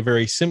doing a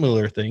very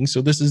similar thing.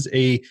 So this is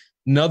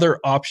another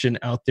option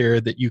out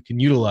there that you can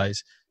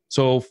utilize.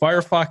 So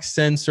Firefox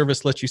Send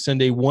service lets you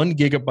send a 1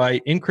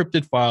 gigabyte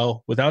encrypted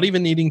file without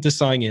even needing to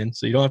sign in.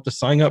 So you don't have to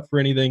sign up for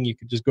anything. You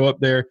can just go up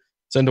there,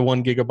 send a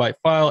 1 gigabyte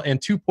file, and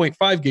 2.5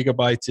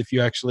 gigabytes if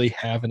you actually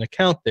have an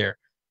account there.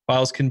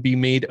 Files can be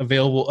made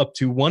available up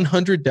to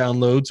 100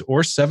 downloads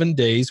or 7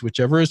 days,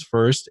 whichever is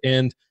first.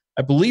 And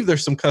I believe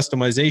there's some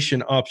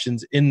customization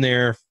options in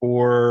there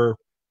for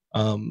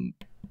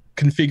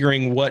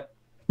configuring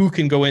who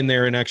can go in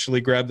there and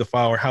actually grab the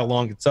file or how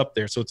long it's up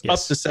there. So it's up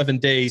to 7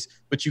 days,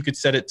 but you could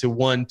set it to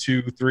 1,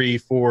 2, 3,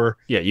 4.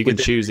 Yeah, you can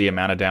choose the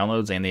amount of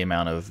downloads and the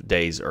amount of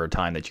days or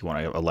time that you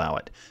want to allow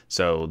it.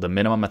 So the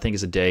minimum, I think,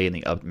 is a day, and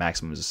the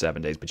maximum is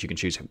 7 days, but you can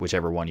choose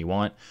whichever one you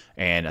want.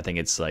 And I think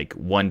it's like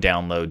 1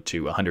 download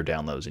to 100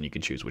 downloads, and you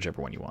can choose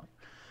whichever one you want.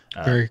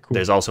 Very cool.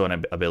 There's also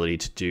an ability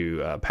to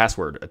do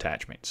password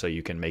attachment. So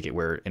you can make it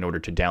where in order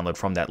to download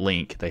from that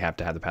link, they have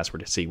to have the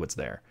password to see what's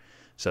there.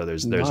 So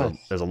there's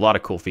a lot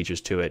of cool features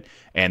to it,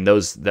 and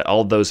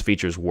all those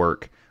features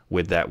work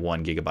with that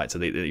 1 gigabyte. So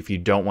if you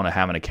don't want to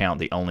have an account,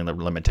 the only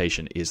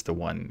limitation is the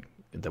one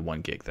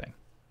gig thing.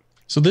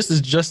 So this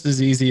is just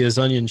as easy as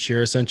onion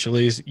share.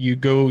 Essentially, you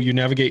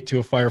navigate to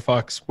a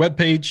Firefox web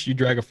page, you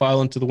drag a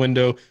file into the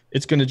window,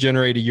 it's going to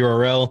generate a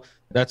URL.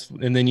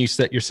 And then you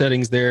set your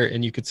settings there,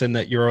 and you could send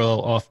that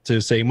URL off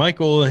to, say,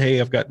 Michael. Hey,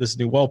 I've got this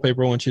new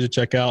wallpaper I want you to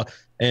check out,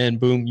 and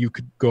boom, you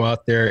could go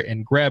out there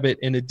and grab it.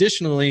 And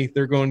additionally,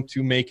 they're going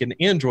to make an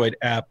Android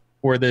app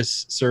for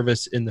this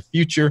service in the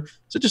future.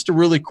 So just a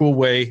really cool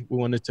way we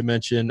wanted to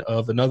mention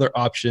of another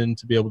option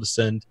to be able to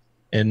send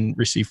and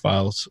receive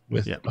files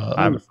with. Yeah.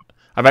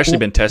 I've actually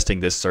been testing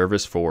this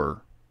service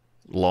for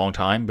a long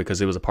time because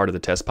it was a part of the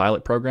test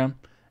pilot program.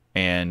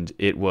 And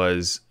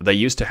they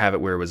used to have it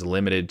where it was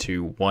limited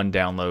to one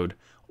download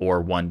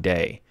or one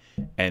day.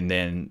 And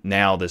then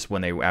now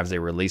as they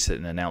release it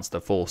and announce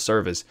the full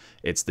service,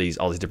 it's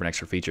all these different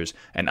extra features.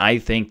 And I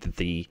think that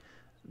the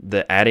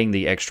adding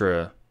the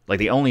extra, like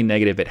the only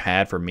negative it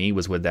had for me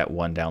was with that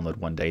one download,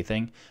 one day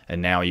thing. And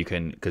now you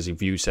can, because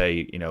if you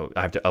say,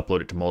 I have to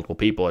upload it to multiple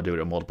people, I do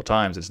it multiple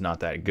times, it's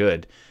not that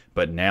good.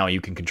 But now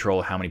you can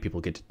control how many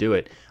people get to do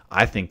it.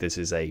 I think this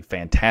is a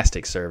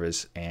fantastic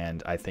service,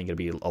 and I think it'll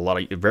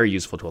be very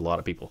useful to a lot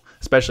of people,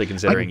 especially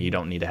considering you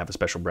don't need to have a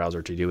special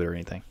browser to do it or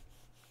anything.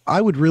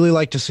 I would really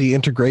like to see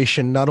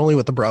integration not only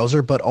with the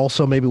browser, but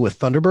also maybe with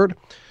Thunderbird.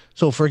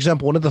 So, for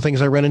example, one of the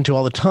things I run into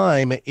all the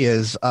time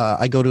is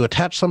I go to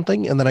attach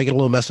something, and then I get a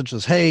little message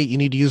that says, hey, you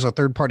need to use a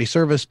third-party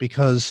service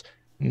because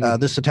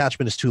this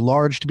attachment is too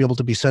large to be able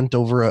to be sent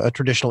over a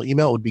traditional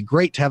email. It would be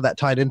great to have that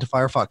tied into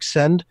Firefox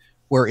Send,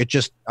 where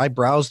I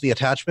browse the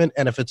attachment,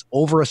 and if it's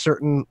over a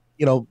certain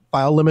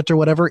file limit or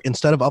whatever,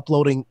 instead of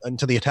uploading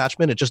into the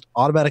attachment, it just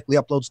automatically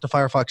uploads to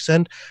Firefox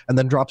Send and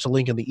then drops a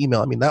link in the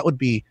email.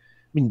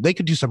 They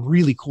could do some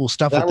really cool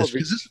stuff with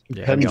this.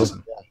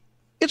 Awesome.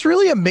 It's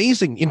really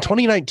amazing in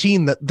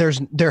 2019 that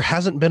there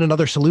hasn't been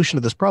another solution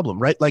to this problem,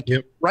 right?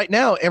 Right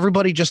now,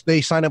 everybody they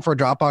sign up for a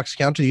Dropbox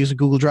account or use a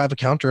Google Drive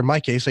account, or in my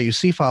case, I use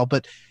C-File,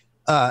 but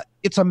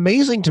it's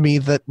amazing to me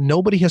that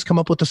nobody has come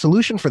up with a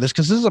solution for this,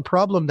 because this is a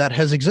problem that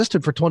has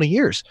existed for 20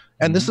 years.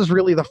 And this is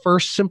really the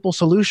first simple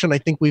solution I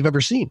think we've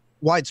ever seen,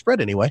 widespread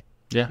anyway.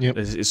 Yeah,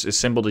 it's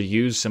simple to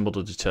use, simple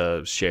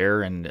to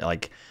share, and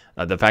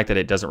the fact that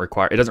it doesn't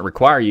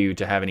require you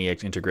to have any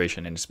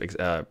integration and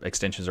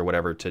extensions or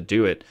whatever to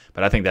do it.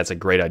 But I think that's a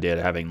great idea,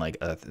 to having like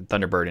a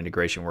Thunderbird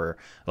integration where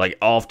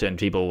often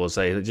people will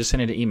say, just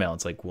send it an email.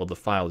 It's like, well, the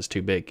file is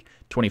too big.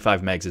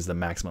 25 megs is the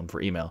maximum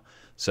for email.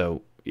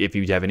 So if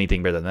you have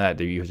anything better than that,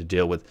 you have to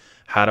deal with,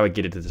 how do I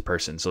get it to this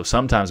person? So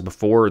sometimes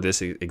before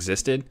this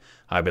existed,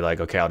 I'd be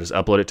like, okay, I'll just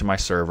upload it to my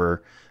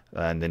server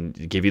and then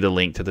give you the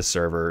link to the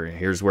server.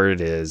 Here's where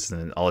it is,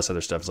 and all this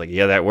other stuff. It's like,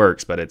 yeah, that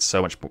works, but it's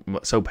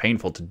so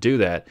painful to do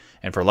that.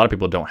 And for a lot of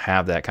people who don't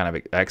have that kind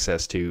of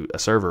access to a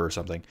server or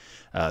something,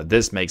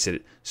 this makes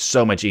it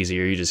so much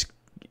easier. You just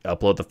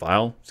upload the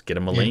file, just get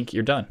them a link,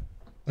 you're done.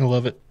 I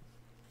love it.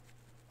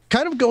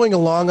 Kind of going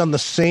along on the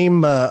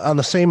same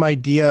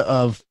idea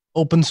of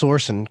open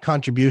source and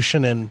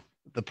contribution and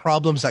the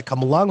problems that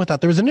come along with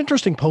that. There was an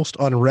interesting post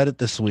on Reddit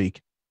this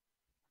week,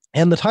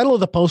 and the title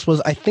of the post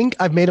was, I think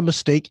I've made a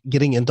mistake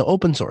getting into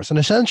open source. And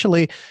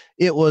essentially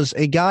it was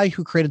a guy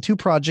who created two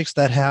projects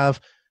that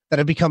have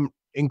become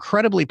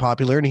incredibly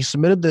popular, and he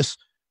submitted this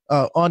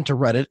onto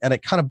Reddit, and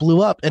it kind of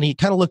blew up, and he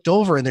kind of looked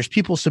over, and there's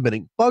people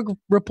submitting bug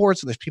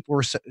reports, and there's people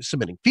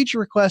submitting feature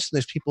requests, and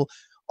there's people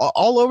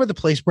all over the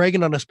place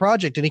bragging on his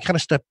project. And he kind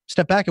of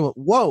stepped back and went,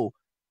 whoa,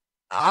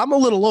 I'm a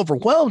little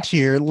overwhelmed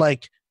here.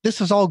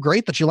 This is all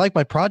great that you like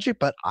my project,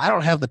 but I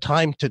don't have the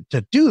time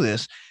to do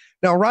this.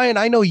 Now, Ryan,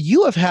 I know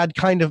you have had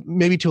kind of,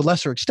 maybe to a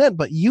lesser extent,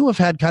 but you have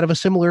had kind of a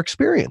similar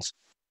experience.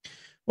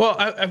 Well,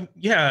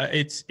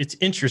 it's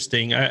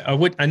interesting.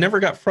 I never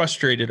got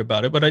frustrated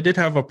about it, but I did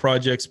have a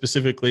project,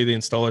 specifically the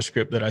installer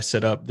script that I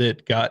set up,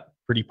 that got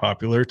pretty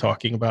popular,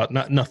 talking about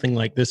nothing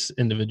like this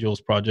individual's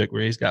project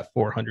where he's got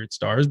 400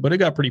 stars, but it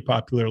got pretty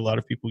popular. A lot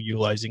of people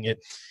utilizing it.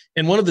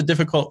 And one of the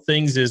difficult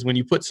things is when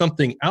you put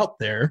something out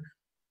there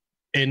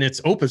and it's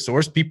open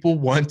source, people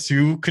want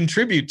to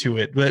contribute to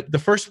it. But the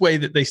first way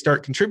that they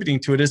start contributing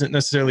to it isn't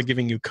necessarily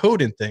giving you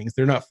code and things.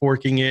 They're not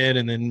forking it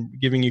and then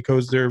giving you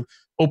codes. They're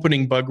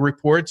opening bug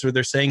reports, or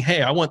they're saying,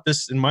 hey, I want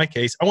this, in my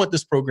case, I want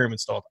this program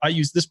installed. I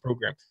use this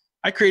program.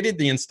 I created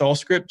the install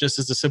script just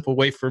as a simple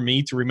way for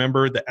me to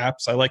remember the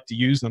apps I like to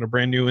use on a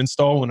brand new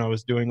install when I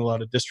was doing a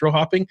lot of distro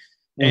hopping.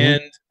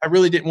 And I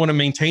really didn't want to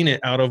maintain it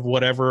out of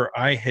whatever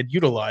I had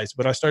utilized.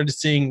 But I started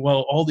seeing,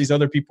 well, all these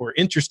other people are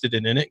interested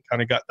in it,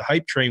 kind of got the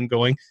hype train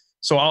going.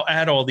 So I'll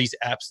add all these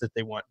apps that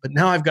they want. But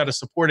now I've got to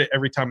support it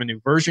every time a new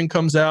version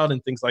comes out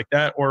and things like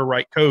that, or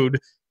write code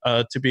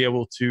to be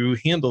able to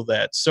handle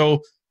that.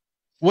 So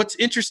what's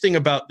interesting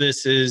about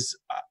this is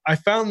I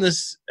found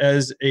this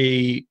as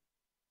a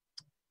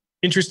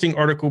interesting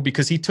article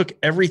because he took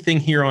everything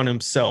here on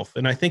himself.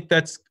 And I think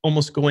that's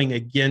almost going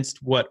against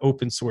what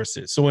open source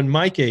is. So in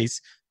my case,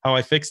 how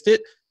I fixed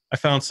it, I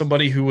found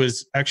somebody who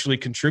was actually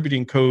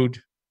contributing code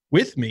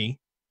with me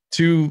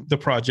to the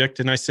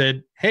project. And I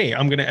said, hey,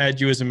 I'm going to add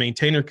you as a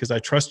maintainer because I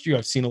trust you.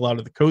 I've seen a lot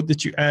of the code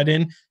that you add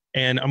in,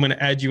 and I'm going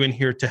to add you in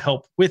here to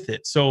help with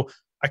it. So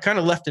I kind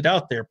of left it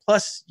out there.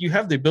 Plus, you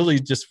have the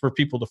ability just for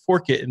people to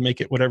fork it and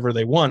make it whatever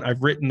they want.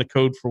 I've written the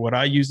code for what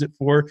I use it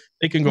for.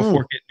 They can go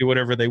fork it, do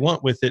whatever they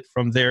want with it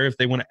from there if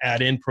they want to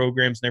add in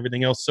programs and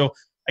everything else. So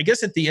I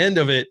guess at the end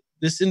of it,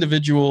 this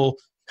individual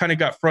kind of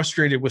got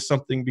frustrated with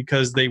something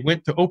because they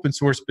went to open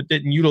source but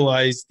didn't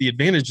utilize the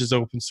advantages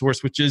of open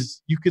source, which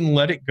is you can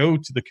let it go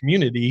to the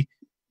community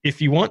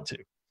if you want to.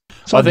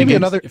 So I think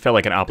it felt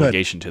like an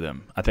obligation to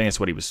them. I think that's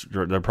what he was.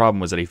 The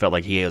problem was that he felt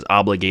like he was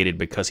obligated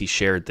because he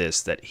shared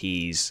this, that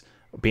he's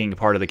being a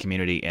part of the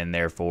community and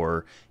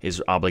therefore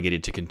is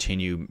obligated to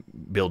continue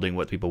building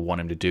what people want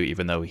him to do,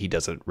 even though he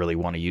doesn't really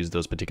want to use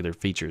those particular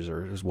features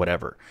or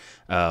whatever.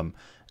 And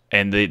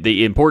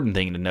the important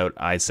thing to note,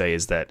 I'd say,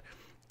 is that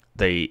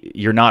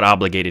you're not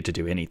obligated to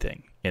do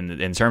anything.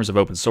 In terms of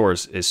open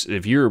source, is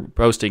if you're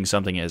posting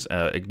something as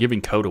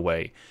giving code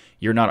away,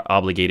 you're not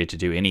obligated to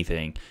do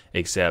anything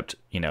except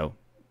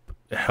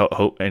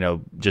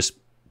just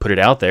put it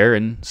out there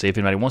and see if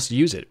anybody wants to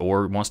use it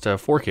or wants to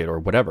fork it or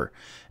whatever.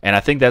 And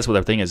I think that's what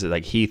the thing is, that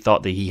like he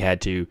thought that he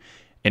had to,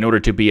 in order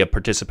to be a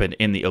participant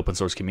in the open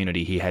source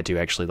community, he had to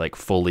actually like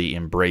fully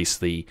embrace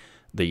the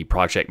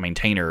project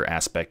maintainer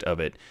aspect of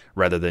it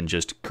rather than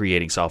just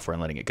creating software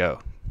and letting it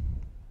go.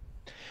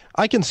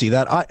 I can see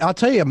that. I'll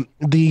tell you,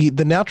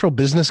 the natural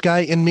business guy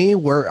in me,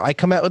 where I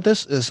come out with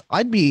this is,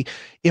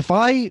 if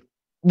I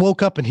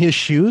woke up in his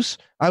shoes,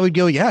 I would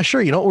go, yeah,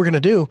 sure. You know what we're going to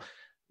do?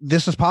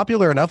 This is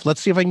popular enough.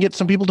 Let's see if I can get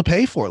some people to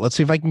pay for it. Let's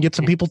see if I can get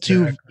some people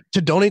to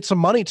donate some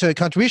money to a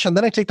contribution.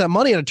 Then I take that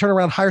money and I turn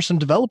around, hire some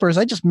developers.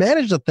 I just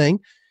manage the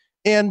thing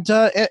and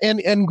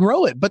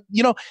grow it. But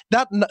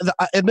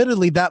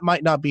admittedly, that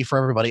might not be for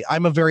everybody.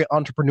 I'm a very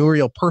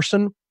entrepreneurial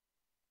person.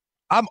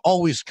 I'm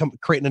always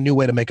creating a new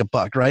way to make a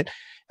buck, right?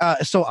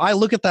 So I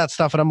look at that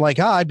stuff and I'm like,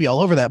 I'd be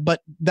all over that,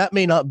 but that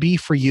may not be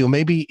for you.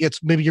 Maybe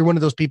you're one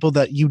of those people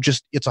that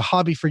it's a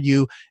hobby for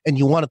you and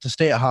you want it to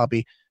stay a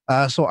hobby.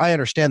 So I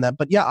understand that,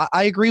 but yeah,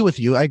 I agree with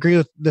you. I agree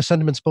with the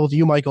sentiments, both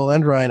you, Michael,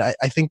 and Ryan.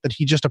 I think that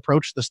he just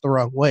approached this the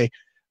wrong way.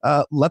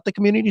 Let the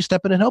community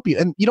step in and help you.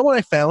 And you know what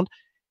I found?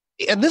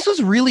 And this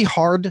is really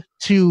hard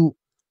to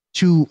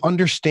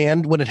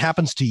understand when it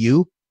happens to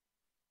you.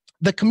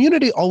 The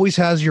community always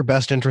has your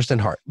best interest in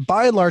heart.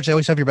 By and large, they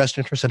always have your best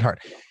interest in heart.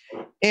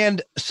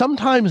 And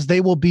sometimes they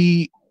will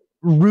be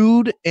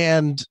rude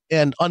and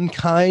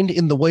unkind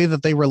in the way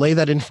that they relay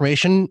that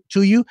information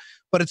to you,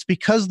 but it's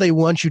because they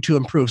want you to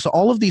improve. So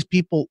all of these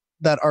people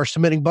that are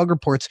submitting bug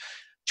reports,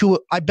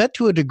 I bet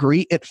to a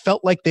degree, it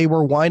felt like they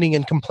were whining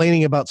and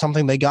complaining about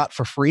something they got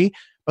for free.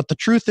 But the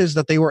truth is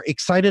that they were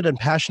excited and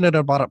passionate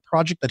about a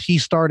project that he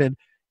started,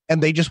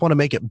 and they just want to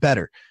make it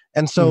better.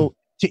 And so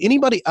to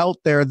anybody out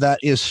there that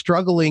is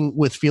struggling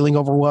with feeling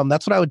overwhelmed,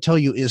 that's what I would tell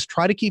you is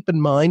try to keep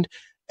in mind,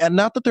 and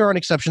not that there aren't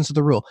exceptions to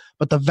the rule,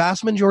 but the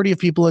vast majority of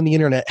people in the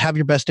internet have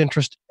your best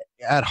interest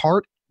at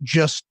heart.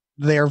 Just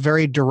they're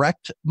very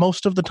direct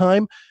most of the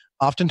time.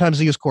 Oftentimes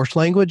they use coarse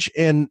language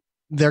and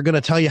they're going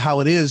to tell you how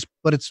it is,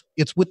 but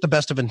it's with the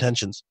best of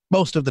intentions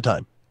most of the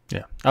time.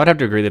 Yeah, I would have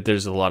to agree that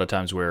there's a lot of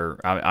times where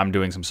I'm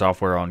doing some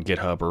software on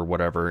GitHub or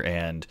whatever,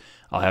 and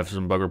I'll have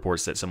some bug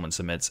reports that someone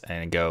submits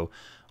and go,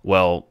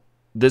 well,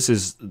 this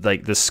is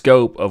like the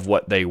scope of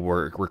what they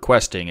were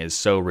requesting is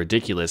so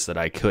ridiculous that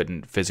I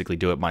couldn't physically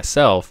do it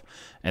myself,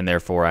 and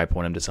therefore I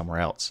point them to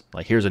somewhere else.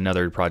 Like, here's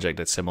another project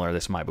that's similar.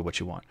 This might be what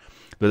you want.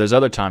 But there's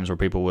other times where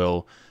people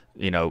will,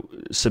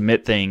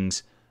 submit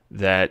things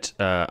that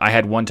I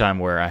had one time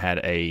where I had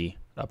a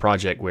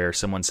project where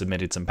someone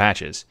submitted some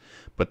patches,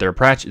 but their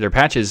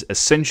patches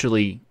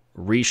essentially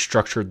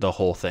restructured the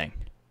whole thing.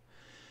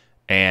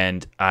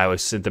 And I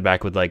was sent them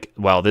back with like,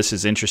 wow, this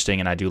is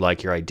interesting and I do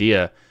like your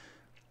idea.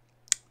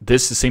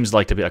 This seems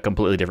like to be a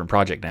completely different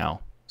project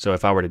now. So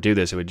if I were to do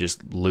this, it would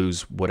just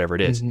lose whatever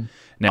it is. Mm-hmm.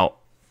 Now,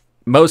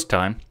 most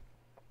time,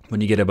 when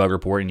you get a bug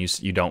report and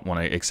you don't want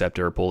to accept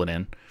it or pull it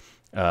in,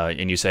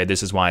 and you say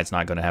this is why it's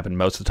not going to happen,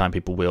 most of the time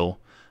people will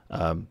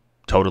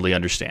totally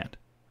understand,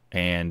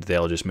 and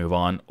they'll just move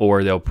on,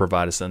 or they'll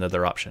provide us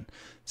another option.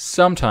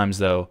 Sometimes,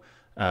 though,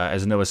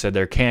 as Noah said,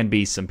 there can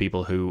be some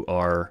people who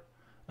are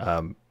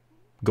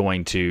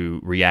going to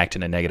react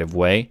in a negative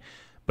way.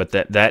 But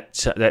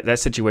that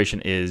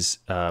situation is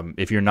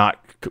if you're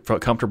not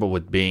comfortable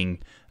with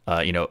being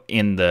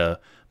in the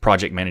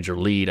project manager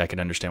lead, I can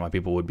understand why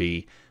people would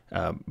be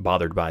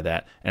bothered by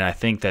that. And I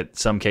think that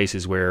some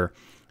cases where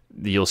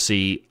you'll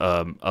see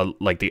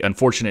like the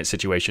unfortunate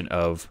situation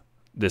of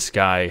this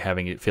guy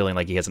feeling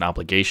like he has an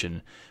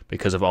obligation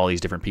because of all these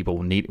different people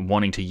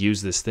wanting to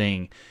use this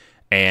thing,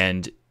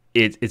 and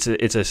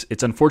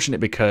it's unfortunate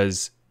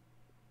because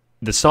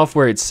the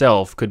software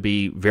itself could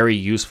be very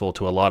useful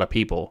to a lot of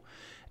people.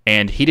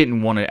 And he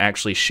didn't want to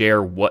actually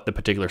share what the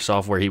particular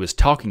software he was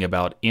talking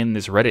about in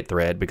this Reddit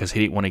thread because he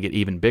didn't want to get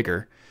even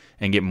bigger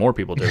and get more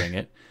people doing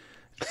it.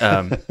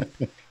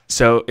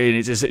 So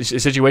it's a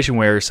situation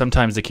where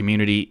sometimes the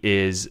community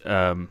is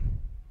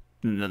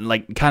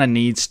like kind of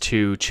needs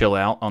to chill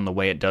out on the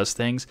way it does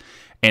things.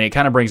 And it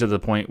kind of brings it to the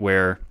point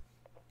where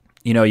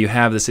you know, you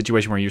have the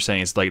situation where you're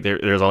saying it's like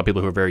there's a lot of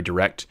people who are very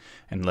direct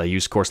and they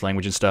use coarse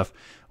language and stuff,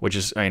 which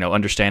is, you know,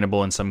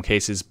 understandable in some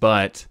cases,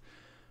 but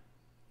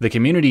the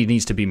community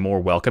needs to be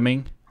more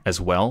welcoming as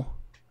well.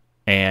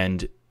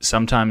 And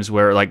sometimes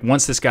where, like,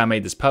 once this guy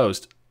made this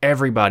post,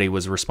 everybody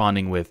was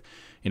responding with,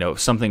 you know,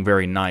 something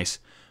very nice,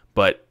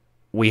 but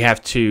we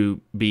have to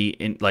be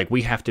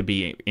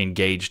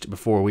engaged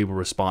before we will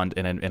respond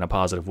in a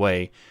positive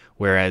way.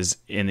 Whereas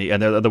in the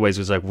other ways,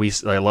 it's like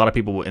a lot of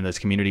people in this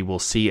community will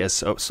see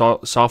as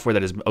software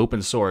that is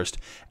open sourced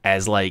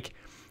as like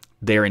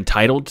they're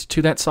entitled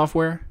to that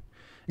software.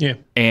 Yeah.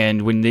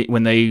 And when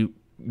they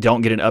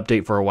don't get an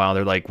update for a while,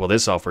 they're like, well,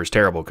 this software is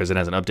terrible because it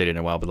hasn't updated in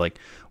a while. But like,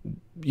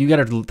 you got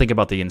to think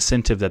about the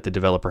incentive that the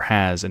developer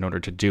has in order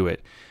to do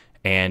it.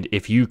 And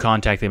if you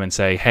contact them and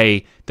say,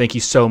 hey, thank you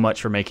so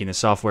much for making this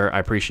software, I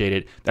appreciate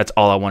it, that's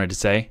all I wanted to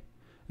say,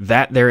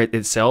 that there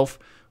itself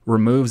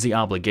removes the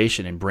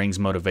obligation and brings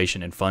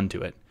motivation and fun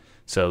to it.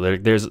 So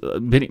there's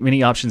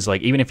many options.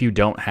 Like, even if you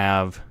don't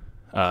have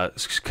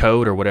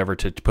code or whatever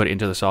to put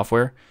into the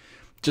software,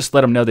 just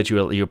let them know that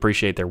you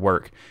appreciate their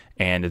work,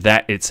 and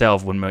that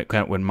itself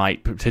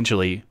might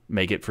potentially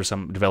make it, for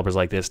some developers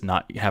like this,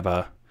 not have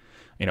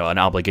an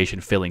obligation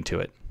feeling to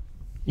it.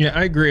 Yeah,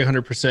 I agree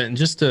 100%. And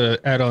just to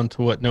add on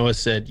to what Noah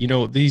said, you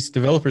know, these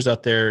developers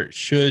out there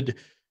should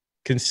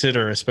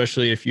consider,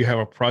 especially if you have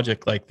a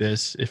project like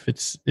this, if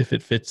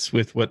it fits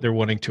with what they're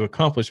wanting to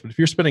accomplish. But if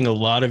you're spending a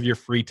lot of your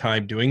free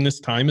time doing this,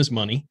 time is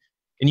money,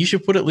 and you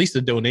should put at least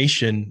a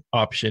donation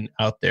option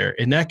out there,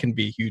 and that can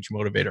be a huge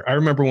motivator. I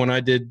remember when I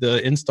did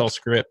the install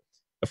script,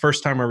 the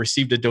first time I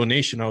received a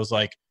donation, I was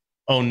like,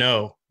 oh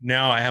no,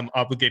 now I am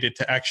obligated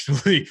to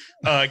actually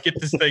get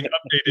this thing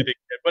updated again.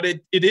 But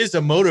it is a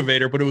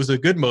motivator, but it was a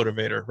good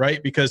motivator,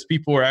 right? Because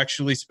people are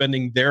actually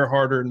spending their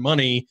hard-earned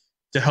money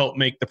to help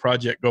make the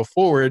project go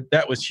forward.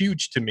 That was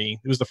huge to me.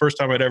 It was the first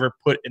time I'd ever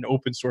put an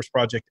open source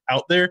project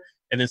out there,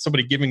 and then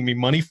somebody giving me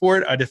money for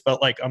it. I just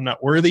felt like I'm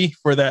not worthy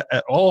for that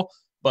at all,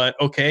 but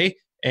okay.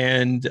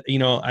 And, you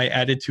know, I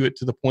added to it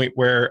to the point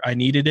where I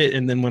needed it.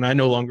 And then when I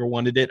no longer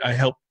wanted it, I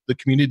helped the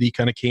community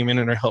kind of came in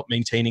and I helped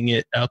maintaining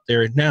it out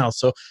there now.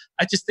 So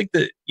I just think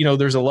that, you know,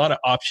 there's a lot of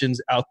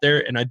options out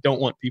there, and I don't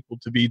want people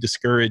to be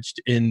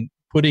discouraged in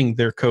putting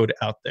their code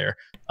out there.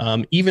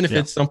 Even if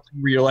it's something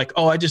where you're like,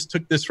 oh, I just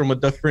took this from a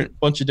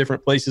bunch of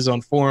different places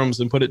on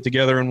forums and put it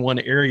together in one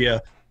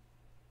area.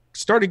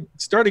 Start a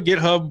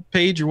GitHub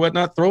page or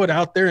whatnot, throw it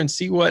out there and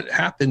see what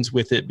happens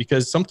with it,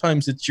 because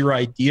sometimes it's your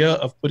idea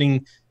of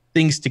putting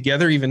things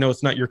together, even though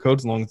it's not your code,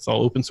 as long as it's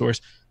all open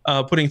source,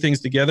 putting things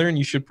together, and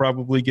you should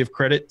probably give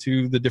credit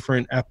to the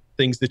different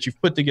things that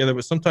you've put together.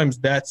 But sometimes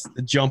that's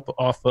the jump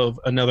off of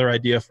another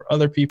idea for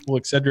other people,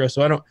 etc.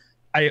 So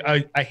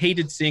I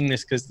hated seeing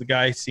this because the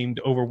guy seemed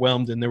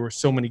overwhelmed and there were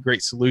so many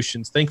great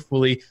solutions.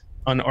 Thankfully,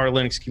 on our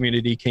Linux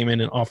community came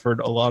in and offered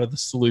a lot of the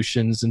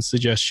solutions and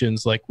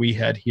suggestions like we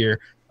had here.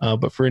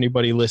 But for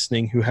anybody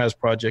listening who has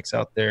projects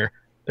out there,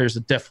 there's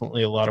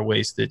definitely a lot of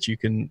ways that you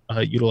can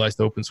utilize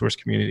the open source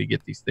community to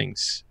get these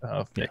things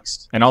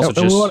fixed. And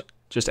also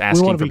just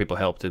asking for people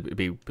help, to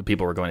be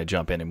people who are going to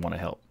jump in and want to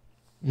help.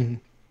 Mm-hmm.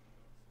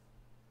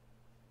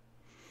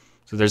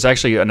 So there's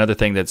actually another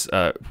thing that's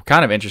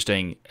kind of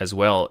interesting as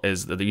well,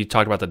 is that you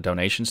talked about the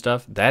donation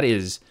stuff. That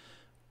is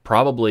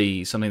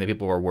probably something that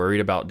people are worried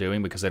about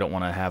doing, because they don't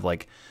want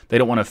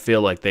to feel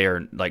like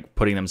they're like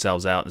putting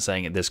themselves out and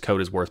saying this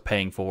code is worth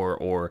paying for,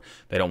 or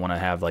they don't want to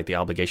have like the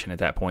obligation at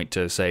that point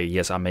to say,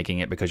 yes, I'm making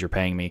it because you're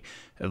paying me.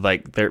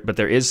 But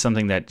there is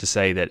something to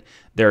say that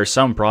there are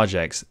some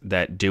projects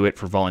that do it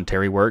for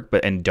voluntary work,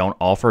 and don't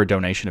offer a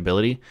donation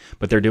ability,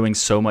 but they're doing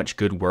so much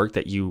good work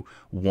that you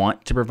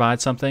want to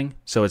provide something.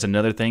 So it's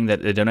another thing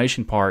that the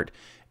donation part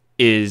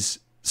is.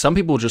 Some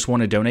people just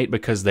want to donate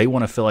because they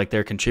want to feel like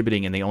they're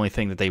contributing, and the only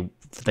thing that they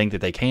think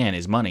that they can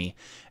is money.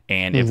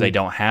 And if they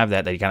don't have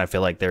that, they kind of feel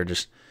like they're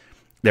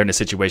in a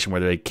situation where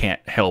they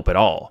can't help at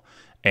all.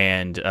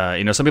 And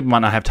some people might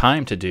not have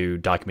time to do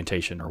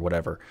documentation or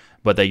whatever,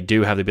 but they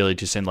do have the ability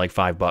to send like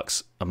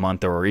 $5 a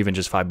month, or even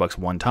just $5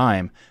 one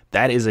time.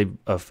 That is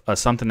a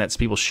something that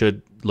people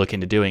should look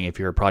into doing if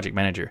you're a project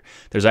manager.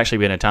 There's actually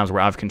been times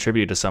where I've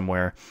contributed to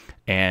somewhere,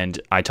 and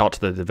I talked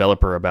to the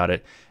developer about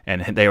it,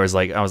 and they was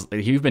like,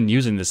 you've been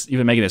making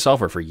this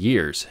software for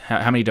years.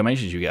 How many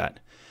donations you got?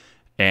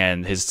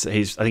 And I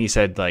think he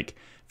said like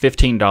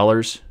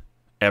 $15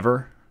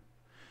 ever.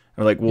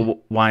 I'm like,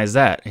 well, why is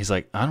that? He's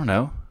like, I don't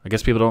know. I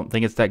guess people don't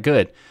think it's that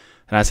good.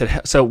 And I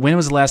said, so when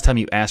was the last time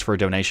you asked for a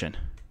donation?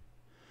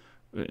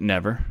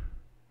 Never.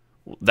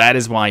 That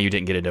is why you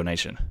didn't get a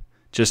donation.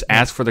 Just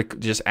ask for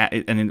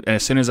and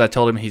as soon as I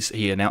told him, he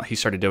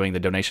started doing the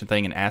donation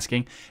thing and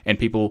asking, and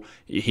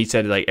he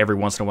said like every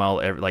once in a while,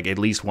 like at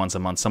least once a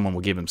month, someone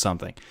will give him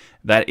something.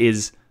 That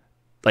is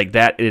like,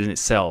 that in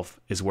itself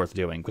is worth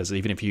doing, because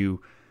even if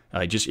you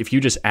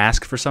just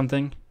ask for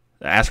something,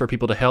 ask for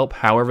people to help,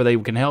 however they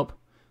can help,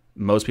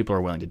 most people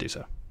are willing to do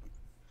so.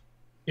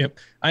 Yep.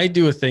 I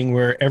do a thing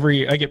where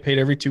I get paid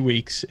every 2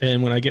 weeks,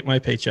 and when I get my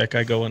paycheck,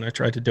 I go and I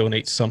try to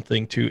donate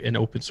something to an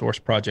open source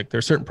project. There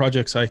are certain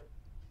projects I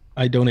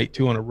I donate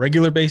to on a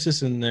regular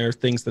basis, and there are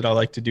things that I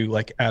like to do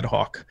like ad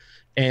hoc.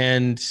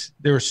 And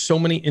there are so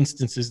many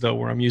instances though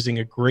where I'm using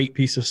a great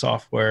piece of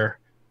software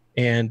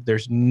and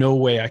there's no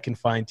way I can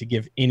find to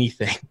give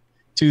anything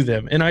to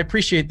them. And I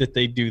appreciate that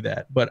they do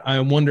that, but I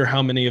wonder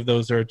how many of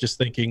those are just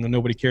thinking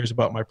nobody cares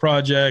about my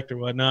project or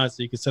whatnot.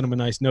 So you can send them a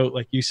nice note,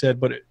 like you said.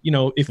 But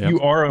if you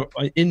are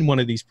in one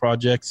of these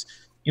projects,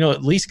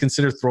 at least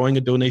consider throwing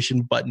a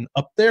donation button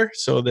up there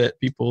so that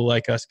people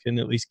like us can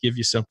at least give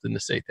you something to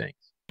say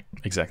thanks.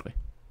 Exactly.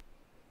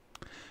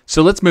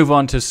 So let's move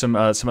on to some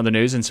other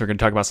news, and so we're going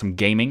to talk about some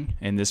gaming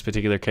in this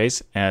particular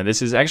case.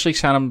 This is actually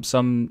kind of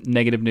some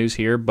negative news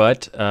here,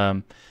 but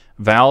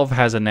Valve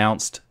has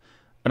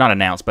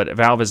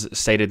Valve has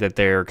stated that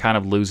they're kind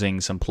of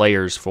losing some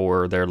players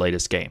for their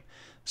latest game.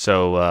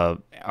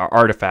 So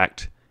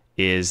Artifact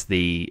is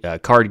the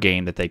card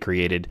game that they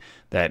created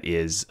that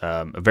is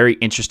a very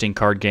interesting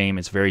card game.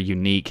 It's very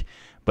unique,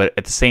 but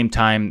at the same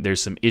time,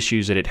 there's some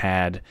issues that it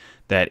had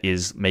that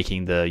is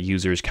making the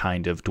users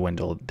kind of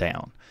dwindle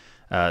down.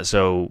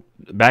 So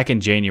back in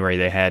January,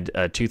 they had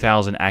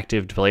 2,000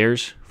 active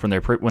players from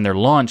when their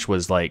launch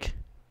was like,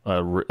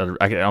 I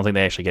don't think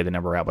they actually get the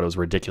number out, but it was a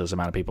ridiculous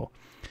amount of people.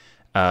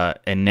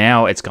 And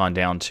now it's gone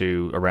down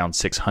to around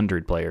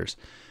 600 players,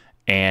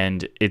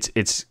 and it's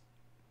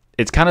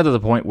kind of to the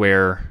point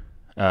where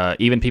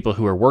even people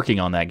who are working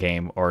on that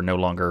game are no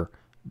longer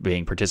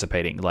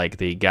participating. Like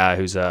the guy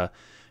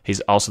he's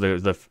also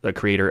the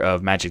creator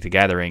of Magic the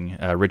Gathering,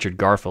 Richard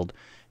Garfield.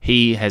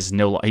 He's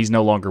no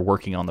longer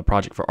working on the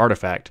project for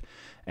Artifact,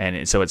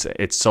 and so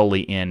it's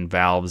solely in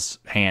Valve's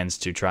hands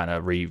to try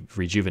to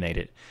rejuvenate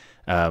it.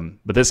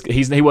 But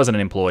he wasn't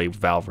an employee of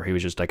Valve, or he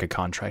was just like a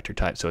contractor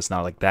type, so it's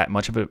not like that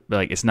much of a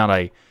it's not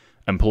a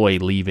employee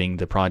leaving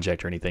the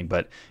project or anything.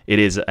 But it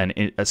is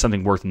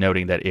something worth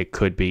noting that it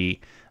could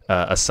be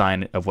a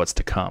sign of what's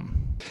to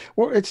come.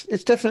 Well,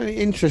 it's definitely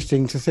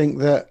interesting to think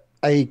that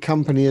a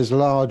company as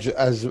large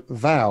as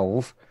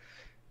Valve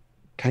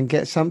can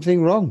get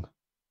something wrong.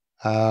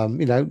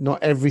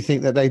 Not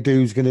everything that they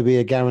do is going to be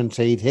a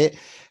guaranteed hit.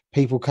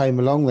 People came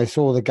along, they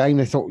saw the game,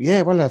 they thought,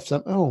 yeah, we'll have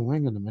some. Oh,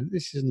 hang on a minute,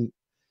 this isn't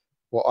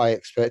what I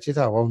expected.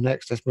 Oh, well,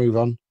 next, let's move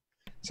on.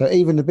 So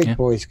even the big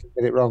boys can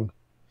get it wrong.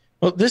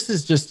 Well, this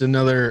is just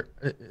another.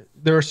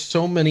 There are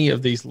so many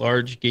of these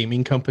large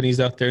gaming companies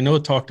out there. Noah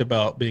talked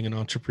about being an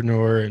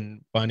entrepreneur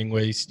and finding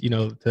ways,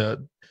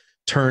 to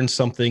turn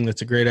something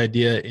that's a great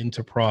idea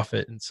into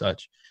profit and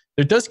such.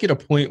 There does get a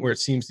point where it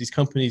seems these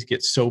companies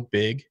get so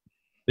big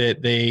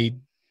that they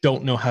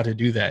don't know how to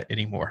do that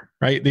anymore,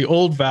 right? The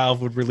old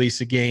Valve would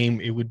release a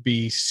game, it would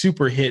be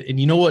super hit. And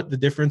you know what the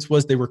difference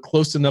was? They were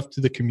close enough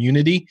to the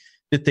community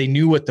that they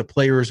knew what the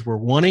players were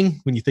wanting.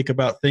 When you think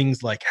about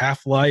things like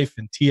Half-Life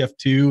and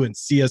TF2 and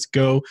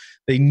CSGO,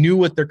 they knew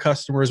what their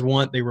customers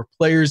want. They were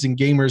players and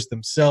gamers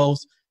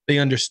themselves. They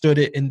understood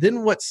it. And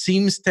then what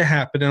seems to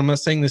happen, and I'm not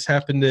saying this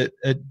happened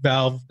at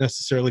Valve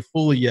necessarily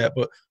fully yet,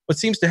 but what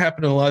seems to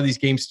happen in a lot of these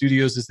game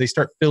studios is they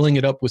start filling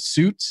it up with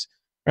suits,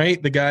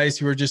 right? The guys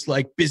who are just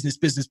like business,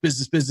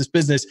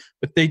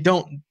 but they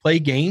don't play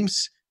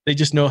games. They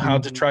just know how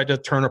to try to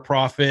turn a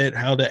profit,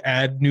 how to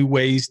add new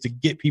ways to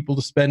get people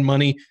to spend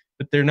money,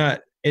 but they're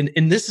not.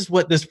 And this is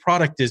what this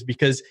product is,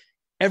 because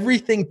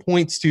everything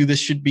points to this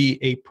should be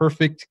a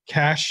perfect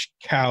cash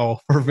cow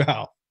for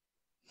Valve.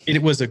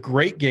 It was a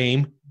great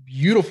game,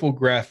 beautiful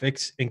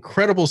graphics,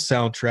 incredible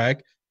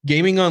soundtrack,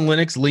 gaming on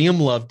Linux. Liam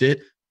loved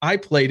it. I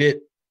played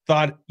it,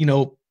 thought,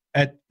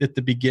 at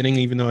the beginning,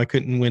 even though I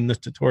couldn't win the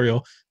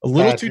tutorial, a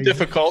little too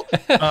difficult.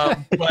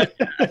 But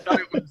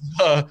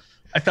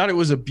I thought it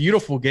was a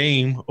beautiful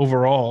game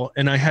overall,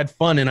 and I had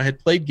fun, and I had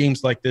played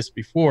games like this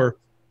before.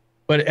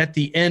 But at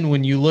the end,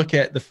 when you look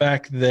at the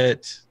fact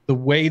that the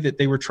way that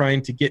they were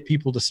trying to get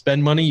people to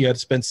spend money, you had to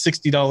spend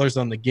 $60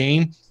 on the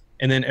game,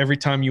 and then every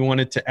time you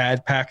wanted to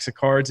add packs of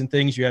cards and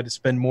things, you had to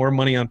spend more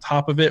money on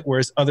top of it,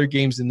 whereas other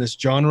games in this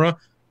genre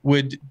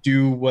would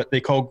do what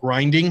they call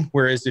grinding,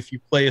 whereas if you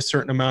play a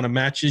certain amount of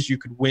matches, you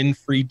could win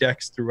free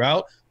decks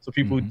throughout. So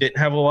people who didn't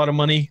have a lot of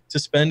money to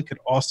spend could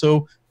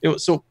also...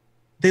 So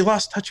they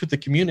lost touch with the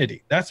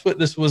community. That's what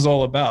this was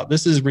all about.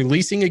 This is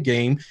releasing a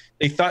game.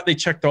 They thought they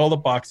checked all the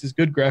boxes,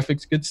 good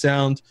graphics, good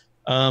sound,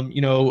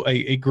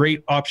 a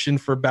great option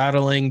for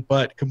battling,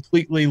 but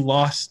completely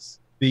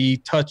lost the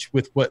touch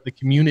with what the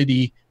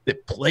community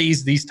that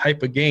plays these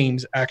type of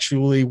games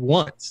actually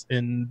wants.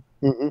 And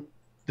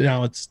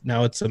now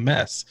it's a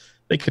mess.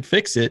 They could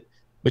fix it,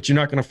 but you're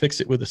not going to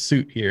fix it with a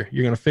suit here.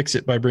 You're going to fix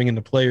it by bringing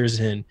the players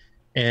in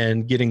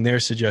and getting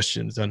their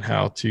suggestions on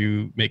how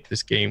to make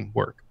this game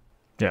work.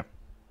 Yeah.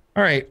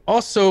 All right.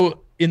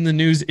 Also in the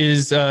news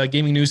is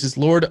gaming news is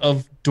Lord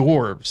of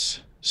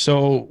Dwarves.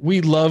 So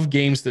we love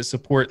games that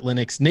support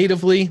Linux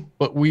natively,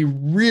 but we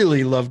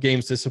really love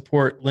games that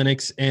support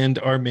Linux and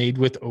are made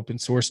with open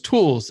source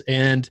tools.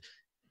 And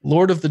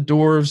Lord of the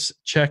Dwarves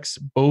checks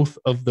both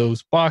of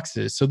those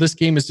boxes. So this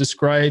game is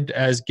described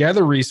as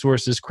gather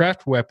resources,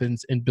 craft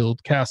weapons, and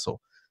build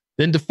castle.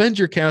 Then defend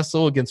your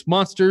castle against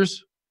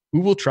monsters who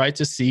will try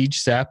to siege,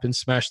 sap, and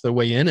smash their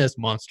way in, as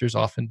monsters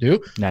often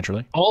do.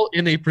 Naturally. All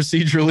in a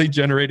procedurally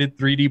generated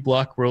 3D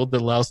block world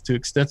that allows to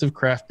extensive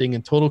crafting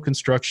and total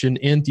construction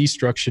and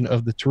destruction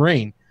of the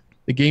terrain.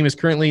 The game is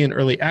currently in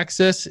early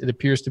access. It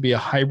appears to be a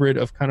hybrid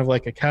of kind of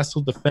like a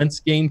castle defense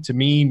game to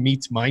me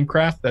meets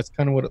Minecraft. That's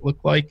kind of what it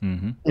looked like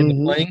in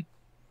the playing.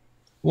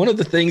 One of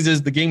the things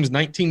is the game is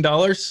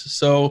 $19.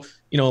 So,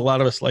 a lot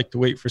of us like to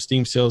wait for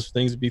Steam sales for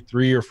things to be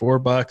 $3 or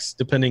 $4,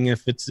 depending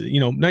if it's,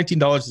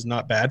 $19 is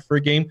not bad for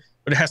a game,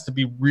 but it has to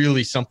be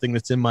really something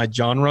that's in my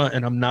genre.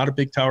 And I'm not a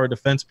big tower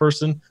defense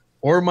person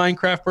or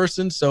Minecraft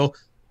person. So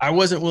I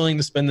wasn't willing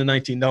to spend the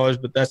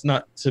 $19, but that's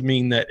not to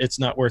mean that it's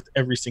not worth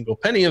every single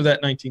penny of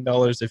that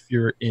 $19 if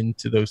you're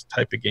into those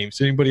type of games.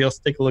 So anybody else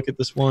take a look at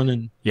this one?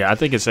 And yeah, I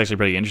think it's actually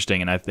pretty interesting,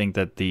 and I think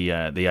that the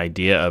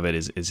idea of it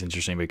is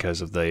interesting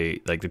because of the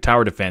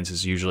tower defense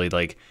is usually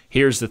like,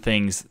 here's the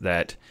things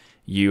that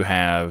you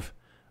have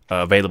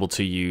available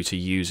to you to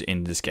use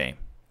in this game,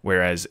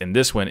 whereas in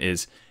this one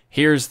is,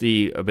 here's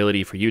the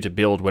ability for you to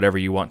build whatever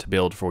you want to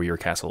build for your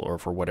castle or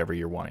for whatever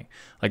you're wanting.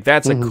 Like,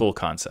 that's a cool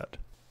concept.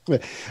 Yeah.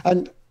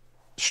 And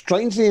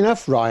strangely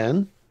enough,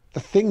 Ryan, the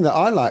thing that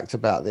I liked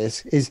about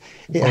this is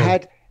it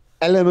had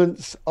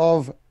elements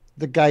of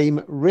the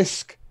game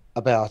Risk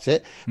about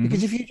it,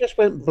 because if you just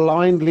went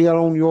blindly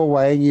along your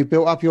way and you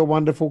built up your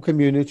wonderful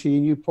community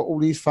and you put all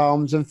these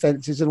farms and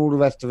fences and all the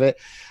rest of it,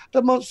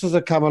 the monsters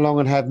will come along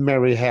and have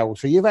merry hell.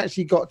 So you've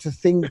actually got to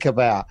think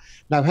about,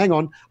 now hang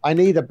on, I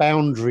need a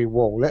boundary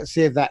wall, let's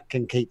see if that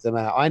can keep them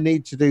out, I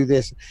need to do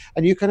this.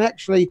 And you can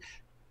actually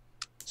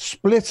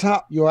split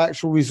up your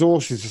actual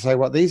resources to say,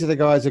 well, these are the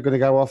guys who are going to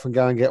go off and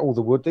go and get all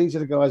the wood. These are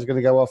the guys who are going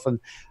to go off and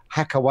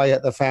hack away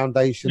at the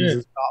foundations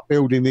and start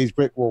building these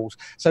brick walls.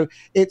 So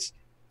it's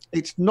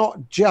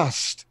not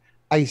just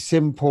a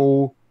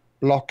simple,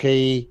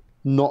 blocky,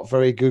 not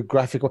very good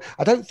graphical.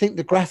 I don't think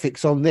the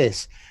graphics on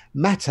this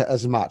matter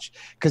as much,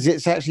 because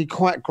it's actually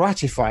quite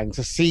gratifying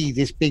to see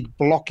this big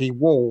blocky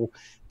wall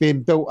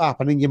being built up,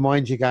 and in your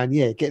mind you're going,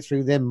 yeah, get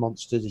through them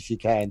monsters if you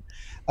can.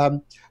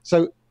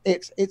 So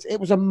it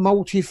was a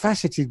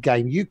multifaceted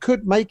game. You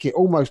could make it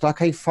almost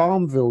like a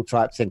Farmville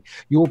type thing.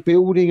 You're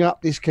building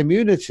up this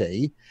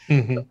community.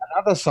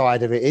 Another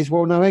side of it is,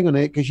 well, no, hang on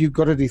it, because you've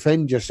got to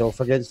defend yourself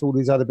against all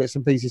these other bits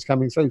and pieces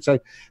coming through. So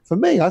for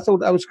me, I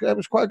thought that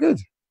was quite good.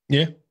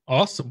 Yeah,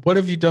 awesome. What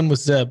have you done with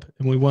Zeb?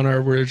 And we want our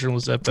original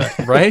Zeb back.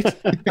 Right?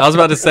 I was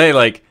about to say,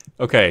 like,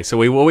 okay, so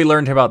what we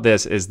learned about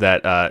this is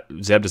that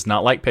Zeb does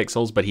not like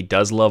pixels, but he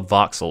does love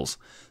voxels.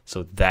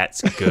 So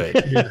that's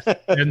good. Yeah.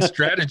 And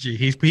strategy.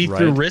 He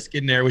threw Risk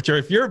in there, which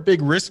if you're a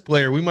big Risk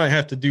player, we might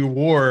have to do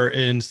war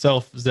in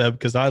Zeb,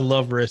 because I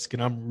love Risk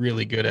and I'm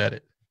really good at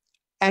it.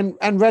 And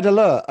Red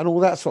Alert and all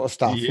that sort of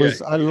stuff.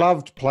 I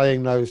loved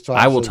playing those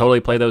types. I will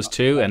totally play those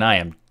too, and I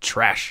am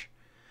trash.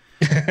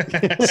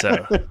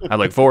 So I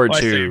look forward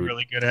to. I'm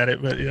really good at it,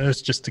 but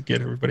it's just to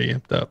get everybody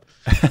amped up.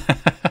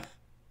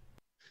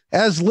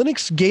 As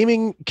Linux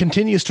gaming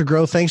continues to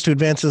grow, thanks to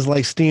advances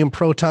like Steam,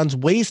 Protons,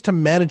 ways to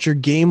manage your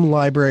game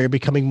library are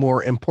becoming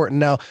more important.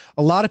 Now,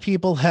 a lot of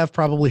people have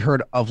probably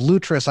heard of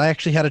Lutris. I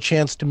actually had a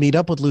chance to meet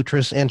up with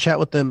Lutris and chat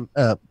with them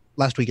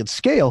last week at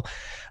Scale.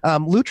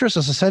 Lutris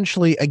is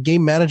essentially a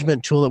game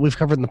management tool that we've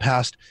covered in the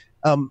past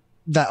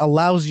that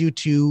allows you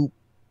to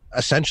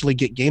essentially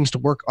get games to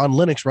work on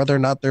Linux, whether or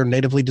not they're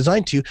natively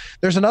designed to.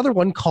 There's another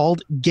one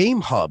called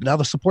Gamehub. Now,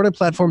 the supported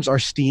platforms are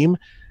Steam,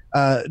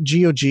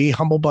 GOG,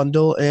 Humble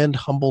Bundle, and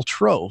Humble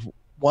Trove.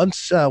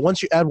 Once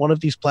you add one of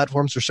these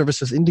platforms or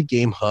services into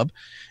Gamehub,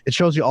 it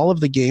shows you all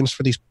of the games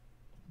for these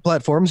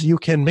platforms. You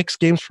can mix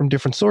games from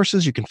different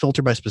sources. You can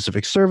filter by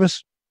specific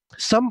service.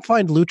 Some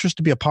find Lutris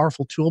to be a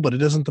powerful tool, but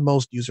it isn't the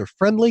most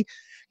user-friendly.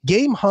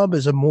 Gamehub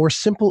is a more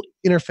simple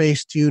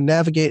interface to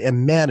navigate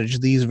and manage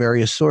these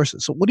various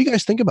sources. So what do you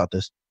guys think about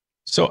this?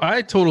 So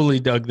I totally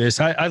dug this.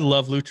 I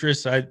love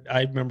Lutris.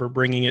 I remember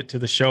bringing it to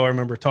the show. I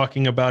remember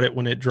talking about it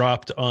when it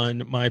dropped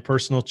on my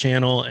personal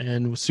channel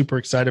and was super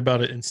excited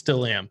about it and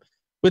still am.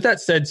 With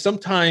that said,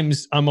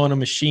 sometimes I'm on a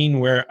machine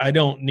where I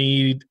don't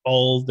need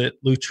all that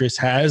Lutris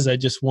has. I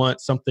just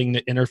want something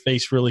to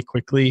interface really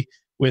quickly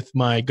with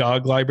my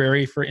GOG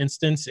library, for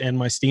instance, and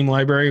my Steam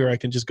library, where I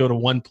can just go to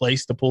one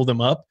place to pull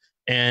them up.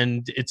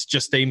 And it's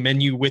just a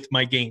menu with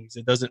my games.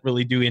 It doesn't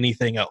really do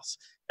anything else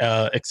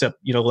except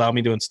allow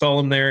me to install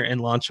them there and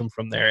launch them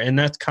from there. And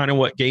that's kind of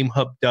what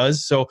Gamehub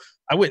does. So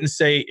I wouldn't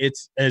say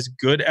it's as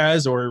good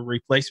as or a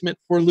replacement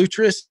for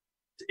Lutris.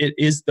 It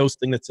is those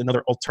things that's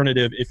another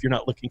alternative if you're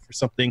not looking for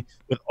something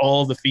with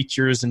all the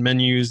features and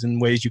menus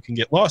and ways you can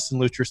get lost in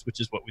Lutris, which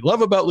is what we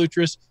love about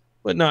Lutris.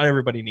 But not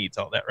everybody needs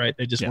all that, right?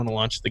 They just want to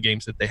launch the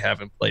games that they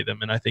have and play them.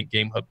 And I think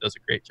Gamehub does a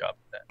great job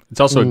of that.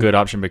 It's also a good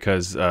option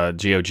because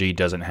GOG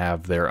doesn't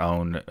have their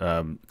own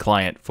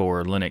client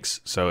for Linux.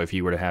 So if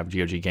you were to have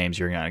GOG games,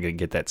 you're not going to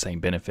get that same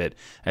benefit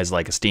as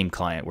like a Steam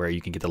client where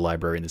you can get the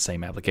library in the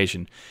same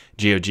application.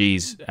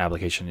 GOG's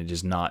application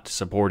is not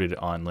supported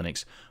on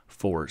Linux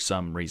for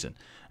some reason.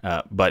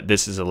 But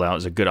this is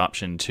a good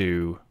option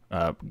to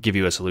give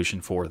you a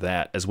solution for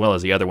that, as well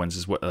as the other ones,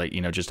 is what, like,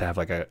 just to have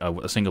like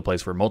a single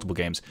place for multiple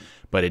games.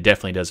 But it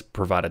definitely does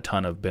provide a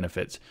ton of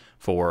benefits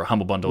for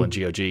Humble Bundle and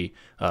GOG.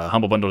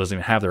 Humble Bundle doesn't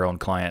even have their own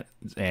client,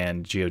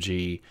 and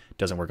GOG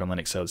doesn't work on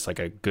Linux, so it's like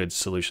a good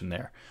solution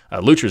there.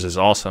 Luchers is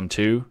awesome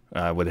too,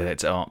 with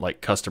its own like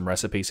custom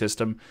recipe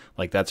system.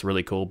 Like that's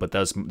really cool. But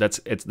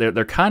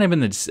they're kind of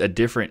in a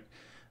different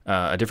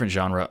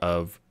genre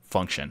of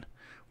function.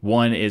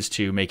 One is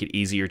to make it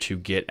easier to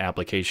get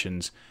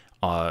applications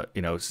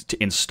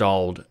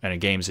installed in a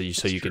game so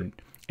you can,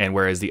 and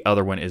whereas the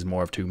other one is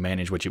more of to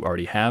manage what you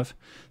already have.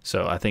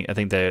 So I think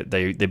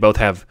they both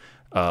have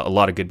a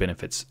lot of good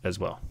benefits as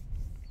well.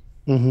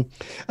 Mm-hmm.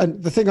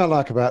 And the thing I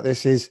like about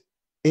this is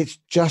it's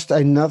just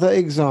another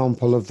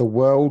example of the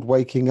world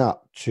waking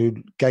up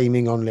to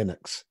gaming on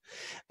Linux,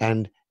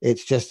 and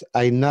it's just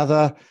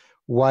another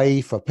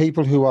way for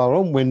people who are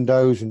on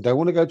Windows and don't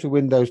want to go to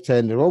Windows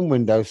 10, they're on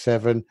Windows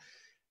 7.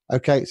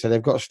 Okay, so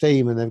they've got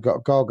Steam and they've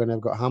got GOG and they've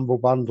got Humble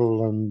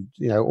Bundle and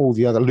all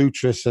the other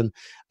Lutris and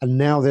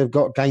now they've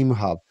got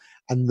Gamehub.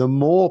 And the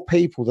more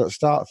people that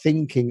start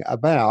thinking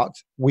about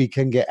we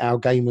can get our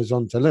gamers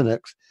onto Linux,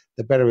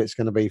 the better it's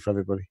going to be for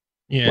everybody.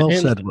 Yeah, well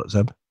said,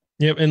 Zeb.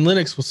 Yep, and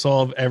Linux will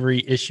solve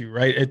every issue,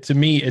 right? To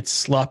me, it's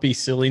sloppy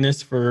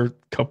silliness for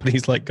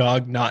companies like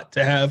GOG not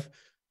to have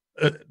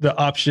the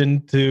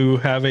option to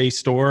have a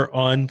store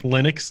on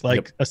Linux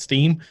like a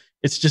Steam.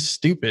 It's just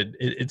stupid.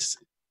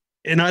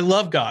 And I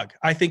love GOG.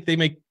 I think they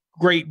make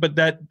great, but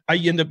that I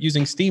end up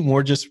using Steam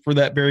more just for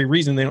that very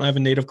reason. They don't have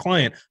a native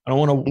client. I don't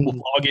want to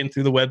log in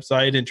through the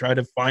website and try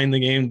to find the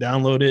game,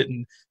 download it,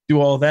 and do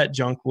all that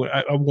junk.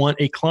 I want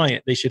a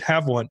client. They should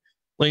have one.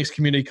 Linux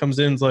community comes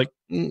in and is like,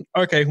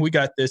 okay, we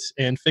got this,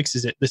 and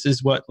fixes it. This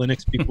is what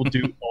Linux people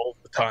do all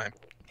the time.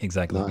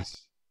 Exactly.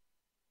 Nice.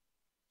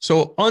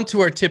 So on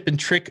to our tip and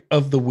trick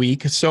of the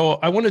week. So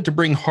I wanted to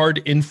bring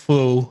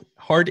HardInfo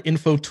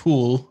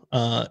tool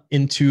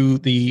into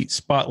the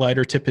spotlight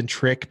or tip and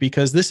trick,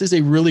 because this is a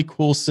really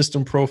cool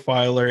system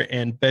profiler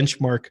and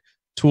benchmark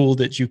tool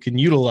that you can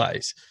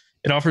utilize.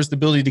 It offers the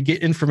ability to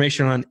get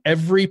information on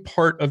every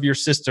part of your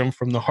system,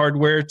 from the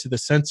hardware to the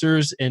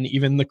sensors and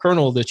even the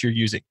kernel that you're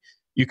using.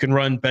 You can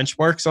run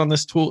benchmarks on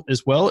this tool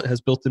as well. It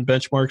has built-in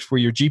benchmarks for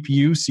your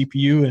GPU,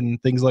 CPU,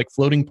 and things like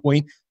floating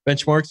point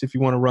benchmarks. If you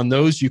want to run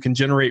those, you can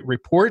generate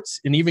reports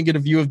and even get a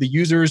view of the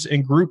users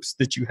and groups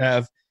that you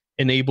have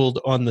enabled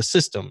on the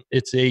system.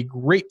 It's a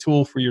great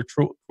tool for your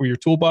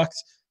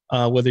toolbox,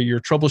 whether you're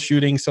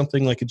troubleshooting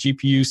something like a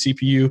GPU,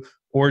 CPU,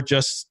 or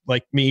just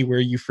like me, where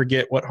you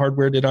forget what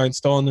hardware did I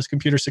install on this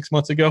computer 6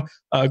 months ago.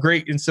 A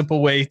great and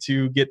simple way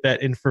to get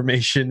that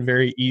information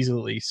very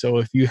easily. So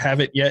if you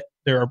haven't yet,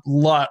 there are a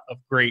lot of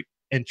great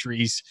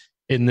entries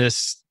in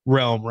this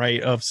realm,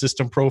 right, of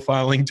system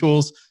profiling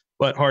tools.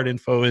 But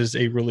HardInfo is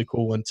a really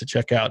cool one to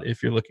check out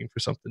if you're looking for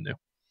something new.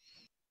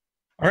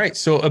 All right,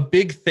 so a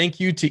big thank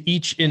you to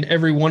each and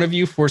every one of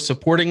you for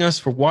supporting us,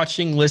 for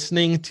watching,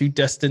 listening to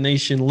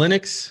Destination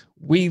Linux.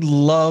 We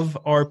love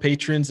our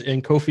patrons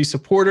and Ko-fi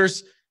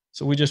supporters,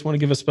 so we just want to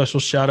give a special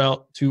shout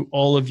out to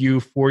all of you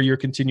for your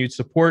continued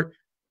support.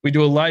 We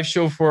do a live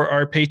show for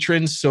our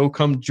patrons, so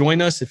come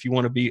join us. If you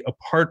want to be a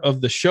part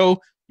of the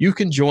show, you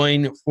can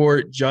join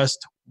for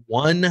just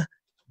 $1.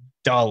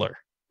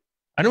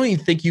 I don't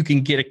even think you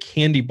can get a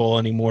candy ball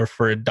anymore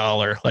for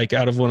 $1, like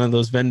out of one of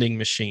those vending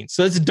machines.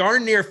 So it's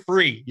darn near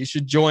free. You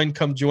should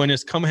come join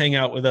us, come hang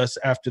out with us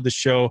after the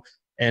show,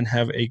 and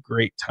have a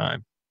great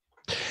time.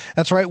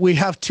 That's right. We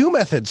have two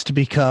methods to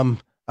become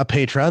a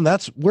patron.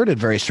 That's worded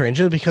very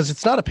strangely because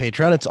it's not a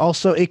patron. It's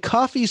also a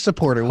coffee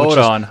supporter. Hold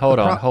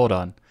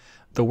on.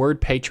 The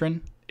word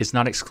patron is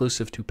not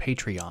exclusive to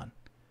Patreon.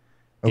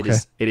 Okay.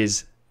 It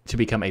is to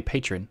become a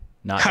patron,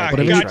 not a got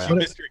patron.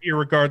 you, Mr.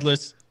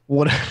 Irregardless.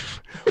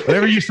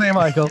 Whatever you say,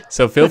 Michael.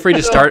 So feel free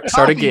to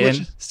start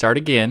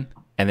again,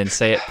 and then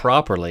say it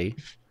properly.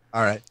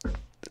 All right.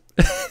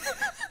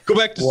 Go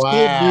back to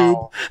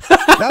school, dude.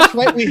 That's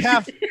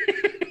right.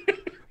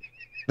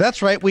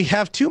 That's right. We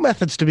have two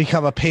methods to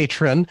become a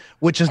patron,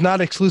 which is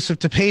not exclusive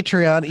to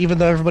Patreon, even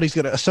though everybody's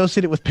going to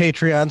associate it with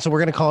Patreon. So we're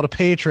going to call it a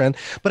patron,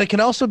 but it can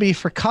also be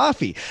for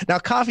coffee. Now,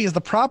 coffee is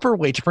the proper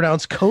way to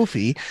pronounce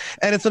Ko-fi,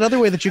 and it's another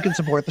way that you can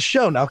support the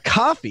show. Now,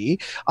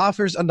 coffee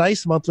offers a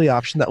nice monthly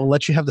option that will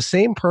let you have the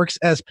same perks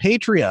as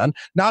Patreon,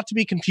 not to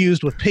be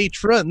confused with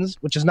patrons,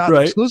 which is not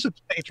exclusive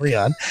to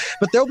Patreon,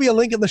 but there'll be a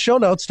link in the show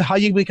notes to how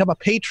you become a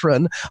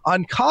patron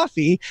on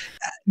coffee,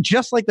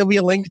 just like there'll be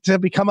a link to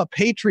become a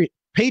patron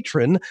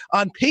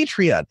on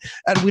Patreon,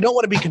 and we don't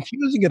want to be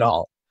confusing it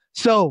all.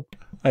 So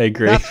I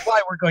agree. That's why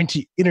we're going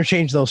to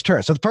interchange those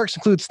terms. So the perks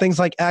includes things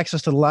like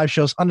access to the live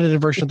shows, unedited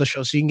version of the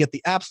show, so you can get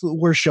the absolute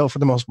worst show for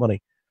the most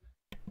money.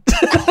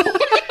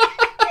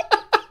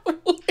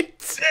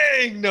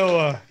 Dang,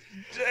 Noah.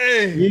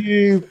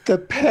 Dang.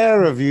 The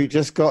pair of you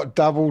just got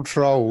double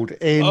trolled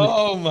in.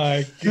 Oh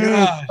my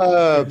God.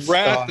 The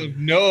wrath of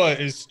Noah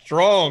is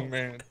strong,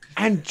 man.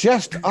 And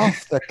just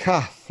off the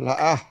cuff.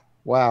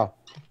 Wow.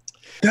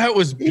 That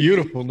was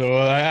beautiful,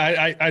 Noah.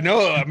 I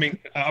know. I mean,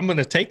 I'm going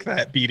to take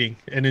that beating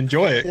and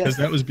enjoy it because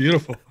that was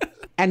beautiful.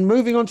 And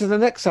moving on to the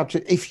next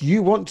subject, if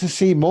you want to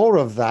see more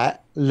of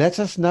that, let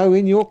us know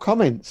in your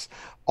comments,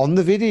 on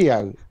the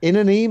video, in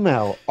an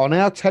email, on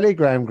our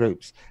Telegram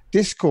groups,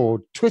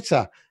 Discord,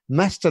 Twitter,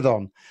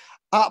 Mastodon.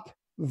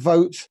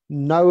 Upvote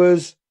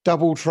Noah's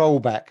double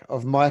trollback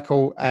of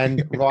Michael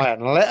and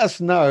Ryan. Let us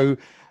know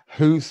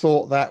who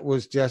thought that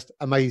was just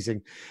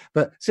amazing.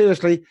 But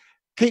seriously,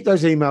 keep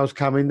those emails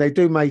coming. They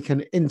do make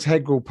an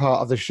integral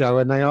part of the show,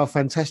 and they are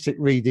fantastic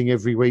reading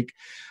every week.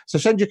 So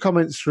send your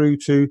comments through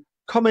to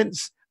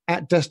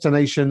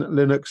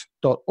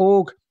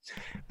comments@destinationlinux.org,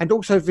 and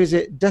also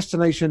visit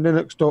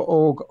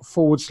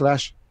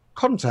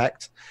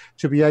destinationlinux.org/contact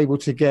to be able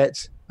to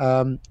get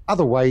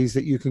other ways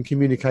that you can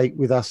communicate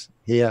with us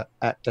here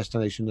at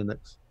Destination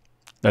Linux.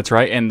 That's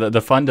right, and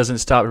the fun doesn't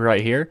stop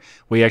right here.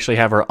 We actually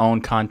have our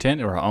own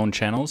content or our own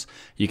channels.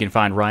 You can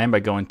find Ryan by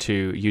going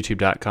to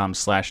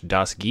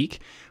youtube.com/DasGeek,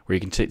 where you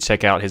can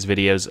check out his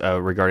videos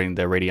regarding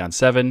the Radeon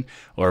 7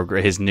 or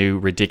his new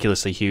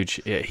ridiculously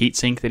huge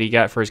heatsink that he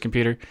got for his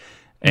computer.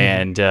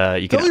 And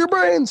you can fill your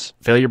brains.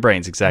 Fill your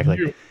brains, exactly.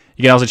 Yeah.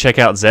 You can also check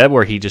out Zeb,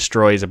 where he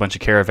destroys a bunch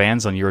of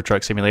caravans on Euro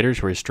Truck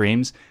Simulators, where he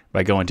streams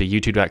by going to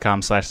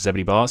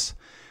youtube.com/ZebedeeBoss.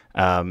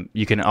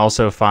 You can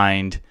also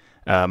find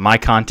my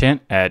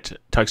content at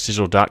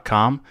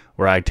tuxdigital.com,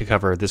 where I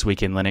cover This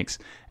Week in Linux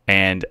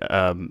and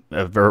a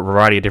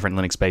variety of different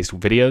Linux-based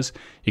videos.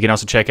 You can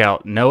also check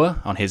out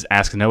Noah on his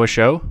Ask Noah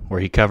show, where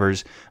he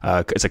covers,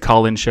 it's a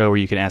call-in show where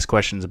you can ask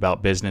questions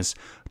about business,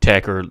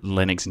 tech, or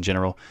Linux in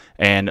general,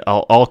 and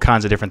all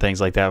kinds of different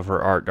things like that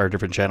for our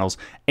different channels.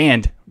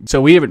 And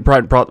so we haven't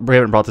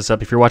brought this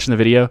up. If you're watching the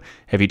video,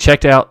 have you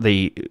checked out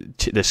the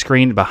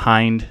screen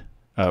behind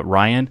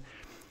Ryan?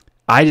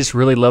 I just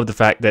really love the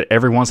fact that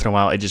every once in a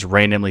while it just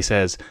randomly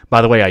says,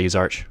 by the way, I use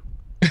Arch.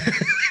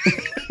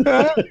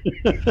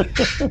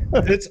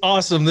 It's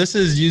awesome. This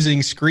is using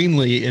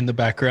Screenly in the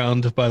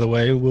background, by the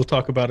way. We'll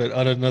talk about it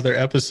on another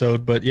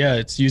episode. But yeah,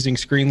 it's using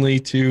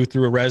Screenly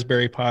through a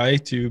Raspberry Pi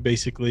to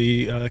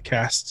basically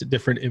cast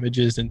different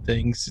images and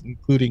things,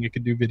 including it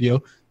can do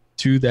video,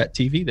 to that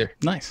TV there.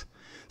 Nice.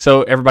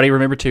 So everybody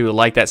remember to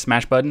like that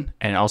smash button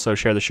and also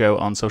share the show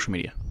on social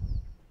media.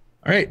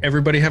 All right,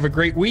 everybody have a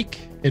great week.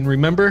 And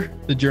remember,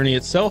 the journey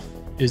itself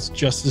is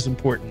just as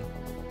important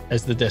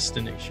as the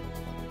destination.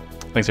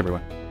 Thanks,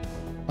 everyone.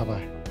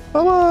 Bye-bye.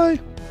 Bye-bye.